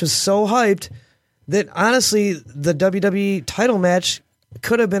that match was so hyped that honestly, the WWE title match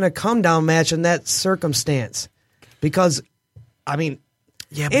could have been a come down match in that circumstance. Because, I mean,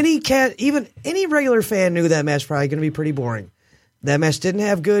 Yeah, but- any regular fan knew that match probably going to be pretty boring. That match didn't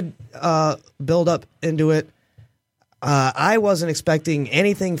have good build up into it. I wasn't expecting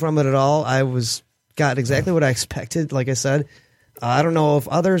anything from it at all. Got exactly what I expected. Like I said, I don't know if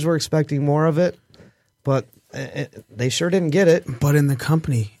others were expecting more of it, but they sure didn't get it. But in the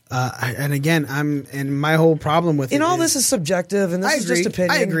company, and again, my whole problem with And it all this is subjective, and this is just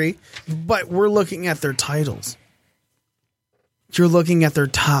opinion. I agree, but we're looking at their titles. You're looking at their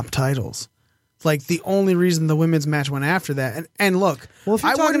top titles. like the only reason the women's match went after that. And look, Well, if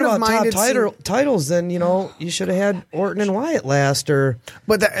you're I talking wouldn't have about top minded seeing- titles, then you should have had Orton and Wyatt last, or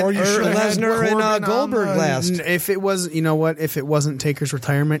Or you should have had Lesnar and Corbin on Goldberg the- last. If it was, you know what? If it wasn't Taker's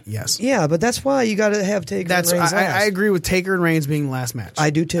retirement, yes. Yeah, but that's why you got to have Taker. That's and Reigns last. I agree with Taker and Reigns being last match. I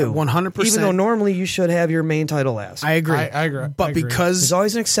do too. 100%. Even though normally you should have your main title last. I agree. I agree. But I agree. because There's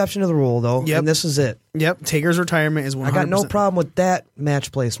always an exception to the rule, though, Yep. and this is it. yep, Taker's retirement is 100%. I got no problem with that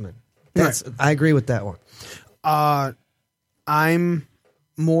match placement. I agree with that one. I'm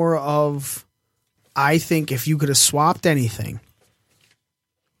more of, I think if you could have swapped anything,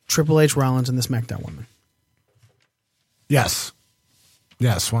 Triple H, Rollins, and the SmackDown women. Yes.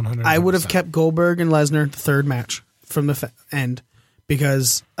 Yes, 100%. I would have kept Goldberg and Lesnar the third match from the end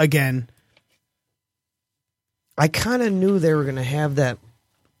because, again, I kind of knew they were going to have that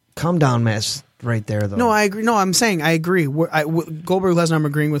come down match right there, though. no, I agree. No, I'm saying I agree. Goldberg, Lesnar, I'm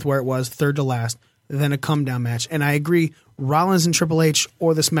agreeing with where it was, third to last, then a come down match. And I agree, Rollins and Triple H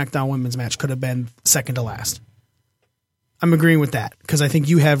or the SmackDown women's match could have been second to last. I'm agreeing with that because I think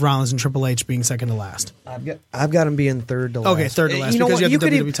you have Rollins and Triple H being second to last. I've got them being third to last. Okay, third to last, know because what? you have the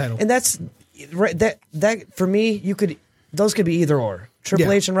could WWE title. and that's right. That for me, those could be either or. Triple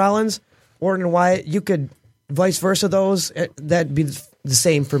Yeah. H and Rollins, Orton and Wyatt. You could vice versa. Those that'd be the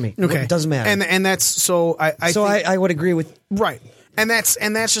same for me. Okay, It doesn't matter. And that's so I so think, I would agree with. right, and that's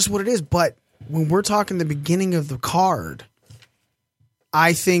just what it is. But when we're talking the beginning of the card,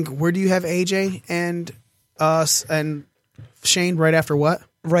 I think where do you have AJ and us and Shane right after what?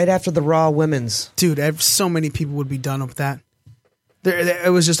 Right after the Raw women's. Dude, so many people would be done with that.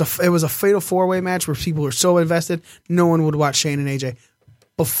 It was just it was a fatal 4-way match where people were so invested, no one would watch Shane and AJ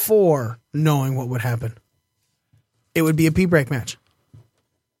before knowing what would happen. It would be a P-break match.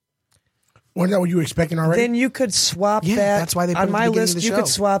 Wasn't that what you were expecting already? Then you could swap Yeah, that. that's why they put it on at the my beginning list. of the You show. could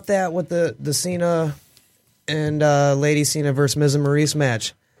swap that with the Cena and Lady Cena versus Miz and Maurice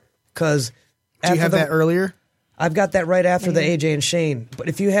match. Because Do you have that earlier? I've got that right after the AJ and Shane. But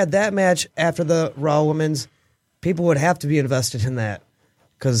if you had that match after the Raw Women's, people would have to be invested in that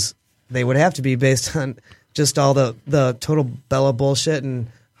because they would have to be based on just all the total Bella bullshit and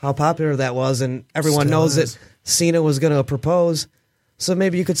how popular that was. And everyone Still knows is. that Cena was going to propose. So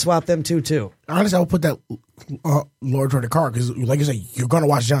maybe you could swap them too. Honestly, I would put that Lord toward the card because, like you say, you're going to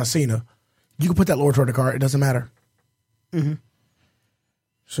watch John Cena. You can put that Lord toward the card. It doesn't matter. Mm-hmm.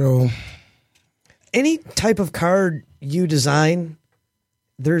 So, Any type of card you design,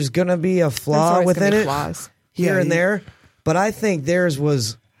 there's going to be a There's flaw always within gonna be it flaws. here Yeah, and there. But I think theirs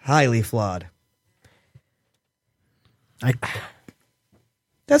was highly flawed.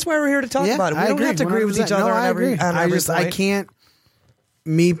 That's why we're here to talk about it. We I don't agree, have to agree with 100%. each other No, on I every agree. on I every just I point. can't.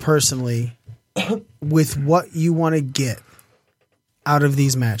 Me personally, with what you want to get out of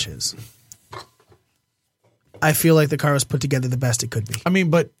these matches, I feel like the card was put together the best it could be. I mean,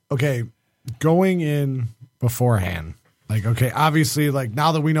 but okay, going in beforehand, like, okay, obviously, like,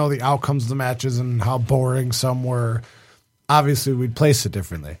 now that we know the outcomes of the matches and how boring some were, obviously we'd place it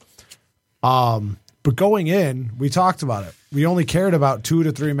differently. But going in, we talked about it. We only cared about 2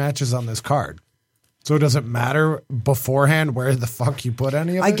 to 3 matches on this card. So it doesn't matter beforehand where the fuck you put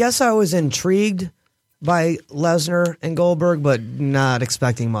any of it? I guess I was intrigued by Lesnar and Goldberg, but not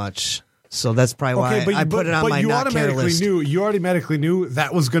expecting much. So that's probably why I put it on my you not care automatically list. you automatically knew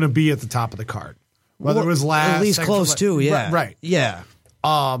that was going to be at the top of the card. Whether it was last, at least second, close to, yeah, right. yeah.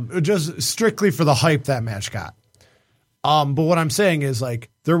 Just strictly for the hype that match got. But what I'm saying is, like,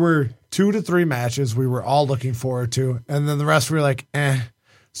 there were 2 to 3 matches we were all looking forward to, and then the rest we were like, eh.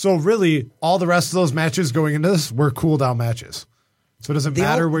 So really, all the rest of those matches going into this were cool down matches. So it doesn't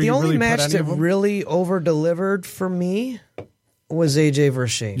matter where you really The only match put any that of them. really over delivered for me was AJ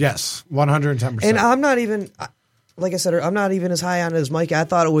versus Shane. Yes, 110%. And I'm not even, like I said, I'm not even as high on it as Mike. I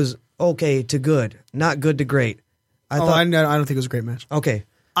thought it was okay to good, not good to great. I I don't think it was a great match. okay.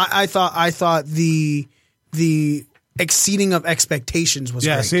 I thought the exceeding of expectations was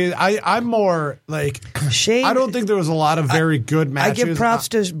yeah, great. see, I'm more like Shane, I don't think there was a lot of very good I matches. give props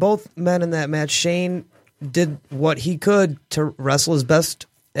to both men in that match. Shane did what he could to wrestle as best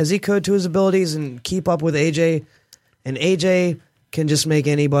as he could to his abilities and keep up with AJ. And AJ can just make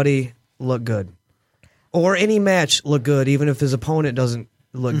anybody look good. Or any match look good, even if his opponent doesn't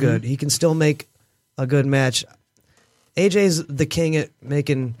look good. He can still make a good match. AJ's the king at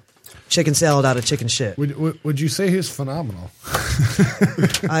making chicken salad out of chicken shit. Would you say he's phenomenal?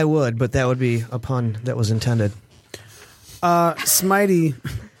 I would, but that would be a pun that was intended. Smitey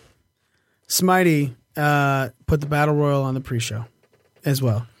put the Battle Royal on the pre-show as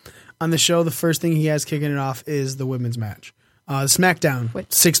well. On the show, the first thing he has kicking it off is the women's match. The SmackDown What?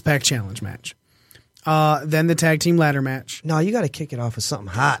 6-pack challenge match. Then the tag team ladder match. No, you got to kick it off with something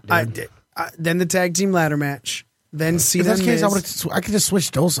hot, dude. Then the tag team ladder match. Then Cena If that's the case, Miz. I could just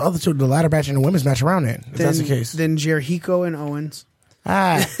switch those other two, the ladder match and the women's match around then. If that's the case. Then Jericho and Owens.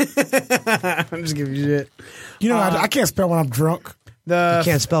 I'm just giving you shit. You know, I can't spell when I'm drunk. You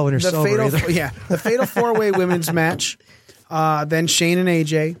can't spell when you're sober either. The Fatal 4-Way women's match. Then Shane and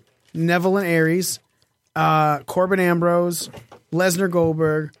AJ, Neville and Aries, Corbin Ambrose, Lesnar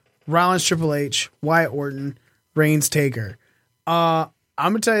Goldberg, Rollins Triple H, Wyatt Orton, Reigns Taker. I'm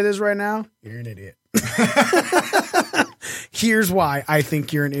gonna tell you this right now. You're an idiot. Here's why I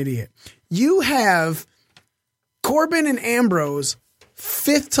think you're an idiot. You have Corbin and Ambrose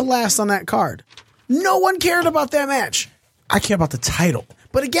fifth to last on that card. No one cared about that match. I care about the title.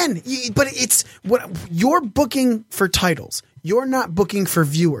 But again, it's what you're booking for titles. You're not booking for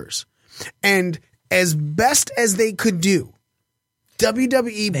viewers. And as best as they could do,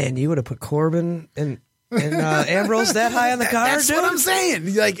 WWE. Man, you would have put Corbin and Ambrose that high on the card, That's dude? what I'm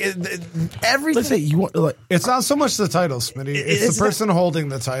saying. Like everything. Let's say you want like It's not so much the title, Smitty. It's the person holding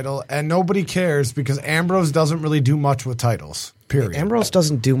the title, and nobody cares because Ambrose doesn't really do much with titles. Period. Ambrose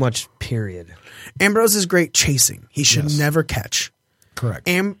doesn't do much, period. Ambrose is great chasing. He should never catch. Correct.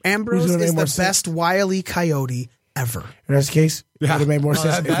 Ambrose Who's gonna is make more the best Wile E. Coyote ever. if that's the case. It would have made more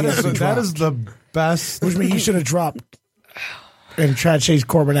sense. That is the best. Which means he should have dropped and tried to chase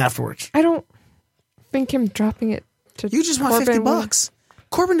Corbin afterwards. I don't think him dropping it to You just want Corbin $50.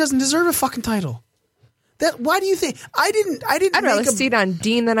 Corbin doesn't deserve a fucking title. Why do you think I didn't I'd rather see it on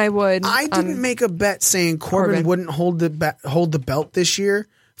Dean than I would. I didn't on, make a bet saying Corbin wouldn't hold the belt this year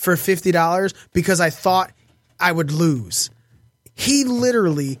for $50 because I thought I would lose. He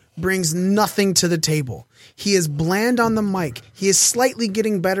literally brings nothing to the table. He is bland on the mic. He is slightly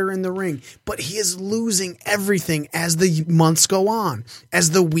getting better in the ring, but he is losing everything as the months go on,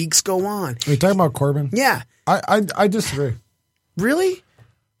 as the weeks go on. Are you talking about Corbin? Yeah. I disagree. Really?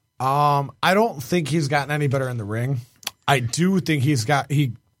 I don't think he's gotten any better in the ring. I do think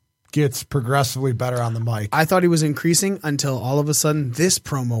he gets progressively better on the mic. I thought he was increasing until all of a sudden this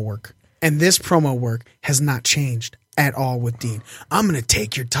promo work. And this promo work has not changed at all with Dean. I'm going to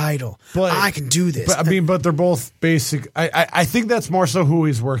take your title. But I can do this. But they're both basic. I think that's more so who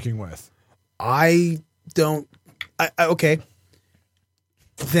he's working with. I don't. Okay.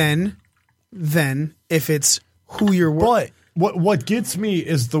 Then, if it's who you're working. But what gets me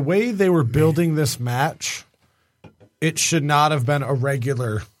is the way they were building this match. It should not have been a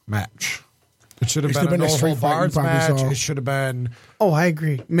regular match. It should have been a no-hold barred match. It should have been. Oh, I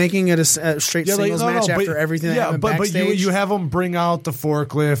agree. Making it a straight singles match after everything that happened backstage. But you have them bring out the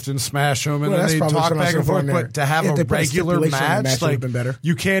forklift and smash them, and then they talk back and forth. But to have a regular match, like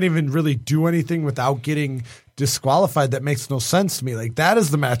you can't even really do anything without getting disqualified. That makes no sense to me. Like that is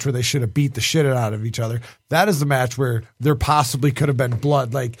the match where they should have beat the shit out of each other. That is the match where there possibly could have been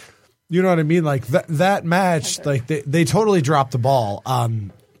blood. Like, you know what I mean? Like that match, like they totally dropped the ball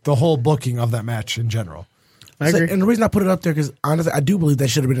on the whole booking of that match in general. I agree. And the reason I put it up there because honestly, I do believe that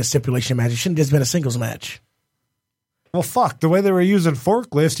should have been a stipulation match. It shouldn't have just been a singles match. Well, fuck. The way they were using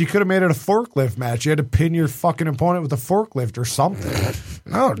forklifts, you could have made it a forklift match. You had to pin your fucking opponent with a forklift or something.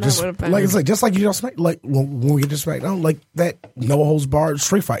 No, just would have been- like it's like just like you don't smack like when we get to SmackDown, like that no holds barred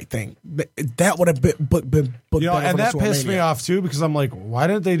street fight thing. That would have been booked You know, better and for that this pissed me WrestleMania. off too because I'm like, why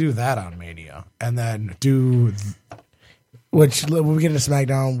didn't they do that on Mania and then do? Which when we get into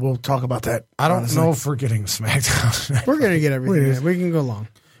SmackDown, we'll talk about that. I don't honestly. know if we're getting SmackDown. We're going to get everything in. We can go long.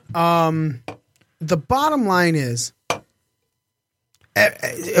 The bottom line is,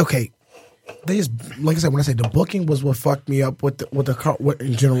 okay, They just like I said when I say the booking was what fucked me up with what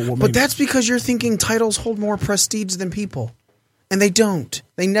in general. What but made that's because you're thinking titles hold more prestige than people. And they don't.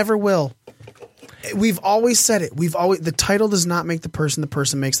 They never will. We've always said it. The title does not make the person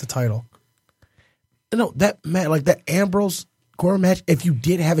makes the title. no that match like that Ambrose Corbin match. If you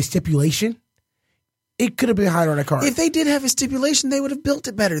did have a stipulation, it could have been higher on the card. If they did have a stipulation, they would have built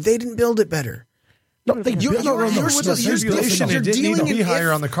it better. They didn't build it better. no, they You're dealing in higher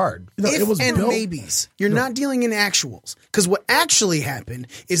if- on the card. No, if it was and built- maybes. You're not dealing in actuals. Because what actually happened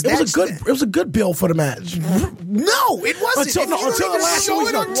is It was a good bill for the match. No, it wasn't. Until the last 2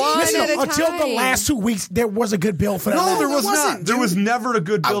 weeks. Until the last 2 weeks, there was a good bill for that. No, match. there was wasn't, not. There was dude. never a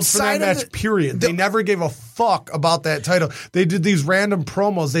good build for that Outside of match, the- period. They never gave a fuck about that title. They did these random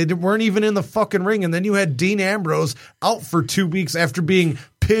promos. They weren't even in the fucking ring. And then you had Dean Ambrose out for 2 weeks after being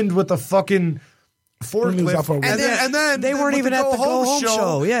pinned with a fucking forklift. And then They weren't with even at the Go Home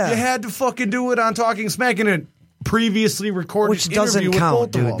show, yeah. You had to fucking do it on Talking Smack in a previously recorded Which doesn't interview with count, both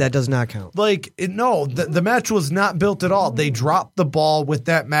of dude. them. That does not count. The match was not built at all. They dropped the ball with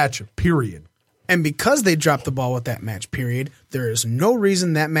that match, period. And because they dropped the ball with that match, period, there is no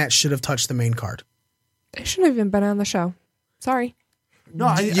reason that match should have touched the main card. It shouldn't have even been on the show. Sorry. No,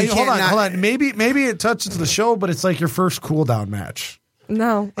 hold on. Maybe it touches the show, but it's like your first cool down match.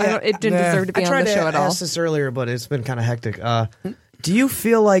 No, it didn't deserve to be on the show at I all. asked this earlier, but it's been kind of hectic. Do you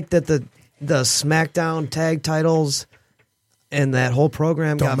feel like that the SmackDown tag titles and that whole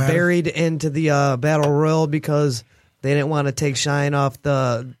program got buried into the Battle Royal because they didn't want to take shine off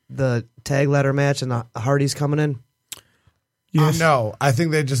the tag ladder match and the Hardys coming in? Yes. No, I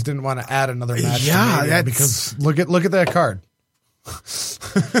think they just didn't want to add another match. Yeah, because look at that card.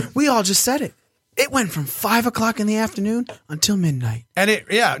 We all just said it. It went from 5 o'clock in the afternoon until midnight. And it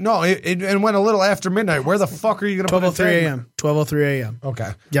went a little after midnight. Where the fuck are you going to put a 12:03 a.m. 12:03 a.m.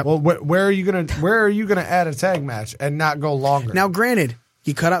 Okay. Yep. Well, where are you gonna add a tag match and not go longer? Now, granted,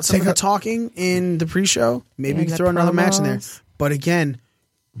 you cut out some of the talking in the pre-show. Maybe you can throw another match in there. But again,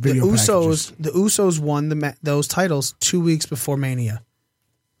 the Usos won those titles 2 weeks before Mania,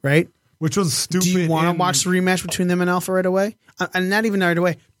 right? Which was stupid. Do you want to watch the rematch between them and Alpha right away? And not even right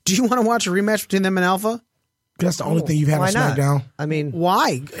away. Do you want to watch a rematch between them and Alpha? That's the only thing you've had on SmackDown. I mean,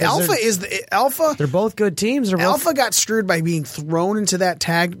 why? Alpha. They're both good teams. Alpha got screwed by being thrown into that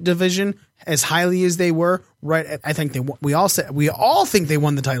tag division as highly as they were. Right? I think we all think they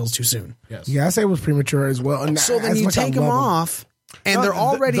won the titles too soon. Yes. Yeah, I say it was premature as well. And so then you take them off, and they're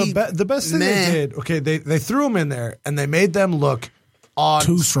already the best thing they did. Okay, they threw them in there and they made them look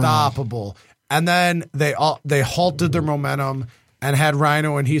unstoppable, and then they halted their momentum and had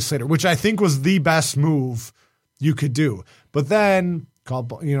Rhino and Heath Slater, which I think was the best move you could do. But then,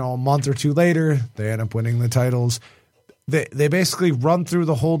 a month or two later, they end up winning the titles. They basically run through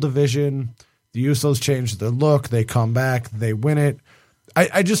the whole division. The Usos change their look. They come back. They win it.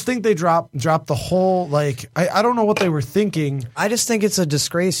 I just think they dropped the whole, I don't know what they were thinking. I just think it's a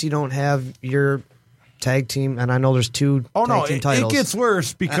disgrace you don't have your tag team, and I know there's two tag team titles. It gets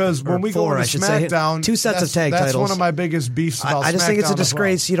worse because when we go to SmackDown, two sets of tag titles. That's one of my biggest beefs about SmackDown. I just think it's a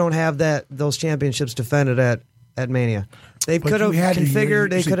disgrace you don't have those championships defended at Mania. They could have configured.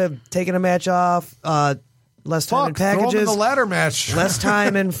 They could have taken a match off. Less time in packages. Throw them in the ladder match. Less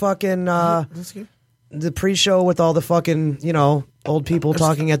time in fucking the pre-show with all the fucking old people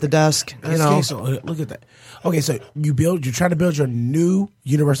talking at the desk. So look at that. Okay, so you're trying to build your new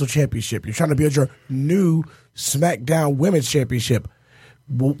Universal Championship. You're trying to build your new SmackDown Women's Championship.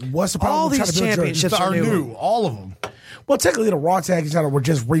 What's the problem? All these championships are new. All of them. Well, technically, the Raw Tag Team title were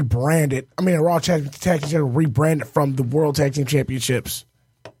just rebranded. I mean, the Raw Tag Team title rebranded from the World Tag Team Championships.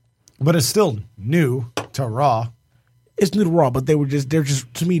 But it's still new to Raw. It's new to Raw, but they're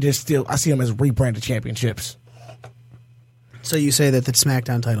just to me, I see them as rebranded championships. So you say that the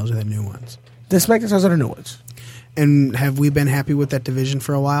SmackDown titles are the new ones. The SmackDown titles are the new ones. And have we been happy with that division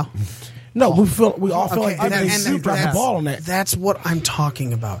for a while? No, we all feel like they dropped the ball on that. That's what I'm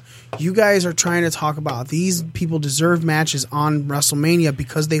talking about. You guys are trying to talk about these people deserve matches on WrestleMania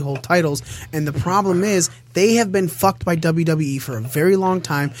because they hold titles, and the problem is they have been fucked by WWE for a very long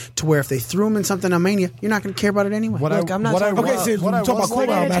time to where if they threw them in something on Mania, you're not going to care about it anyway. I'm not talking about cool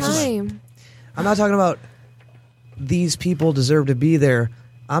down matches. I'm not talking about these people deserve to be there.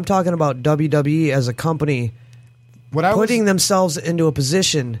 I'm talking about WWE as a company putting themselves into a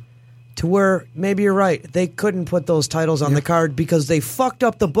position to where maybe you're right. They couldn't put those titles on the card because they fucked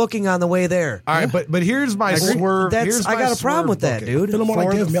up the booking on the way there. All right, but here's my swerve. I got a problem with that, dude.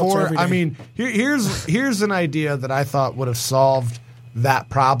 I mean, here's an idea that I thought would have solved that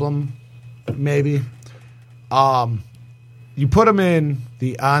problem. Maybe, you put them in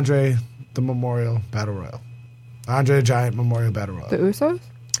the Andre the Memorial Battle Royal, Andre the Giant Memorial Battle Royal. The Usos?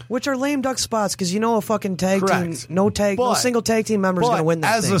 Which are lame duck spots because a fucking tag team, no single tag team member is going to win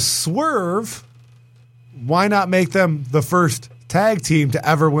that thing. As a swerve, why not make them the first tag team to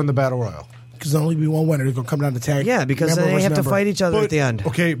ever win the Battle Royal? Because there'll only be one winner. They're going to come down to tag. Yeah, because they have to fight each other at the end.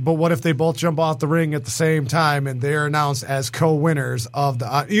 Okay, but what if they both jump off the ring at the same time and they're announced as co-winners of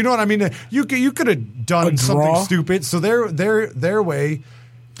the? You know what I mean? You could have done something stupid. So their way.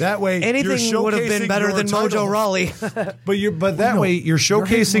 That way, anything would have been better than Mojo Rawley. But that way, you're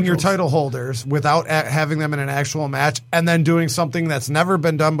showcasing your title holders without having them in an actual match, and then doing something that's never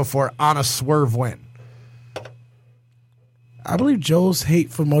been done before on a swerve win. I believe Joe's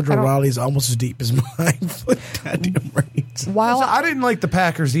hate for Mojo Rawley is almost as deep as mine. Goddamn right. While I didn't like the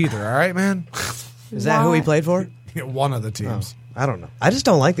Packers either. All right, man. Is that who he played for? One of the teams. I don't know. I just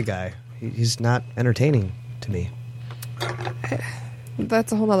don't like the guy. He's not entertaining to me.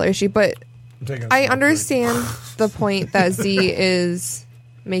 That's a whole other issue, but I understand the point that Z is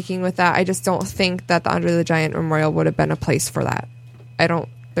making with that. I just don't think that the Andre the Giant Memorial would have been a place for that.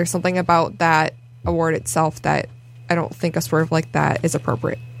 There's something about that award itself that I don't think a swerve like that is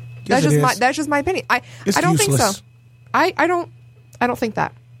appropriate. Yes, That's just my opinion. It's I don't think useless. so. I don't think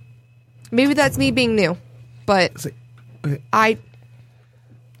that. Maybe that's me being new, but I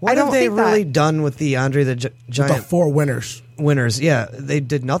What don't have they think that. really done with the Andre the The Giant 4 winners. winners? Yeah, they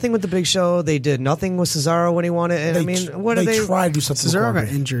did nothing with the Big Show. They did nothing with Cesaro when he won it. And I mean, what they are they? tried to do something with Cesaro got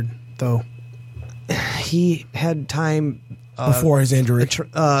Corbin injured though. He had time before his injury.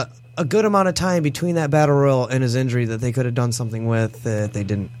 a good amount of time between that battle royal and his injury that they could have done something with. They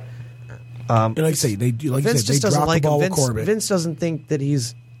didn't. Like I say, they like Vince you said, just they doesn't dropped like the ball him. with Corbin. Vince doesn't think that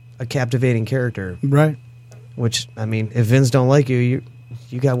he's a captivating character. Right. Which I mean, if Vince don't like you,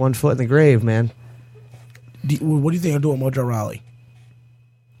 you got one foot in the grave, man. What do you think I'm doing, Mojo Rawley?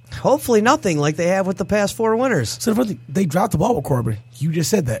 Hopefully, nothing like they have with the past 4 winners. So they dropped the ball with Corbin. You just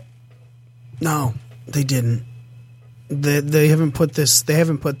said that. No, they didn't. They haven't put this. They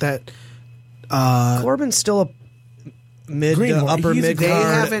haven't put that. Corbin's still a mid to Greenhorn, upper he's a mid They card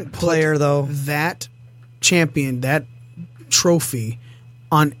haven't put player though. that champion, that trophy,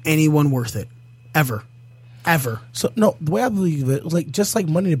 on anyone worth it, ever. So no, the way I believe it, like just like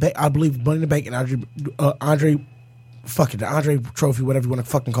Money in the Bank, I believe Money in the Bank and Andre, the Andre Trophy, whatever you want to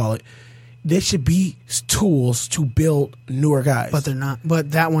fucking call it. There should be tools to build newer guys, But they're not.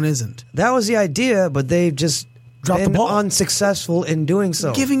 But that one isn't. That was the idea, but they've just Dropped the been ball. unsuccessful in doing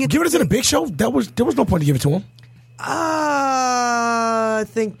so. Giving it. give it to the Big Show. There was no point to give it to him. I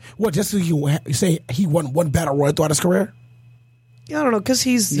think What? Just so you say he won one battle royal throughout his career? I don't know because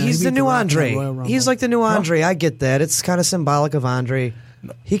he's No, he the beat new The Rock in the Andre. Royal Rumble. He's like the new Andre. I get that. It's kind of symbolic of Andre.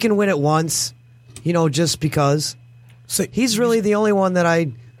 He can win it once, just because. Say, He's really the only one that I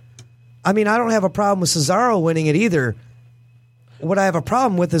mean, I don't have a problem with Cesaro winning it either. What I have a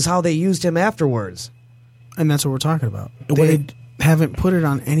problem with is how they used him afterwards. And that's what we're talking about. When They it- haven't put it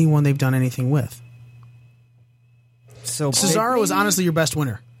on anyone they've done anything with. So Cesaro was honestly your best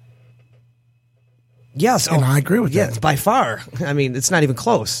winner. yes, and I agree with yes, that. by far. I mean, it's not even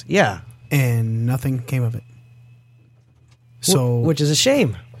close. Yeah, And nothing came of it. So, which is a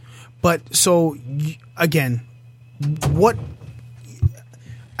shame. but so again, what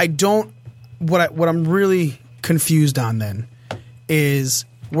I'm really confused on then is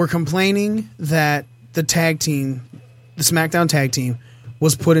we're complaining that the tag team, the SmackDown tag team,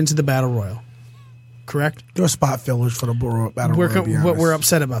 was put into the Battle Royal. Correct? There were spot fillers for the battle We're, royal. to be we're honest.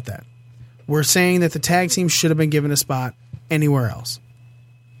 upset about that. We're saying that the tag team should have been given a spot anywhere else,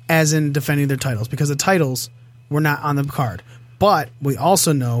 as in defending their titles, because the titles were not on the card. But we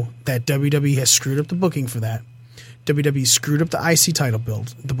also know that WWE has screwed up the booking for that. WWE screwed up the IC title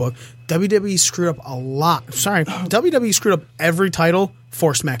the book. WWE screwed up a lot. Sorry, WWE screwed up every title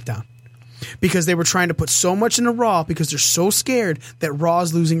for SmackDown because they were trying to put so much into Raw because they're so scared that Raw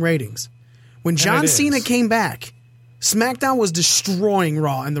is losing ratings. When John it Cena is. came back, SmackDown was destroying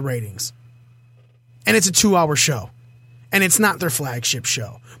Raw in the ratings. And it's a 2-hour show. And it's not their flagship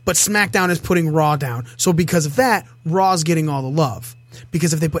show. But SmackDown is putting Raw down. So because of that, Raw's getting all the love.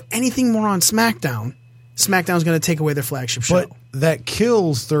 Because if they put anything more on SmackDown, SmackDown's going to take away their flagship show. But that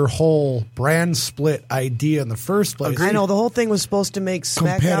kills their whole brand split idea in the first place. I know the whole thing was supposed to make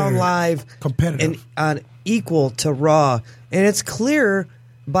SmackDown Competitive. Live Competitive. and equal to Raw, and it's clear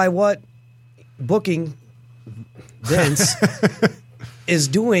by what booking Vince is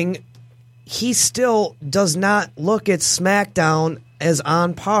doing. He still does not look at SmackDown as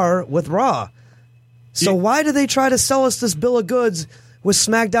on par with Raw. So why do they try to sell us this bill of goods with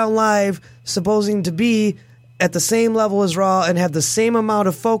SmackDown Live supposing to be at the same level as Raw and have the same amount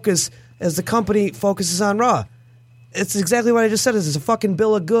of focus as the company focuses on Raw? It's exactly what I just said. It's a fucking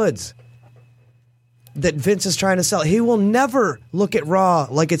bill of goods that Vince is trying to sell. He will never look at Raw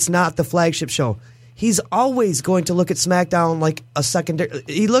like it's not the flagship show. He's always going to look at SmackDown like a secondary.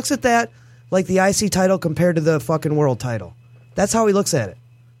 He looks at that like the IC title compared to the fucking world title. That's how he looks at it.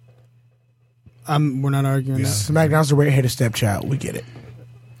 We're not arguing that. SmackDown's the redheaded stepchild. We get it.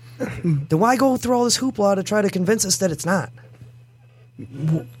 Then why go through all this hoopla to try to convince us that it's not?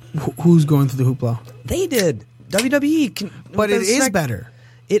 Who's going through the hoopla? They did. WWE. But it is better.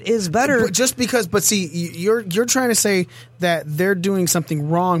 It is better. But just because, but see, you're trying to say that they're doing something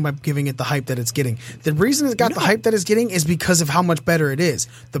wrong by giving it the hype that it's getting. The reason it got the hype that it's getting is because of how much better it is.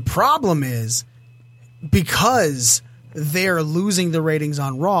 The problem is because they're losing the ratings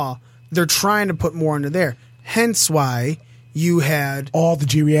on Raw, they're trying to put more into there. Hence why you had All the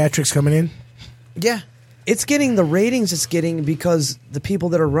geriatrics coming in. yeah. It's getting the ratings it's getting because the people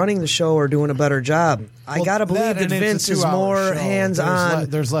that are running the show are doing a better job. I gotta believe that and it's a Vince is 2-hour more show. hands-on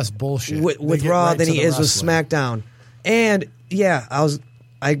There's less bullshit with They get Raw right than to he the is with wrestling. SmackDown. And yeah, I was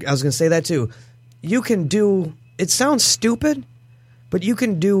gonna say that too. you can do. It sounds stupid, but you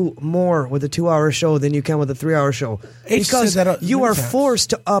can do more with a 2-hour show than you can with a 3-hour show H because said that you many are times. forced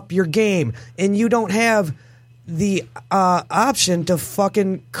to up your game, and you don't have the option to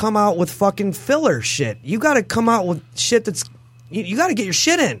fucking come out with fucking filler shit. You got to come out with shit that's you got to get your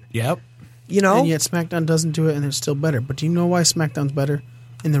shit in. Yep. You know, And yet SmackDown doesn't do it, and it's still better. But do you know why SmackDown's better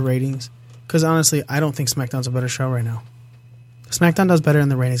in the ratings? Because honestly, I don't think SmackDown's a better show right now. SmackDown does better in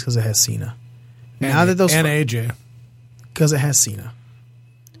the ratings because it has Cena. Now that those and AJ. because it has Cena.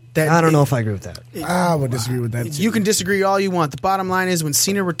 That I don't know if I agree with that. I would disagree with that. Too. You can disagree all you want. The bottom line is when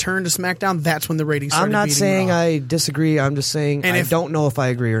Cena returned to SmackDown, that's when the ratings started I'm not beating saying Raw. I disagree. I'm just saying And I if- don't know if I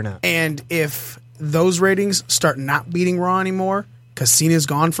agree or not. And if those ratings start not beating Raw anymore, because Cena's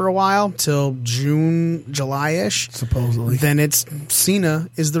gone for a while till June, July-ish, Supposedly. then it's Cena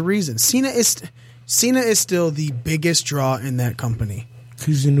is the reason. Cena is still the biggest draw in that company.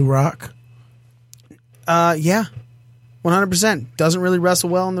 He's the new Rock. Yeah, 100%. Doesn't really wrestle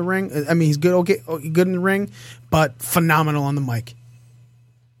well in the ring. I mean, he's good, okay, good in the ring, but phenomenal on the mic.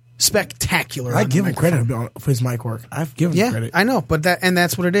 Spectacular. I on the give him microphone. credit for his mic work. I've given him Yeah, credit. I know, but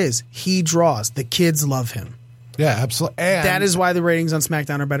that's what it is. He draws. The kids love him. Yeah, absolutely. And That is why the ratings on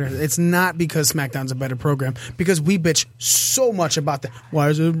SmackDown are better. It's not because SmackDown's a better program, because we bitch so much about that. Why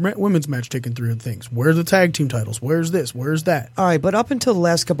is a women's match taking 3 things? Where's the tag team titles? Where's this? Where's that? All right, but up until the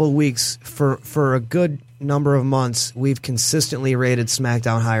last couple of weeks, for a good number of months, we've consistently rated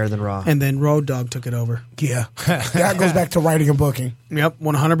SmackDown higher than Raw. And then Road Dogg took it over. Yeah. That goes back to writing and booking. Yep,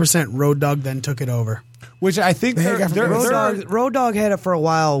 100%. Road Dogg then took it over. which I think The heck they're, after they're, Road they're- Road Dogg had it for a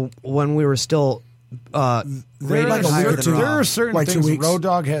while when we were still rated like a higher week or than two. Raw. there are certain Like 2 things weeks. Road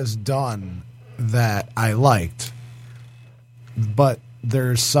Dogg has done that I liked, but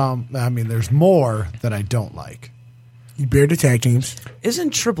there's some. I mean, there's more that I don't like. You bear the tag teams. Isn't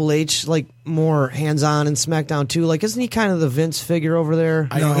Triple H like more hands-on in SmackDown too? Like, isn't he kind of the Vince figure over there?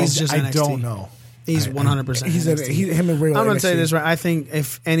 No, he's just I NXT. don't know. He's 100%. He's NXT. him and Ray. I'm going to say this right. I think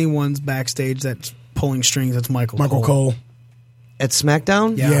if anyone's backstage that's pulling strings, that's Michael Cole. At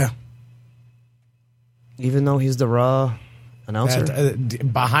SmackDown, Yeah. even though he's the Raw announcer.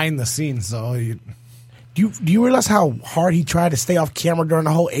 Behind the scenes, though. Do you realize how hard he tried to stay off camera during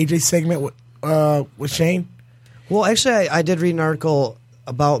the whole AJ segment with Shane? Well, actually, I did read an article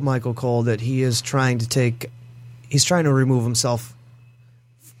about Michael Cole that he is trying to remove himself.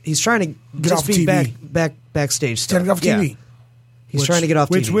 He's trying to Get just off be TV. backstage stuff. Turn it off TV. He's trying to get off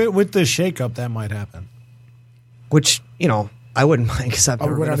Which TV. with the shakeup, that might happen. Which, I wouldn't mind because I've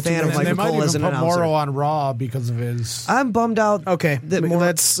never would been a have fan to of do that. And they Michael might Cole even as an put announcer. Morrow on Raw because of his. I'm bummed out. Okay, that more,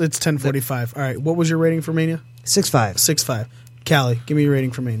 it's 10:45. All right, what was your rating for Mania? 6'5". 6.5. Callie, give me your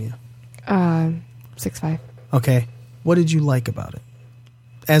rating for Mania. 6'5". Okay, what did you like about it?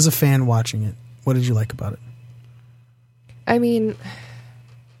 As a fan watching it, what did you like about it? I mean,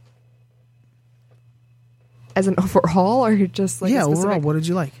 as an overall, or just like a specific? Overall, what did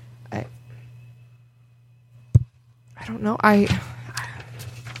you like? I don't know. I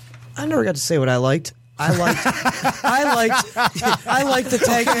never got to say what I liked. I liked the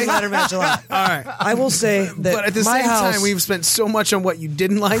tag team ladder match a lot. All right. I will say that But at the my same house, time, we've spent so much on what you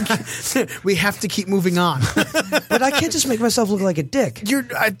didn't like. We have to keep moving on. but I can't just make myself look like a dick.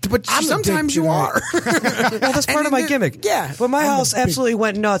 But sometimes you are. Well, that's part of my gimmick. Yeah. But my I'm a house big- absolutely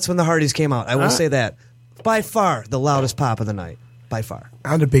went nuts when the Hardys came out. I will say that. By far, the loudest pop of the night. By far.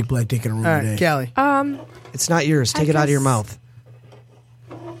 I'm the big black dick in the room All right, today. Callie. It's not yours. Take it out of your guess- mouth.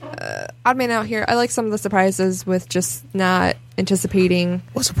 odd man out here. I like some of the surprises with just not anticipating,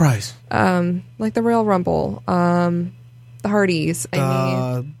 What surprise? like the Royal Rumble, the Hardys.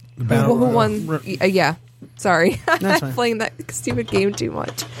 I mean, who won? Yeah, sorry, I'm That's fine. playing that stupid game too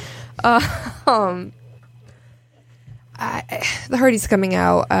much. The Hardys coming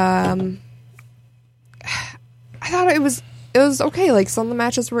out. I thought it was okay. Like some of the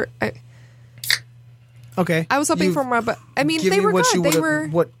matches were. Okay. I was hoping for more, but I mean, Give they me were what good. you They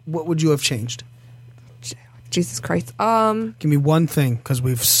would've- were. What would you have changed? Jesus Christ. Give me one thing, because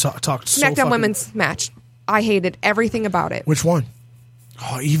we've talked so SmackDown fucking- Women's match. I hated everything about it. Which one?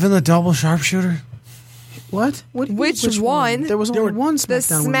 Oh, even the double sharpshooter. What? Which one? There was only one The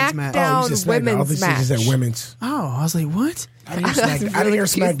SmackDown women's match. SmackDown- you said SmackDown. women's I think she just match. said women's. Oh, I was like, what? I didn't hear SmackDown. I didn't hear You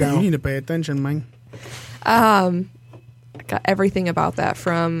SmackDown. need to pay attention, man. Got everything about that,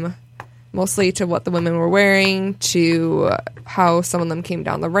 from mostly to what the women were wearing to how some of them came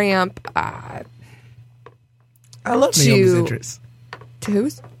down the ramp. I love To- Naomi's entrance. To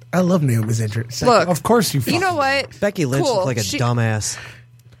whose? I love Naomi's entrance. Look, Of course you. you know what? Becky Lynch Cool. looked like a She- dumbass.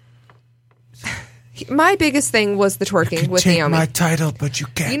 My biggest thing was the twerking with Take Naomi. my title, but you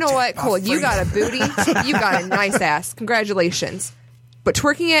can't. You know what, Cole? You got a booty. You got a nice ass. Congratulations. But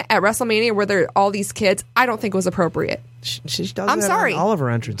twerking it at WrestleMania where there are all these kids, I don't think was appropriate. She does I'm that sorry. on all of her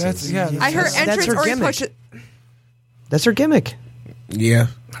entrances. That's Her That's entrance her or gimmick. push it. That's her gimmick. Yeah.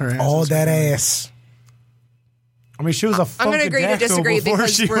 Her ass All is that great. ass. I mean, she was a I'm gonna agree to funkadactyl disagree before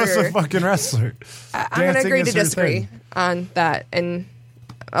because she was a we're- fucking wrestler. I'm going to Dancing agree is to her disagree thing. on that, and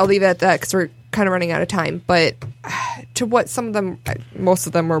I'll leave it at that because we're kind of running out of time. But to what most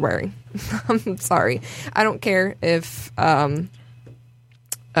of them were wearing, I'm sorry. I don't care if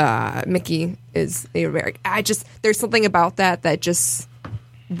Mickey is Native American. There's something about that just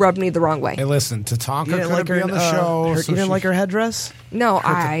rubbed me the wrong way. Hey, listen, Tatanka You didn't could like be her on the show. you so didn't she- like her headdress? No,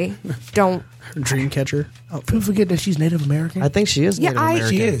 I don't. Her Dreamcatcher. People forget that she's Native American. I think she is Yeah, Native American.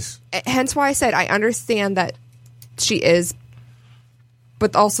 She is. Hence why I said I understand that she is,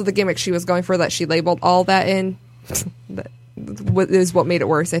 but also the gimmick she was going for that she labeled all that in that is what made it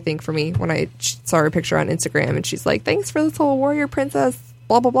worse, I think, for me when I saw her picture on Instagram and she's like, thanks for this whole warrior princess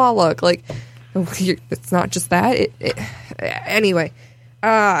blah blah blah look. Like, it's not just that. Anyway,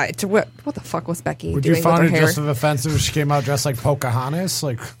 to what the fuck was Becky Would doing you find with it her hair? just as offensive if she came out dressed like Pocahontas?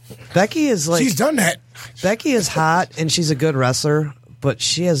 Like, Becky is like She's done that. Becky is hot and she's a good wrestler, but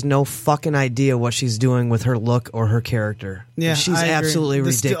she has no fucking idea what she's doing with her look or her character. Yeah, she's I agree. absolutely The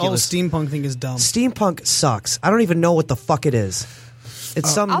ridiculous. steampunk thing is dumb. Steampunk sucks. I don't even know what the fuck it is. It's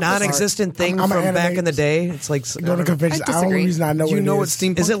some I'll just- non-existent thing I'm from an back anime- in the day. It's like Going to conventions. I The only disagree. reason I know Do you what know it what is.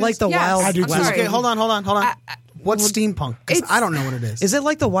 steampunk is it like the Yes, Wild I do I'm too. West? sorry. Okay, hold on. What's steampunk? Because it's- I don't know what it is. Is it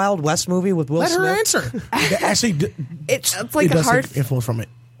like the Wild West movie with Will Let her Smith? answer. That actually, It's like it a does hard. take influence from it.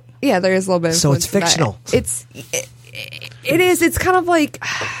 Yeah, there is a little bit. Of So it's influence from that. fictional. It is. It's kind of like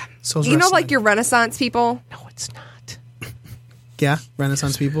So is you know, wrestling. like your Renaissance people. No, it's not. Yeah,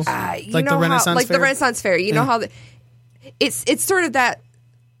 Renaissance people. You Like know the Renaissance how, like fair? the Renaissance fair. You know how it's sort of that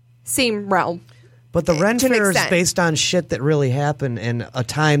same realm. But the Ren To an Fair is extent. based on shit that really happened in a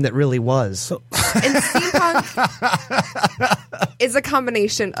time that really was. And steampunk is a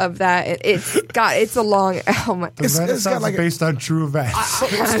combination of that. It's a long. Oh my! the It's got Renaissance like is based on true events. I'm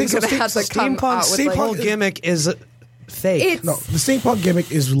gonna have to come out with Steampunk's like, whole gimmick is fake. it's No, the steampunk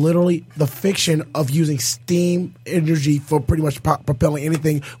gimmick is literally the fiction of using steam energy for pretty much propelling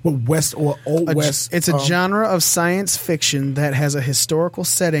anything with West or Old West. It's a genre of science fiction that has a historical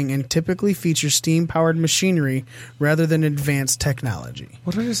setting and typically features steam-powered machinery rather than advanced technology.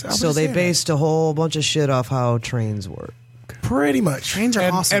 What did I say? I was So they saying based a whole bunch of shit off how trains work. that. Pretty much Trains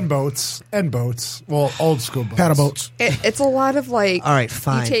are awesome. And boats. And boats. Well, old school boats. paddle boats. it's a lot of like. All right,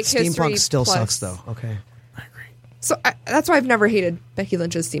 fine. You take history Steampunk still plus- sucks, though. Okay. So that's why I've never hated Becky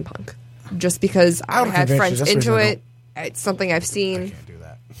Lynch's steampunk, just because I Out of had convention, friends that's the into reason I it. It's something I've seen. Can't do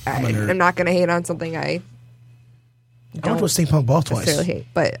that. I'm not going to hate on something I I went to a don't steampunk ball twice. necessarily hate,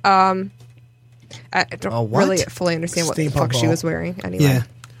 but I don't A what? really fully understand what the Steampunk fuck she ball. was wearing. Anyway,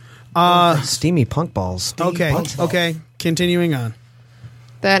 Yeah. Steamy punk balls. Okay. Punch ball. Okay. Continuing on.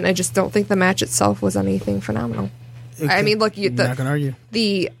 then I just don't think the match itself was anything phenomenal. I mean, look, I'm not gonna argue.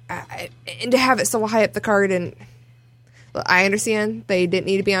 and to have it so high up the card, and I understand they didn't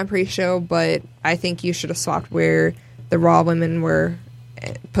need to be on pre-show, but I think you should have swapped where the Raw women were,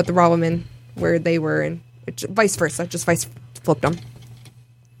 put the Raw women where they were, and vice versa, just flipped them.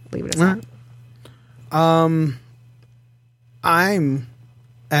 Leave it as that. I'm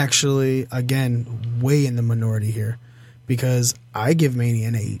actually again way in the minority here because I give Mania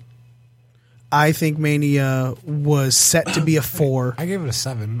an 8. I think Mania was set to be a 4. I gave it a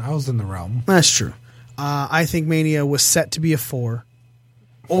 7. I was in the realm. That's true. I think Mania was set to be a 4.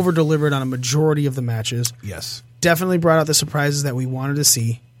 Over delivered on a majority of the matches. Yes. Definitely brought out the surprises that we wanted to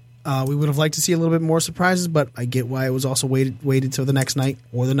see. We would have liked to see a little bit more surprises, but I get why it was also waited till the next night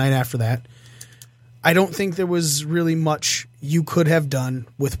or the night after that. I don't think there was really much you could have done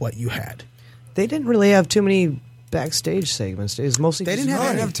with what you had. They didn't really have too many backstage segments. It was mostly They just didn't have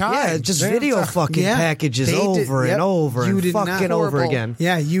video- any. time. Yeah, just They didn't video have time. fucking Yeah, packages they did- over yep. and over You and did not- fucking over Horrible. again.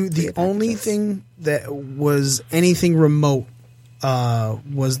 Yeah, the only thing that was anything remote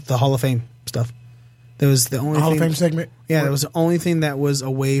was the Hall of Fame stuff. That was the only Hall thing, of Fame segment. Yeah, that was the only thing that was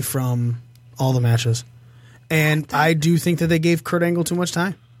away from all the matches. And I do think that they gave Kurt Angle too much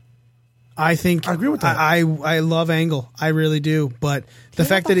time. I think I agree with that. I love Angle, I really do. But the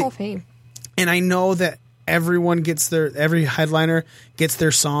fact that Hall of Fame. and I know that every headliner gets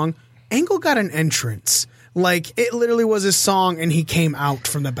their song. Angle got an entrance. Like, it literally was his song, and he came out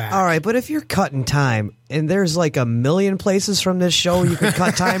from the back. All right, but if you're cutting time and there's like a million places from this show you could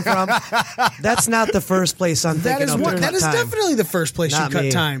cut time from, that's not the first place I'm That thinking is of. what. to That cut is time. definitely the first place Not you cut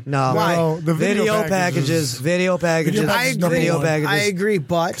me. time. No. Why? No, the Video packages. Video packages. Video I packages number agree. one. I agree,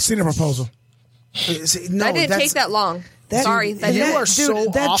 but Cena proposal. no, That didn't that's- take that long. Sorry, that you didn't. are so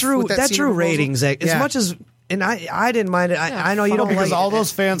that off drew with that that Cena drew proposal. ratings. As Yeah. much as, and I didn't mind it. I know you don't Because like all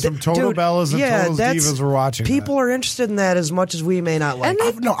those fans from Total Dude, Bellas and yeah, Total that's- Divas were watching. People are interested in that as much as we may not like. And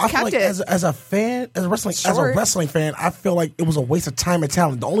it. they I feel kept like it. as a fan, as a Short. wrestling fan, I feel like it was a waste of time and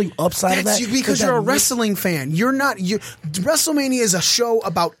talent. The only upside of That's that you, because is you're a that wrestling fan. You're not. You WrestleMania is a show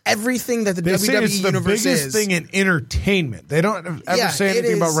about everything that the They say WWE it's the universe biggest is. thing in entertainment. They don't ever Yeah, say it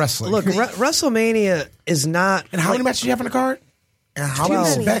anything about is. wrestling. Look, WrestleMania is not. And how many matches do you have on the card? And how many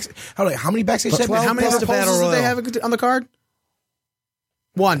how many backstage segments? How many plus the Battle proposals do they Royal. have on the card?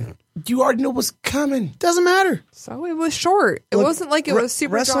 One. You already know what's coming. Doesn't matter. So it was short. It Look, wasn't like it was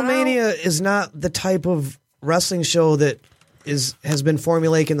super drawn out. WrestleMania is not the type of wrestling show that has been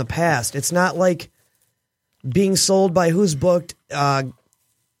formulaic in the past. It's not like being sold by who's booked. They're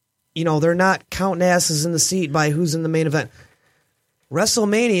not counting asses in the seat by who's in the main event.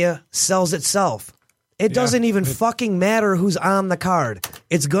 WrestleMania sells itself. It doesn't even fucking matter who's on the card.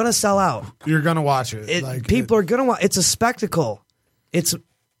 It's gonna sell out. You're gonna watch it. People are gonna watch. It's a spectacle.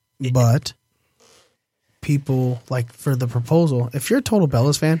 But people, like, for the proposal, if you're a Total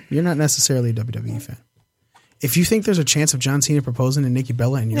Bellas fan, you're not necessarily a WWE fan. If you think there's a chance of John Cena proposing to Nikki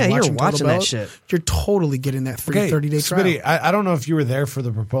Bella and you're Yeah, you're watching, watching Total that Bellas, shit. you're totally getting that free 30-day trial. Smitty, I don't know if you were there for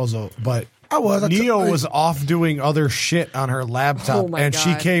the proposal, but I was. Neo was off doing other shit on her laptop, Oh my and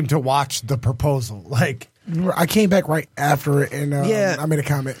she God. came to watch the proposal. Like, I came back right after it, and Yeah. I made a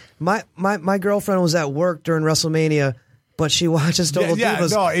comment. My girlfriend was at work during WrestleMania, but she watches Total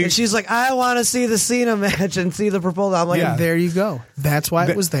Divas, and she's like, I want to see the Cena match and see the proposal. I'm like, Yeah. There you go. That's why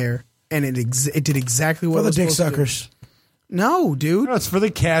it was there, and it did exactly what For it the was dick supposed to do. suckers. No, dude. no, it's for the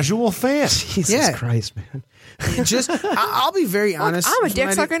casual fan. Jesus Yeah. Christ, man. I'll be very Look, honest. I'm a dick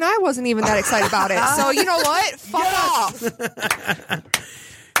Smitty. sucker, and I wasn't even that excited about it. So you know what? Fuck off.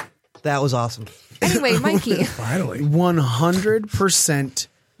 That was awesome. Anyway, Mikey. Finally. 100%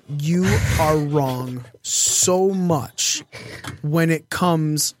 you are wrong so much when it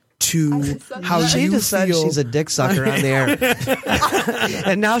comes to how She you just said feel. she's a dick sucker on the air.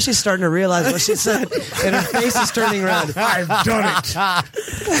 And now she's starting to realize what she said, and her face is turning red. I've done it.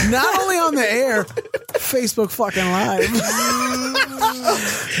 Not only on the air, Facebook fucking live.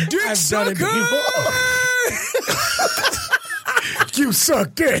 Dick I've done it before. You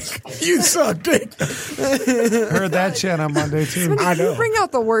suck dick. You suck dick. Heard that chant on Monday too. I know. You bring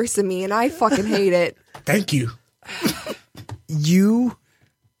out the worst in me, and I fucking hate it. Thank you. You.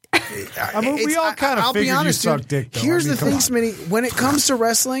 I mean, we all kind of I'll be figured honest, you suck dude. dick. Though. Here's I mean, the come thing, on. Smitty. When it comes to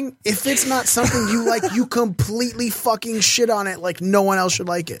wrestling, if it's not something you like, you completely fucking shit on it like no one else should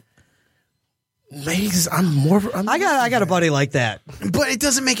like it. Ladies, I'm I got a buddy like that. But it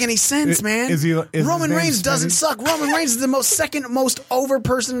doesn't make any sense, man. is his Roman name Reigns doesn't Smitty? suck. Roman Reigns is the second most over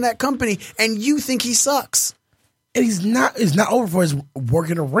person in that company, and you think he sucks. And he's not over for his work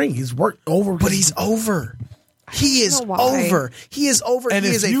in the ring. He's worked over. But he's over. He is know why. over. He is over. And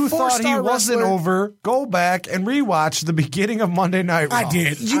he if is a you thought he 4-star wasn't wrestler. over, go back and rewatch the beginning of Monday Night Raw. I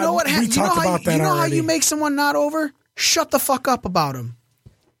did. You know what? We You know talked how about that you know how already. you make someone not over? Shut the fuck up about him.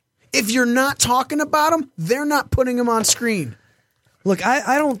 If you're not talking about him, they're not putting him on screen. Look,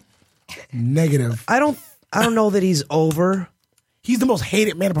 I don't Negative. know that he's over, He's the most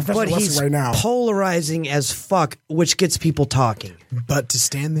hated man in professional but he's wrestling right now. polarizing as fuck, which gets people talking. But to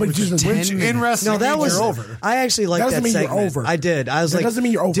stand there But for just 10 which- minutes. In wrestling, No, that was you're over. I actually like That that doesn't mean you're segment. over. I did. I was That like, doesn't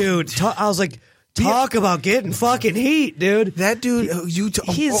mean you're over. dude. I was like, talk about getting fucking heat, dude. That dude,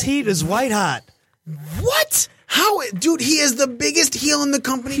 His heat is white hot. What? How, dude? He is the biggest heel in the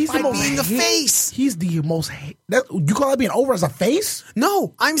company by being the face. He's the most. You call that being over as a face?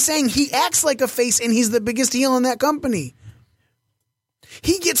 No, I'm saying he acts like a face, and he's the biggest heel in that company.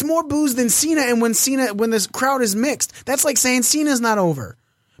 He gets more boos than Cena, and when this crowd is mixed, that's like saying Cena's not over.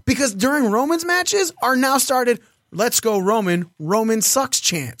 Because during Roman's matches are now started, let's go Roman, Roman sucks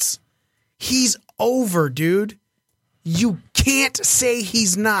chants. He's over, dude. You can't say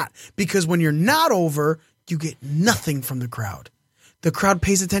he's not, because when you're not over, you get nothing from the crowd. The crowd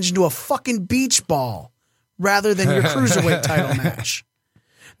pays attention to a fucking beach ball rather than your cruiserweight title match.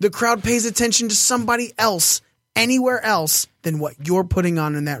 The crowd pays attention to somebody else anywhere else than what you're putting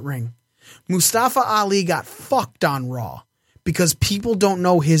on in that ring. Mustafa Ali got fucked on Raw because people don't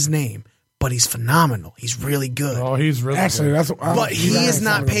know his name, but he's phenomenal. He's really good. Oh, he's really Actually, good. that's. But he is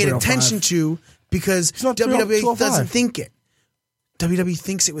not paid attention to because not WWE 205. doesn't think it. WWE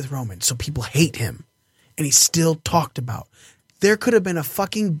thinks it with Roman, so people hate him. And he's still talked about. There could have been a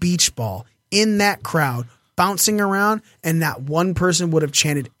fucking beach ball in that crowd bouncing around, and not one person would have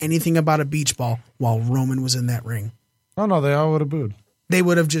chanted anything about a beach ball while Roman was in that ring. Oh no, they all would have booed. They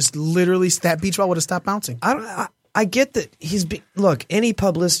would have just literally, that beach ball would have stopped bouncing. I get that look, any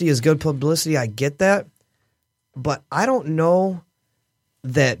publicity is good publicity. I get that. But I don't know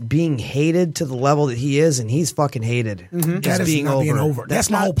that being hated to the level that he is, and he's fucking hated, That is being not over. being over. That's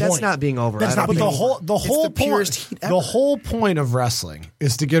my whole That's point. not being over. That's I don't not But being think- the whole purest heat point, ever. the whole point of wrestling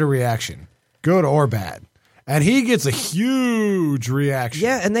is to get a reaction, good or bad, and he gets a huge reaction.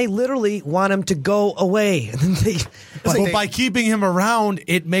 Yeah, and they literally want him to go away. But by keeping him around,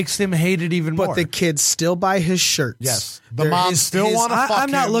 it makes him hated even more. But the kids still buy his shirts. Yes. The There moms is still his- wanna fuck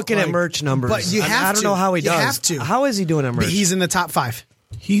I'm not him, looking at like- merch numbers. But you have I don't to. know how he You does. have to. How is he doing at merch? He's in the top 5.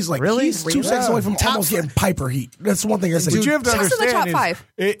 He's like, Really? he's 2 seconds away from Top almost five. getting Piper heat. That's one thing I said. What you have to Just in the understand top five.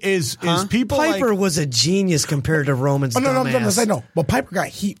 is people Piper like, was a genius compared to Roman's Oh, no, I'm dumbass. going to say no. But Piper got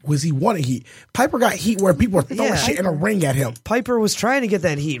heat. Was he wanted heat? Piper got heat where people were throwing Yeah. shit in a ring at him. Piper was trying to get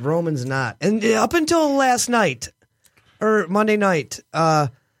that heat. Roman's not. And up until last night, or Monday night, I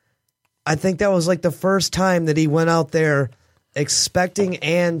think that was like the first time that he went out there expecting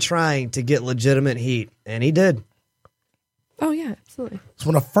and trying to get legitimate heat. And he did. Oh yeah, absolutely. So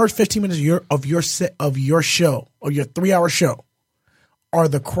when the first 15 minutes of your set of your show, or your 3-hour show, are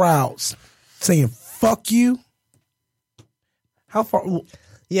the crowds saying "fuck you"? How far?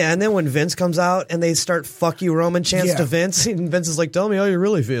 Yeah, and then when Vince comes out and they start "fuck you, Roman" chants Yeah. to Vince, and Vince is like, "Tell me how you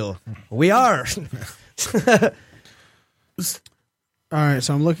really feel." We are. All right,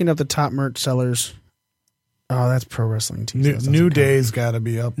 so I'm looking up the top merch sellers. Oh, that's Pro Wrestling Tees. That doesn't New count. Day's got to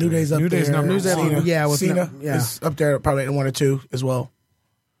be up there. New Day's up New Day's there. number New Day's one. up- yeah, with Cena yeah. is up there probably in 1 or 2 as well.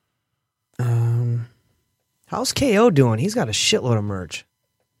 How's KO doing? He's got a shitload of merch.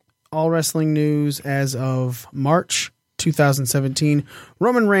 All Wrestling News as of March 2017.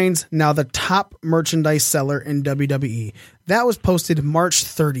 Roman Reigns now the top merchandise seller in WWE. That was posted March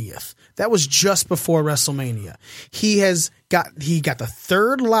 30th. That was just before WrestleMania. He got the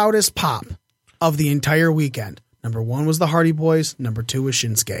third loudest pop of the entire weekend. Number 1 was the Hardy Boys. Number 2 was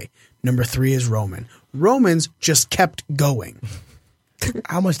Shinsuke. Number 3 is Roman. Roman's just kept going.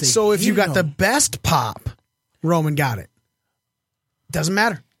 How much? They So if you hated got the him. best pop, Roman got it. Doesn't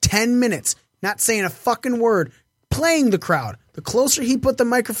matter. 10 minutes, not saying a fucking word, playing the crowd. The closer he put the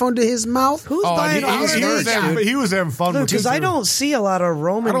microphone to his mouth, Who's Oh, buying all this merch? he was having fun with Because it, I too. don't see a lot of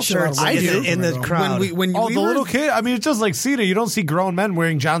Roman don't see a lot of shirts Roman in the shirts. crowd. when Oh, we the were, little kid. I mean, it's just like Cena. You don't see grown men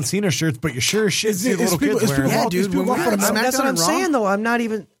wearing John Cena shirts, but you sure as shit see it's little people- kids it's wearing people- them. yeah, these dude. people When we go for were the on SmackDown That's what I'm and Raw, saying, though. I'm not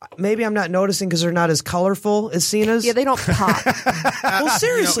even. Maybe I'm not noticing because they're not as colorful as Cena's. Yeah, they don't pop. well,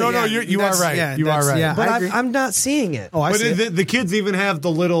 seriously. No, Yeah, you are that's- right. yeah, You are that's- right. yeah. but I agree. I'm not seeing it. Oh, I But see. the kids even have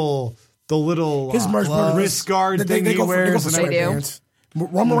the little his merch wrist guard thing he go for wears. and They do. sweatbands.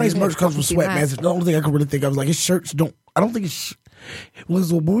 Roman Reigns merch comes from I can see that. sweatbands. The only thing I can really think of is like his shirts don't. I don't think it's.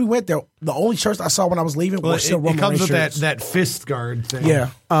 Was when we went there, the only shirts I saw when I was leaving Well, were still it Roman comes Reigns with shirts. that fist guard thing. Yeah,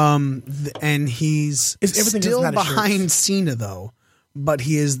 And he's It's everything still that's not his behind shirts. Cena though, but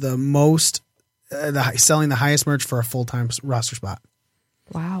he is the most selling the highest merch for a full-time roster spot.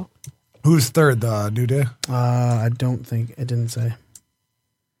 Wow. Who's third? The New Day. I don't think it didn't say.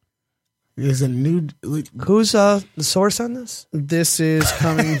 is a new. Who's the source on this? This is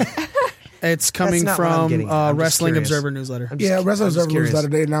coming. It's coming not what I'm from getting at. I'm just Wrestling curious. Observer newsletter. Yeah, Wrestling I'm just Observer curious. Newsletter.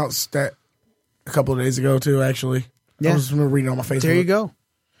 They announced that a couple of days ago too. Actually, Yeah. I was reading on my Facebook. There you go.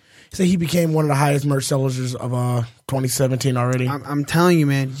 So he became one of the highest merch sellers of 2017 already. I'm telling you,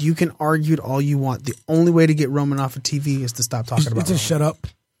 man. You can argue it all you want. The only way to get Roman off of TV is to stop talking about It's Roman. just shut up.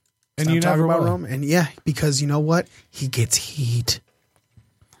 And Stop you talking never about will. Roman. And yeah, because you know what? He gets heat.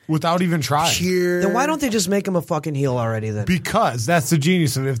 Without even trying. Pure. Then why don't they just make him a fucking heel already then? Because that's the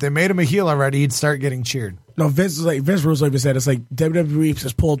genius of it. If they made him a heel already, he'd start getting cheered. No, Vince Russo even said it's like WWE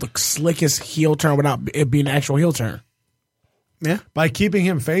just pulled the slickest heel turn without it being an actual heel turn. Yeah. By keeping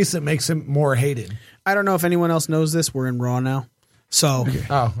him face, it makes him more hated. I don't know if anyone else knows this. We're in Raw now. So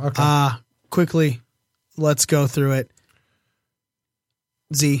Oh, okay. quickly, let's go through it.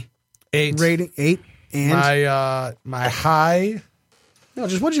 Z. 8. Rating 8. And My high. no,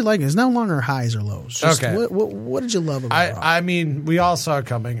 just what did you like? It's no longer highs or lows. Just Okay. what did you love about Raw? I mean, we all saw it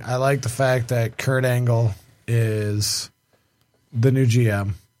coming. I like the fact that Kurt Angle is the new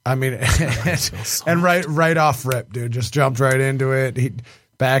GM. I mean, and right off rip, dude, just jumped right into it. He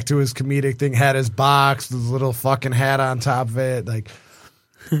back to his comedic thing, had his box, his little fucking hat on top of it. Like,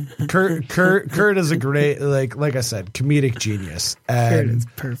 Kurt is a great, like I said, comedic genius. Kurt And is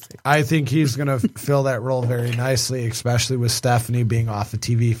perfect. I think he's going to fill that role very nicely, especially with Stephanie being off the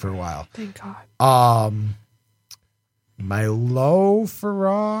TV for a while. Thank God. My low for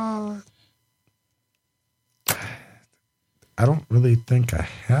Raw, I don't really think I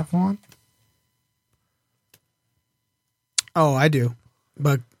have one. Oh, I do.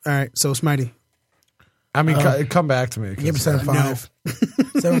 But all right, so Smitey. I mean, come back to me. Give me 7.5.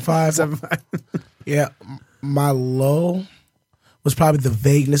 7.5. 7.5. Yeah, my low was probably the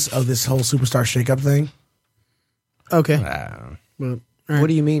vagueness of this whole superstar shakeup thing. Okay. Nah. What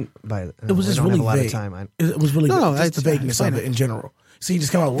do you mean by that? It was just I don't really have a lot vague. of time. It was really No, just the that's- vagueness explain of it it. in general. See, you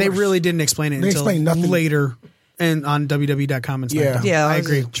just come out. They worse. really didn't explain it They until explained nothing. later and on WWE.com and Yeah. SmackDown. Yeah, I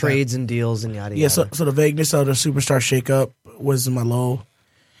agree. Trades and deals and yada yada. Yeah, so the vagueness of the superstar shakeup was my low.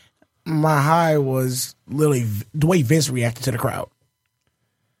 My high was literally the way Vince reacted to the crowd.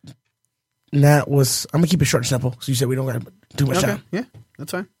 And that was, I'm gonna keep it short and simple. So you said we don't got too much Okay. time. Yeah,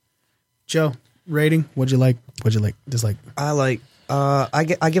 that's fine. Joe, rating? What'd you like? What'd you like? Dislike? I like. I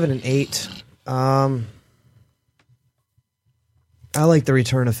give it an 8. I like the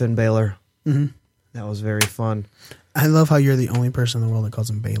return of Finn Balor. Mm-hmm. That was very fun. I love how you're the only person in the world that calls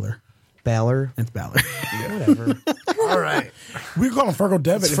him Baylor. Balor. It's Balor. Whatever. All right. We call him Fergal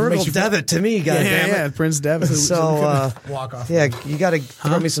Devitt. It's if it makes Fergal you feel- Devitt to me, goddammit. yeah, Prince Devitt. So, Walk off. yeah, you got to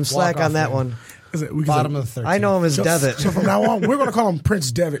throw me some slack Walk on that off, one. Is it- we can Bottom say- of the 13th. I know him as so, Devitt. So from now on, we're going to call him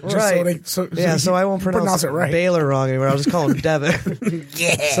Prince Devitt. Just Right. so I won't pronounce it right. Baylor wrong anymore. I'll just call him Devitt.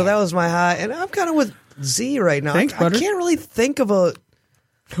 Yeah. So that was my high. And I'm kind of with Z right now. Thanks, I butter. can't really think of a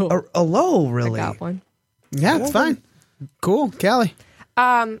low, I really. got one. Yeah, it's fine. Cool. Callie.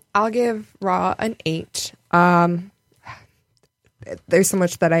 I'll give Raw an 8. There's so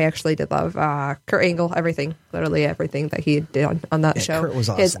much that I actually did love. Kurt Angle, literally everything that he did on that show. Kurt was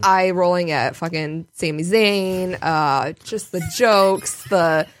His awesome. eye rolling at fucking Sami Zayn, just the jokes,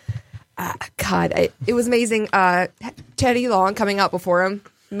 the it was amazing. Teddy Long coming out before him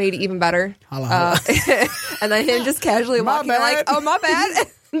made it even better. Holla, And then him just casually My walking bad. like, oh my bad,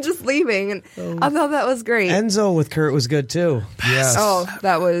 and just leaving. And I thought that was great. Enzo with Kurt was good too. Yes. Oh,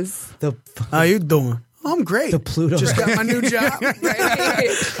 that was The How you doing? I'm great. The Pluto. Just got my new job. right.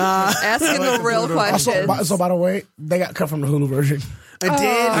 Asking the real questions. So by the way, they got cut from the Hulu version. I did.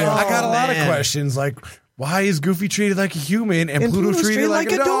 I got a lot of man. questions like, why is Goofy treated like a human and, And Pluto Pluto's treated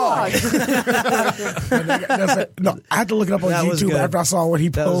like a dog? That's it. No, I had to look it up on That was YouTube good. after I saw what he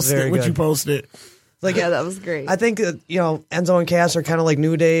That was posted. very What good. you posted. like Yeah, that was great. I think Enzo and Cass are kind of like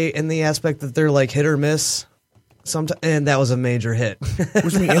New Day in the aspect that they're like hit or miss. Sometimes, and that was a major hit.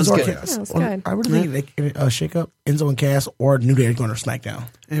 Which means That was Enzo good. and Cass. Yeah, it was good. I really think they shake up Enzo and Cass or New Day are going to SmackDown.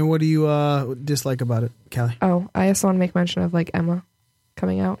 And what do you dislike about it, Callie? Oh, I also want to make mention of like Emma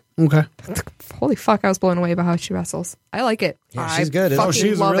coming out. Okay. Holy fuck, I was blown away by how she wrestles. I like it. Yeah, I she's good. Oh, fucking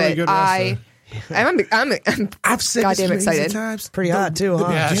she's a love really it. good wrestler. I'm I've said goddamn this excited. many times. Pretty hot too, huh?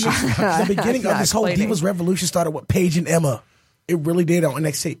 Yeah, The beginning of Not this whole explaining. Divas Revolution started with Paige and Emma. It really did on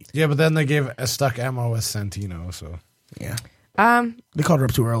NXT. Yeah, but then they gave a stuck Emma with Santino, so. Yeah. They called her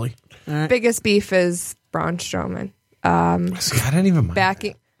up too early. biggest beef is Braun Strowman. See, I didn't even mind.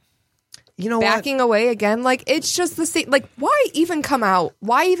 Backing You know backing away again. Like, it's just the same. Like, why even come out?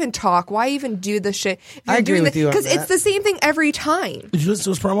 Why even talk? Why even do the shit? If I agree with you on because that. it's the same thing every time. Did you listen to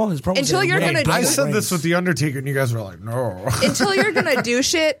his promo? His promo Until said, you're "Hey, gonna do I it." said this with The Undertaker, and you guys were like, no. Until you're gonna do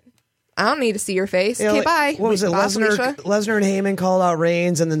shit, I don't need to see your face. what? Okay, Like, bye. What was it? Bye, Lesnar Felicia. and Heyman called out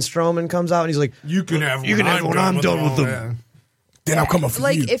Reigns, and then Strowman comes out and he's like, You can have when I'm done with them. Then I'm coming for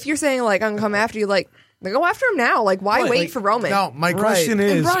Like, you. if you're saying like I'm gonna come after you, like then go after him now. Like, why wait for Roman? Now, my question And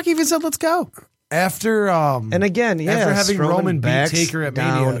is, Brock even said, "Let's go." after and again, yeah, after having Strowman Roman beat backs Taker at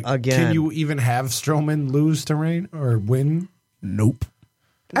down Mania, again. can you even have Strowman lose to Reign or win? Nope.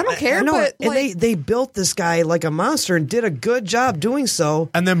 I don't care. I know, But and like, they built this guy like a monster and did a good job doing so.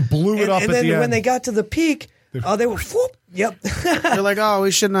 And then blew it up And at then the when end. they got to the peak, they were whoop. Yep. They're like, "Oh, we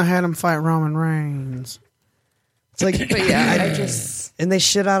shouldn't have had him fight Roman Reigns." It's like, but yeah, I just and they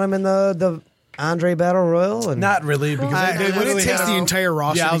shit on him in the Andre Battle Royal, and Not really, because they When literally it takes had- the entire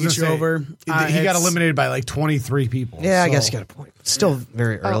roster I to was get you gonna say, over, he got it's- eliminated by like 23 people. yeah, I so- guess you got a point. Still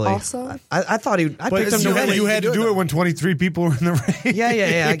very early. also- I thought I But picked him to you win it. had to do it when 23 people were in the ring.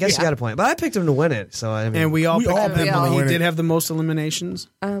 Yeah. I guess you got a point. But I picked him to win it. So I mean, And we all We picked all him. picked him to He win it. did have the most eliminations.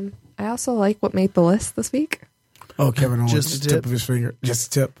 I also like what made the list this week. Oh, Kevin Owens. Just a Just tip tip. of his finger. Just a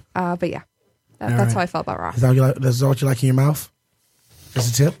tip. But yeah, that's right. how I felt about Raw. Is that what you like? That's what you like in your mouth?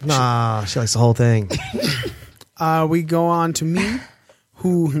 Just a tip? nah, she likes the whole thing. We go on to me,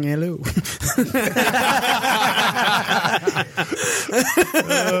 who hello.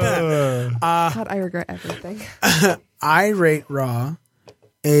 God, I regret everything. I rate Raw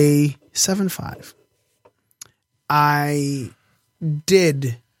a 7.5. I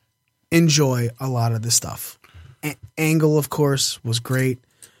did enjoy a lot of the stuff. Angle, of course, was great.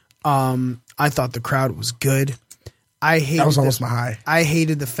 I thought the crowd was good. That was almost my high. I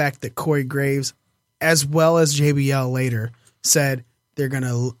hated the fact that Corey Graves, as well as JBL later, said they're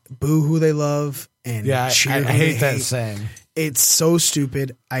gonna boo who they love and Yeah, cheer I who hate they that hate. saying. It's so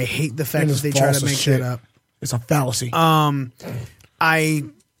stupid. I hate the fact And that it's they try false to as make shit. that up. It's a fallacy. I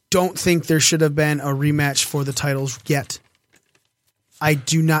don't think there should have been a rematch for the titles yet. I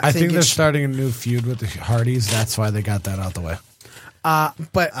do not I think, think they're it should. starting a new feud with the Hardys. That's why they got that out the way.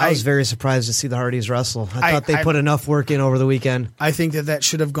 But I was very surprised to see the Hardys wrestle. I thought they put enough work in over the weekend. I think that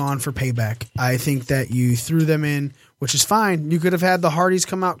should have gone for payback. I think that you threw them in, which is fine. You could have had the Hardys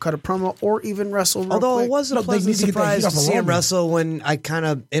come out, cut a promo, or even wrestle real Although quick. it was a No, they pleasant need to get that surprise heat to off of see him Roman. wrestle when I kind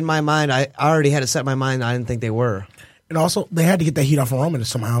of, in my mind, I already had it set in my mind I didn't think they were. And also, they had to get that heat off of Roman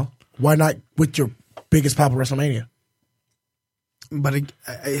somehow. Why not with your biggest pop of WrestleMania? But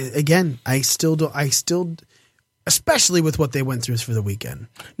again, I still, especially with what they went through for the weekend.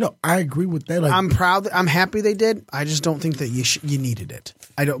 No, I agree with that. Like, I'm proud. I'm happy they did. I just don't think that you needed it.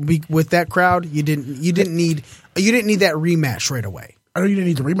 I don't. With that crowd, you didn't need that rematch right away. I know you didn't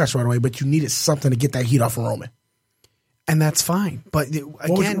need the rematch right away, but you needed something to get that heat off of Roman. And that's fine. But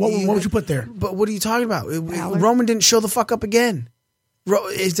again, What would you put there? But what are you talking about? Roman didn't show the fuck up again.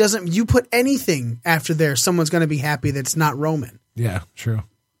 It doesn't. You put anything after there, someone's going to be happy that's not Roman. Yeah, true.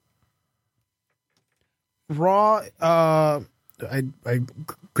 Raw. I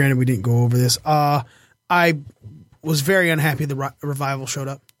granted we didn't go over this. I was very unhappy the Revival showed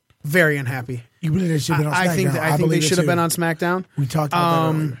up. Very unhappy. You really should have been on SmackDown. I think they believe it should have too. been on SmackDown. We talked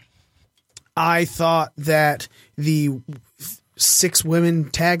about that earlier. I thought that the 6 women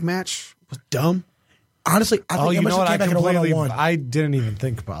tag match was dumb. Honestly, I think You know what? came back in a one-on-one. I didn't even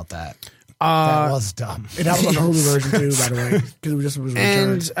think about that. That was dumb. And that was on the Hulu version too, by the way, because it was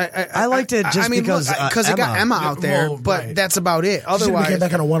And I liked it just because it got Emma out there, Well, but right. that's about it. She Otherwise, came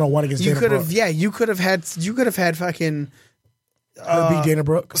back on a one-on-one against you Dana could Brooke. have, you could have had fucking Her beat Dana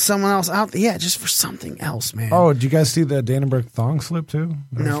Brooke. someone else out there, just for something else, man. Oh, did you guys see the Dana Brooke thong slip too?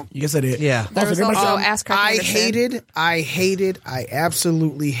 no. Yes, I did. Yeah. There was also Ass Crack Anderson. I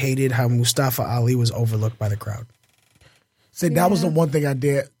absolutely hated how Mustafa Ali was overlooked by the crowd. See, that was the one thing I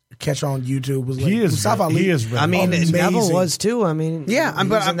did catch on YouTube. Was like, He is. Mustafa Ali. He is. Really I mean, amazing. Neville was too. I mean, Yeah, he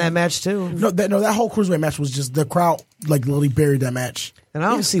but was in that match too. No, that whole cruiserweight match was just the crowd like literally buried that match. And I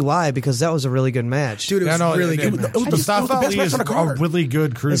don't see why, because that was a really good match. Dude, it was really good. it match. was the Mustafa best Ali match is on the card. a really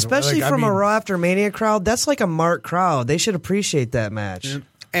good cruiser, Especially from a Raw After Mania crowd. That's like a marked crowd. They should appreciate that match.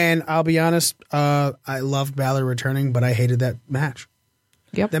 And I'll be honest, I loved Balor returning, but I hated that match.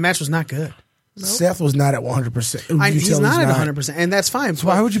 Yep. That match was not good. Seth was not at 100%. He's not at 100%, and that's fine. So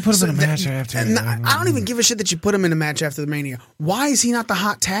why would you put him in a match after? I don't even give a shit that you put him in a match after the Mania. Why is he not the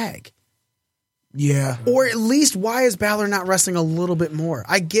hot tag? Yeah. Or at least, why is Balor not wrestling a little bit more?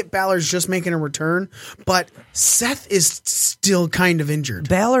 I get Balor's just making a return, but Seth is still kind of injured.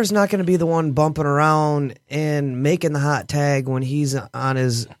 Balor's not going to be the one bumping around and making the hot tag when he's on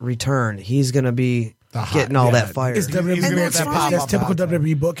his return. He's going to be getting all that fire. It's WWE. And that's fine. That's typical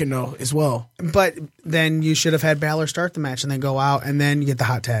WWE booking, though, as well. But then you should have had Balor start the match and then go out and then you get the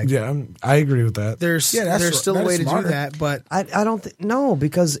hot tag. Yeah, I agree with that. There's still a way to do that, but I don't no,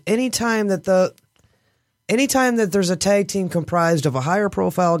 because anytime that there's a tag team comprised of a higher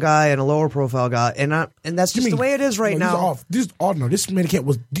profile guy and a lower profile guy, and that's just the way it is right now. This main event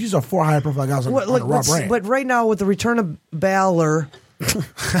was. These are 4 high profile guys on the Raw brand. But right now, with the return of Balor,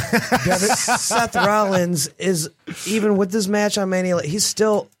 Seth Rollins is, even with this match on Mania, he's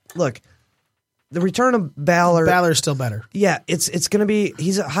still, look, the return of Balor. Balor's still better. Yeah, it's going to be,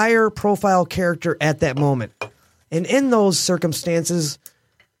 he's a higher profile character at that moment. And in those circumstances,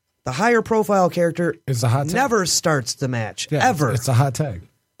 the higher profile character It's a hot tag. never starts the match. Yeah, ever. It's a hot tag.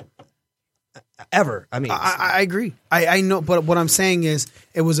 Ever. I mean, I agree. I know, but what I'm saying is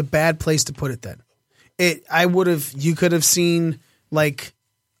it was a bad place to put it then. You could have seen like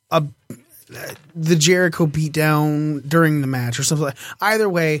the Jericho beatdown during the match or something like that. Either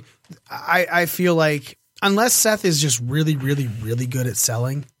way, I feel like unless Seth is just really, really, really good at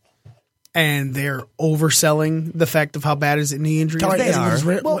selling and they're overselling the fact of how bad his knee injury Like is. Eddie with his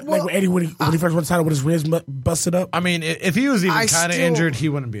rib, like Eddie when he first went to title with his ribs busted up. I mean, if he was even I kind of still- injured, he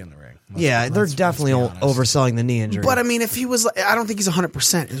wouldn't be in the ring. yeah, they're definitely overselling the knee injury. But I mean, if he was, I don't think he's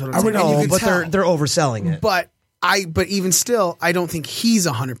 100%. Is what I'm saying. would And you know, can but tell. they're overselling it. But even still, I don't think he's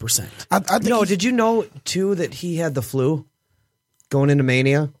 100%. I think No, did you know too that he had the flu? going into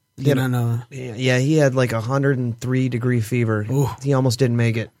Mania. You don't know. Yeah, he had like 103-degree fever. Ooh. He almost didn't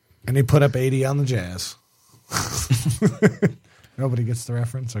make it. And he put up 80 on the Jazz. Nobody gets the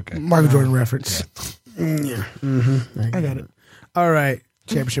reference? Okay. Michael Jordan reference. Yeah. I got it. All right.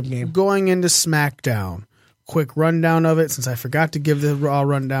 Championship game. Going into SmackDown. Quick rundown of it, since I forgot to give the Raw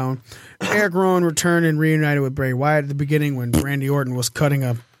rundown. Eric Rowan returned and reunited with Bray Wyatt at the beginning when Randy Orton was cutting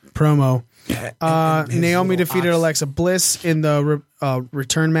a promo. Naomi defeated Alexa Bliss in the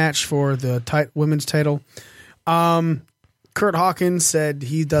return match for the women's title. Kurt Hawkins said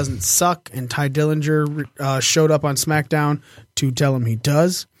he doesn't suck, and Ty Dillinger showed up on SmackDown to tell him he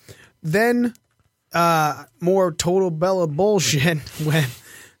does. Then more Total Bella bullshit when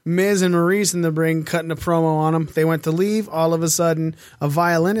Miz and Maurice in the ring cutting a promo on him. They went to leave. All of a sudden, a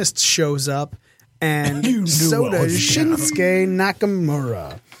violinist shows up, and so does Shinsuke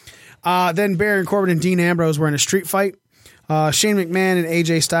Nakamura. Then Baron Corbin and Dean Ambrose were in a street fight. Shane McMahon and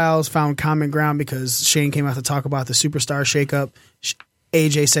AJ Styles found common ground because Shane came out to talk about the superstar shakeup.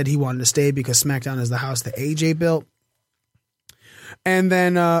 AJ said he wanted to stay because SmackDown is the house that AJ built. And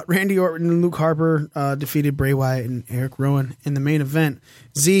then Randy Orton and Luke Harper defeated Bray Wyatt and Eric Rowan in the main event.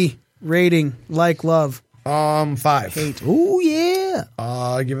 Z, rating, like, love. 5. Hate. Oh, yeah.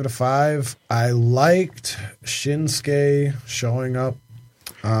 I give it a 5. I liked Shinsuke showing up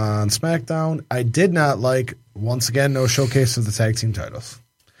on SmackDown. I did not like, once again, no showcase of the tag team titles.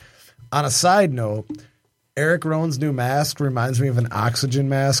 On a side note, Eric Rowan's new mask reminds me of an oxygen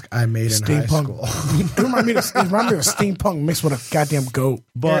mask I made in high school. It reminds me of steampunk mixed with a goddamn goat.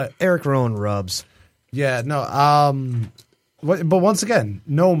 But Eric Rowan rubs. yeah, no. But once again,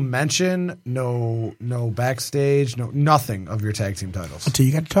 no mention, no backstage, nothing of your tag team titles. Until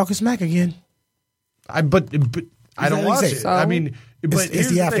you got to talk smack again. But I don't watch it. So? I mean, but It's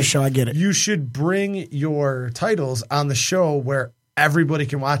the after show. I get it. You should bring your titles on the show where everybody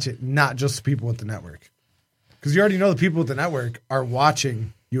can watch it, not just the people at the network. Because you already know the people at the network are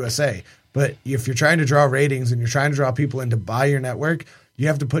watching USA. But if you're trying to draw ratings and you're trying to draw people in to buy your network, you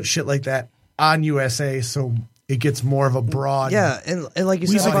have to put shit like that on USA so it gets more of a broad. Yeah, and like you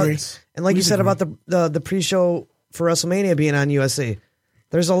said about the pre-show for WrestleMania being on USA,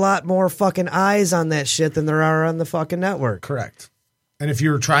 there's a lot more fucking eyes on that shit than there are on the fucking network. Correct. And if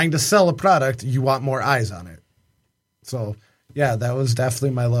you're trying to sell a product, you want more eyes on it. So, yeah, that was definitely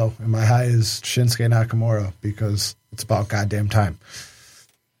my low. And my high is Shinsuke Nakamura because it's about goddamn time.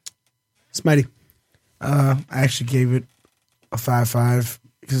 Smitey. I actually gave it a 5.5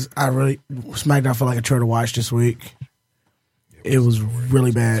 because SmackDown felt like a chore to watch this week. It was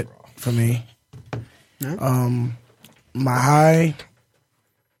really bad for me. My high,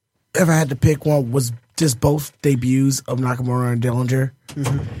 if I had to pick one, was just both debuts of Nakamura and Dillinger.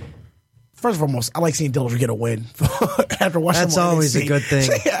 Mm-hmm. First and foremost, I like seeing Dillinger get a win after watching. That's him on always NXT. a good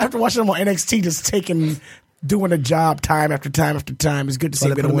thing. After watching him on NXT, just doing a job time after time after time, it's good to see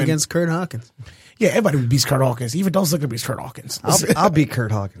him get a win against Kurt Hawkins. Yeah, everybody beats Kurt Hawkins. Even those looking beats Kurt Hawkins. I'll beat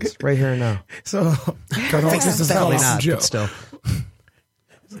Kurt Hawkins right here and now. So Kurt Hawkins is Probably not not, Joe. but still.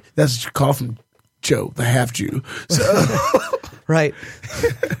 That's what you call from Joe, the half Jew. So Right.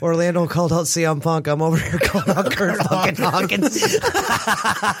 Orlando called out CM Punk. I'm over here calling out Kurt fucking Hawkins.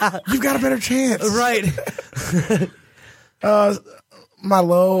 you've got a better chance. Right. My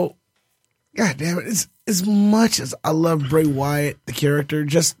low, God damn it. It's, as much as I love Bray Wyatt, the character,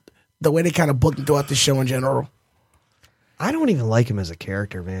 just the way they kind of booked him throughout the show in general. I don't even like him as a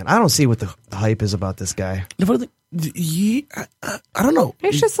character, man. I don't see what the hype is about this guy. I don't know.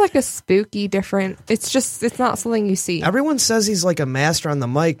 It's just like a spooky, different. It's not something you see. Everyone says he's like a master on the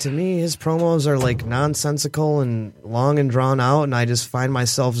mic. To me, his promos are like nonsensical and long and drawn out, and I just find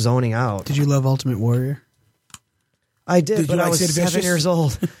myself zoning out. Did you love Ultimate Warrior? I did, Did but you I like was Sid 7 Vicious? years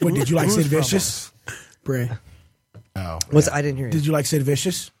old. Wait, did you like Sid Vicious? Bray. Oh. I didn't hear you. Did you like Sid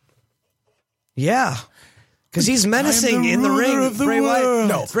Vicious? Yeah. Because he's menacing in the ring. Bray Wyatt,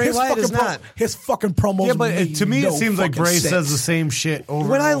 No, Bray Wyatt is not. His fucking promos. Yeah, but made to me, no it seems like fucking Bray sense. says the same shit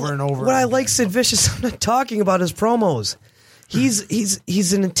over and over. When I like Sid Vicious, I'm not talking about his promos.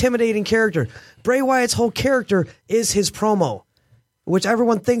 He's an intimidating character. Bray Wyatt's whole character is his promo, which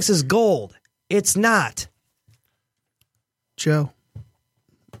everyone thinks is gold. It's not. Joe.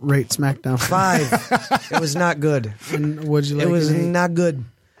 Rate SmackDown. 5. It was not good. And what'd you like? It was an eight? not good.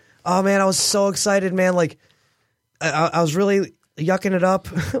 Oh man, I was so excited, man. Like I was really yucking it up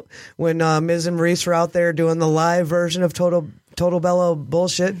when Miz and Maurice were out there doing the live version of Total Bella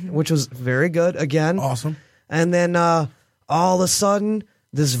bullshit, which was very good again. Awesome. And then all of a sudden,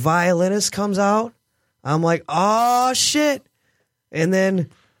 this violinist comes out. I'm like, oh shit! And then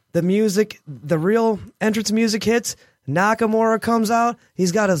the music, the real entrance music hits. Nakamura comes out.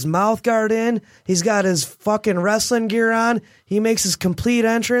 He's got his mouth guard in. He's got his fucking wrestling gear on. He makes his complete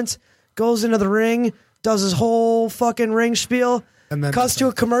entrance, goes into the ring, does his whole fucking ring spiel, And then cuts to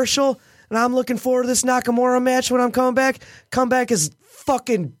a commercial. And I'm looking forward to this Nakamura match when I'm coming back. Come back as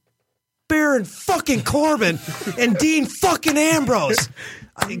fucking Baron fucking Corbin and Dean fucking Ambrose.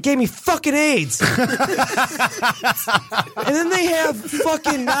 It gave me fucking AIDS. And then they have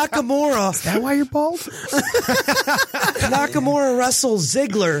fucking Nakamura. Is that why you're bald? Nakamura wrestles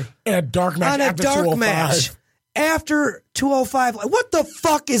Ziggler In a dark match on a after dark 205. match after 205. Like, what the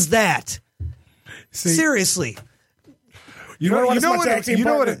fuck is that? Seriously. You know what?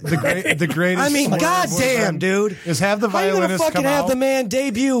 the The greatest. I mean, swerve goddamn, dude. Is have the How you gonna violinist fucking come have out, the man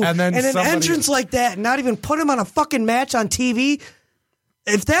debut and then an somebody- entrance like that and not even put him on a fucking match on TV?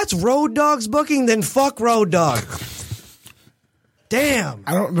 If that's Road Dogg's booking, then fuck Road Dogg. Damn.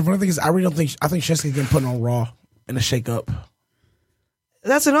 The funny thing is, I really don't think. I think Shinsuke's getting put on Raw in a shakeup.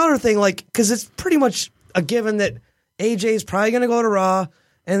 That's another thing, like, because it's pretty much a given that AJ's probably going to go to Raw,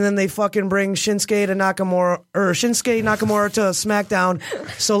 and then they fucking bring Shinsuke Nakamura to SmackDown.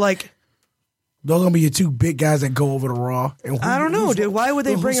 So, like, Those are gonna be your two big guys that go over to Raw. And I don't know, dude. Why would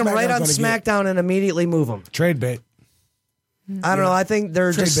they bring him right on SmackDown and immediately move him? Trade bait. I don't know. I think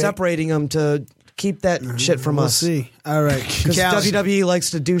they're just bait. separating them to keep that shit from We'll us. see. All right. Because Cal- WWE likes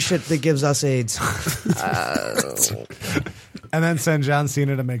to do shit that gives us AIDS. And then send John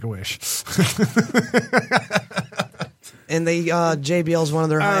Cena to make a wish. And they JBL's one of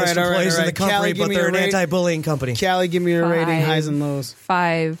their highest employees in the company, Callie, give but me they're a an rate. anti-bullying company. Callie, give me a rating, 5. highs and lows.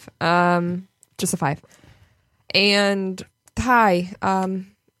 5. Just a 5. And hi,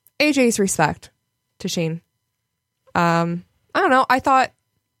 AJ's respect to Shane. I don't know. I thought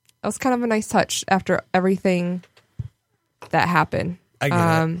that was kind of a nice touch after everything that happened. I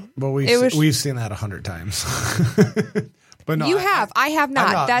get it. But we've seen that 100 times. But no, You have. I have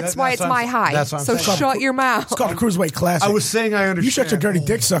not. not. That's why it's what my I'm- high. that's what I'm So saying. shut your mouth. It's called the Cruiserweight Classic. I was saying I understand. You shut your dirty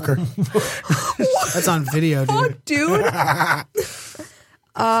dick sucker. That's on video, dude. Fuck, dude.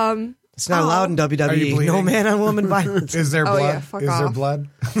 It's not allowed in Are you WWE. No bleeding? man on woman violence. Is there Oh, blood? yeah, fuck Is there off. blood?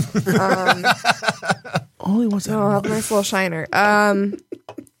 Only once. Oh, I have a nice little shiner.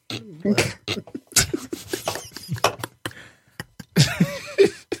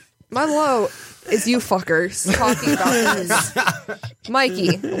 My low is you fuckers talking about this.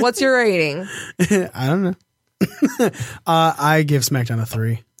 Mikey, what's your rating? I don't know. I give SmackDown a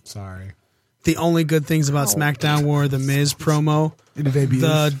 3. Sorry. The only good things about SmackDown were the Miz promo, The debuts.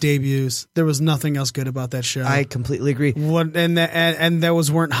 the debuts. There was nothing else good about that show. I completely agree. And those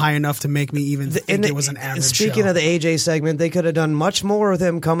weren't high enough to make me even think it was an average Speaking show. of the AJ segment, they could have done much more with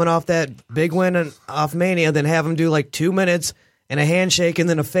him coming off that big win off Mania than have him do like 2 minutes and a handshake and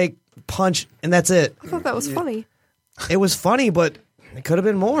then a fake punch, and that's it. I thought that was funny. It was funny, but it could have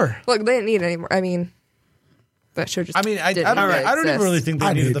been more. Look, they didn't need any more. I mean, that show just. I mean, I didn't don't even exist. really think they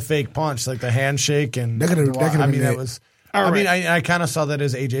I needed did. the fake punch, like the handshake and. That could've I mean, been that it. was. All I mean, right. I kind of saw that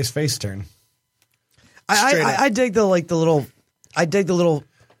as AJ's face turn. I dig the little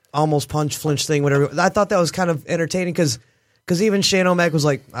almost punch flinch thing, whatever. I thought that was kind of entertaining because even Shane O'Mac was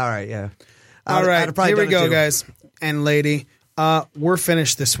like, all right, yeah. All I'd right, have probably here we done it go, too. guys and lady. We're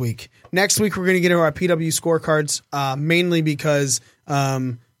finished this week. Next week, we're going to get into our PW scorecards, mainly because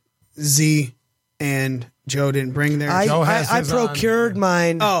Z and Joe didn't bring theirs. Joe has I his on. procured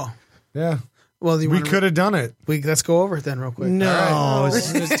mine. Oh, Yeah, well, we could have done it. Let's go over it then, real quick. No,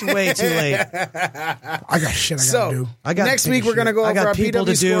 it's way too late. I got shit I gotta So do. I got next week we're going to go I over our got people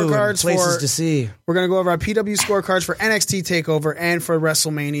PW to do and scorecards places for to see. We're going to go over our PW scorecards for NXT TakeOver and for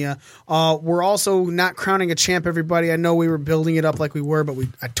WrestleMania. We're also not crowning a champ, everybody. I know we were building it up like we were, but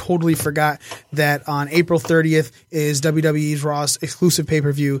I totally forgot that on April 30th is WWE's Raw's exclusive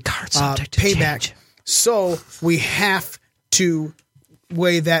pay-per-view subject to Payback. change. So we have to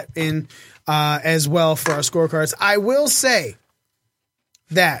weigh that in as well for our scorecards. I will say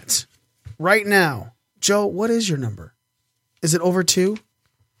that right now, Joe, what is your number? Is it over 2?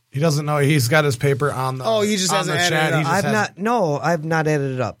 He doesn't know. He's got his paper on the. Oh, he just on hasn't the added chat. it He up. just hasn't- I've not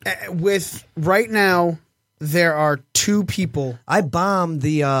added it up. With right now, there are 2 people. I bombed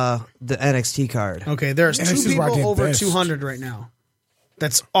the NXT card. Okay, there's 2 NXT is where I people did over best. 200 right now.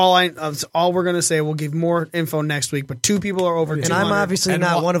 That's all that's all we're gonna say. We'll give more info next week, but 2 people are over 200. And I'm obviously And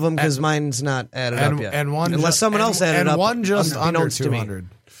not one- one of them because mine's not added up yet. and one unless ju- someone and- else added and up. one just under unbeknownst to me. 200.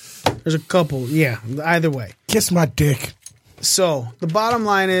 There's a couple. Yeah, either way. Kiss my dick. So the bottom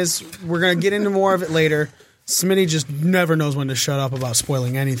line is, we're gonna get into more of it later. Smitty just never knows when to shut up about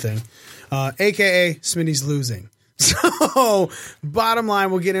spoiling anything, aka Smitty's losing. So, bottom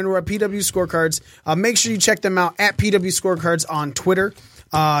line, we'll get into our PW scorecards. Make sure you check them out at PW Scorecards on Twitter.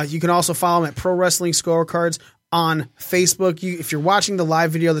 You can also follow them at Pro Wrestling Scorecards on Facebook. If you're watching the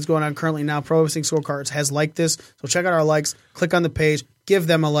live video that's going on currently now, Pro Wrestling Scorecards has liked this. So check out our likes, click on the page, give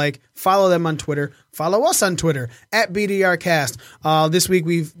them a like, follow them on Twitter, follow us on Twitter at BDRcast. This week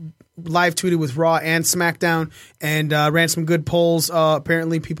we've live tweeted with Raw and SmackDown and ran some good polls.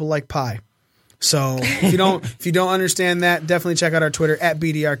 Apparently people like pie. So if you don't understand that, definitely check out our Twitter at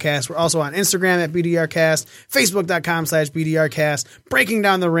BDRcast. We're also on Instagram at BDRcast, Facebook.com/BDRcast,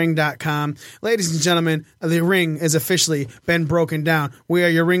 BreakingDownTheRing.com. Ladies and gentlemen, the ring has officially been broken down. We are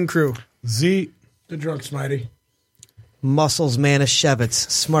your ring crew. Z. The drunk Smitey. Muscles Manischewitz,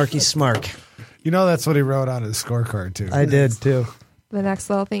 Smarky Smark. You know that's what he wrote on his scorecard, too. I did, too. The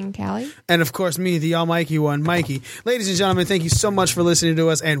next little thing, Callie. And of course me, the almighty one, Mikey. Ladies and gentlemen, thank you so much for listening to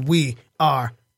us, and we are